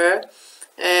temperature,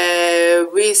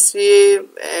 we see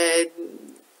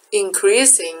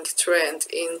increasing trend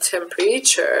in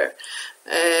temperature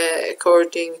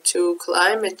according to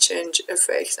climate change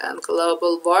effect and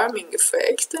global warming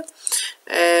effect.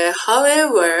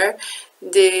 However,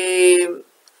 the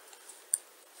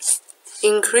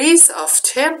increase of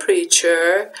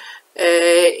temperature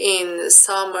in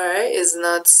summer is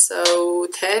not so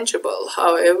tangible.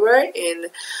 However, in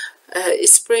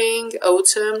spring,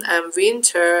 autumn and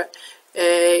winter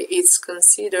it's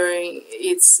considering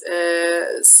it's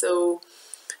so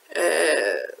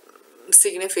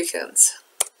significant.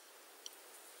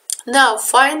 Now,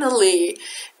 finally,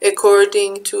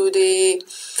 according to the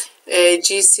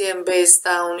GCM based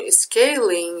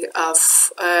downscaling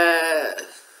of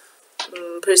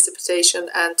precipitation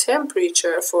and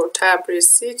temperature for Tabriz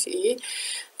city,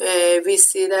 we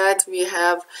see that we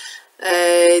have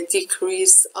a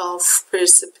decrease of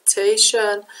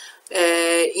precipitation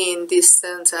in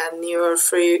distant and near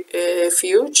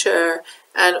future,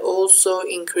 and also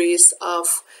increase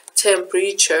of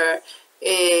temperature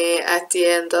at the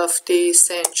end of the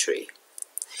century.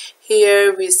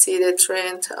 Here we see the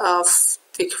trend of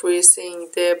decreasing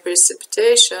the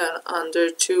precipitation under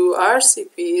 2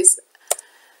 RCPs.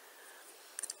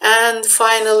 And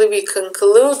finally, we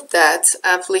conclude that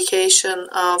application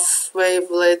of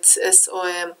wavelet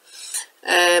SOM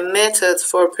method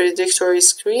for predictory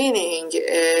screening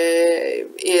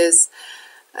is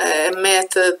a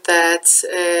method that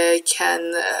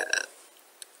can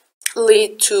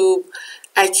lead to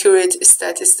accurate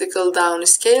statistical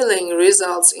downscaling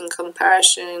results in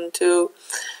comparison to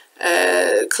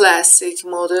classic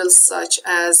models, such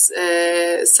as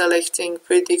selecting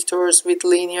predictors with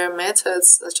linear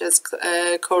methods such as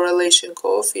correlation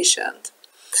coefficient.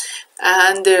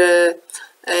 And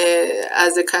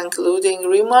as a concluding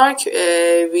remark,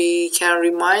 we can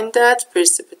remind that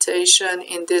precipitation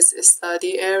in this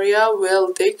study area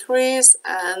will decrease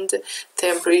and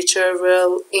temperature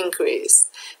will increase.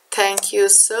 Thank you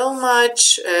so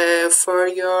much for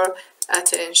your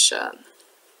attention.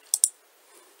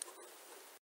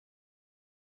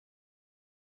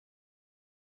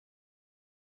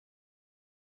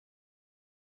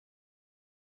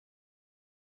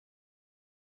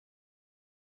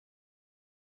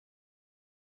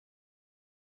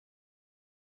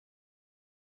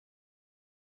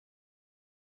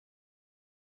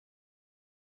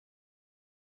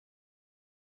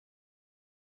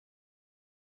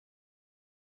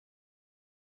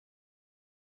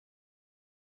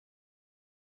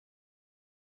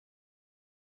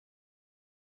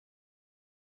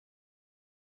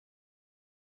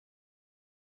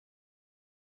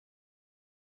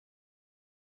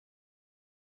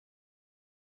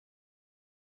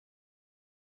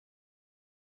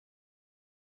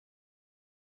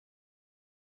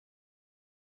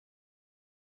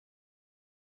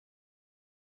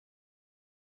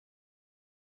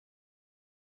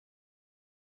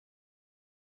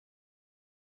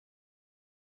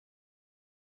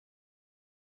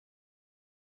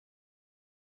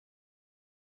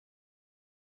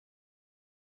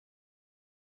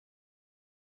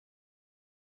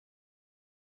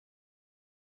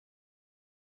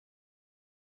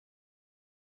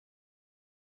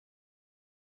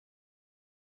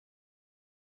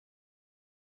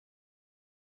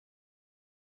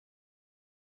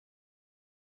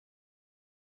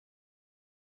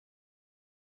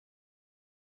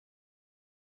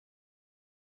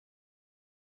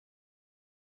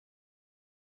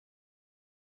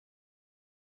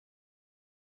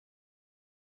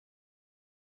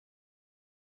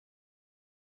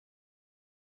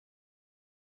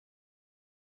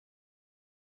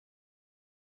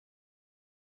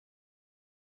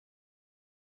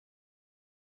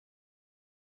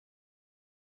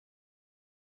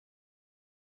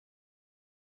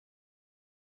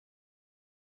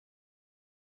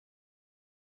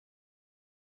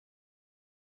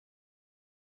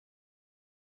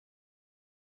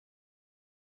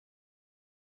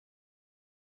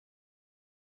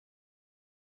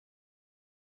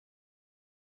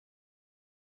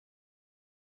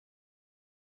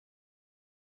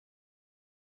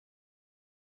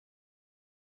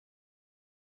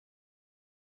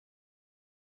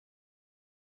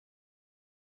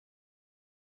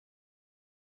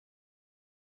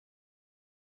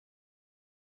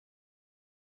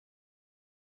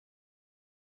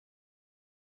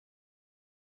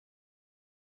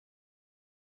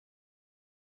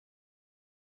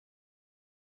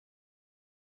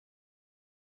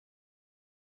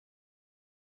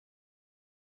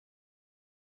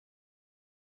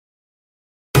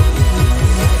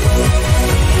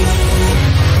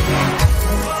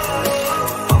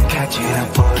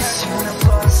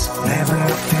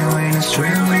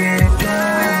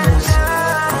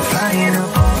 Flying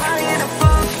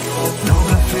above, no,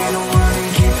 I feel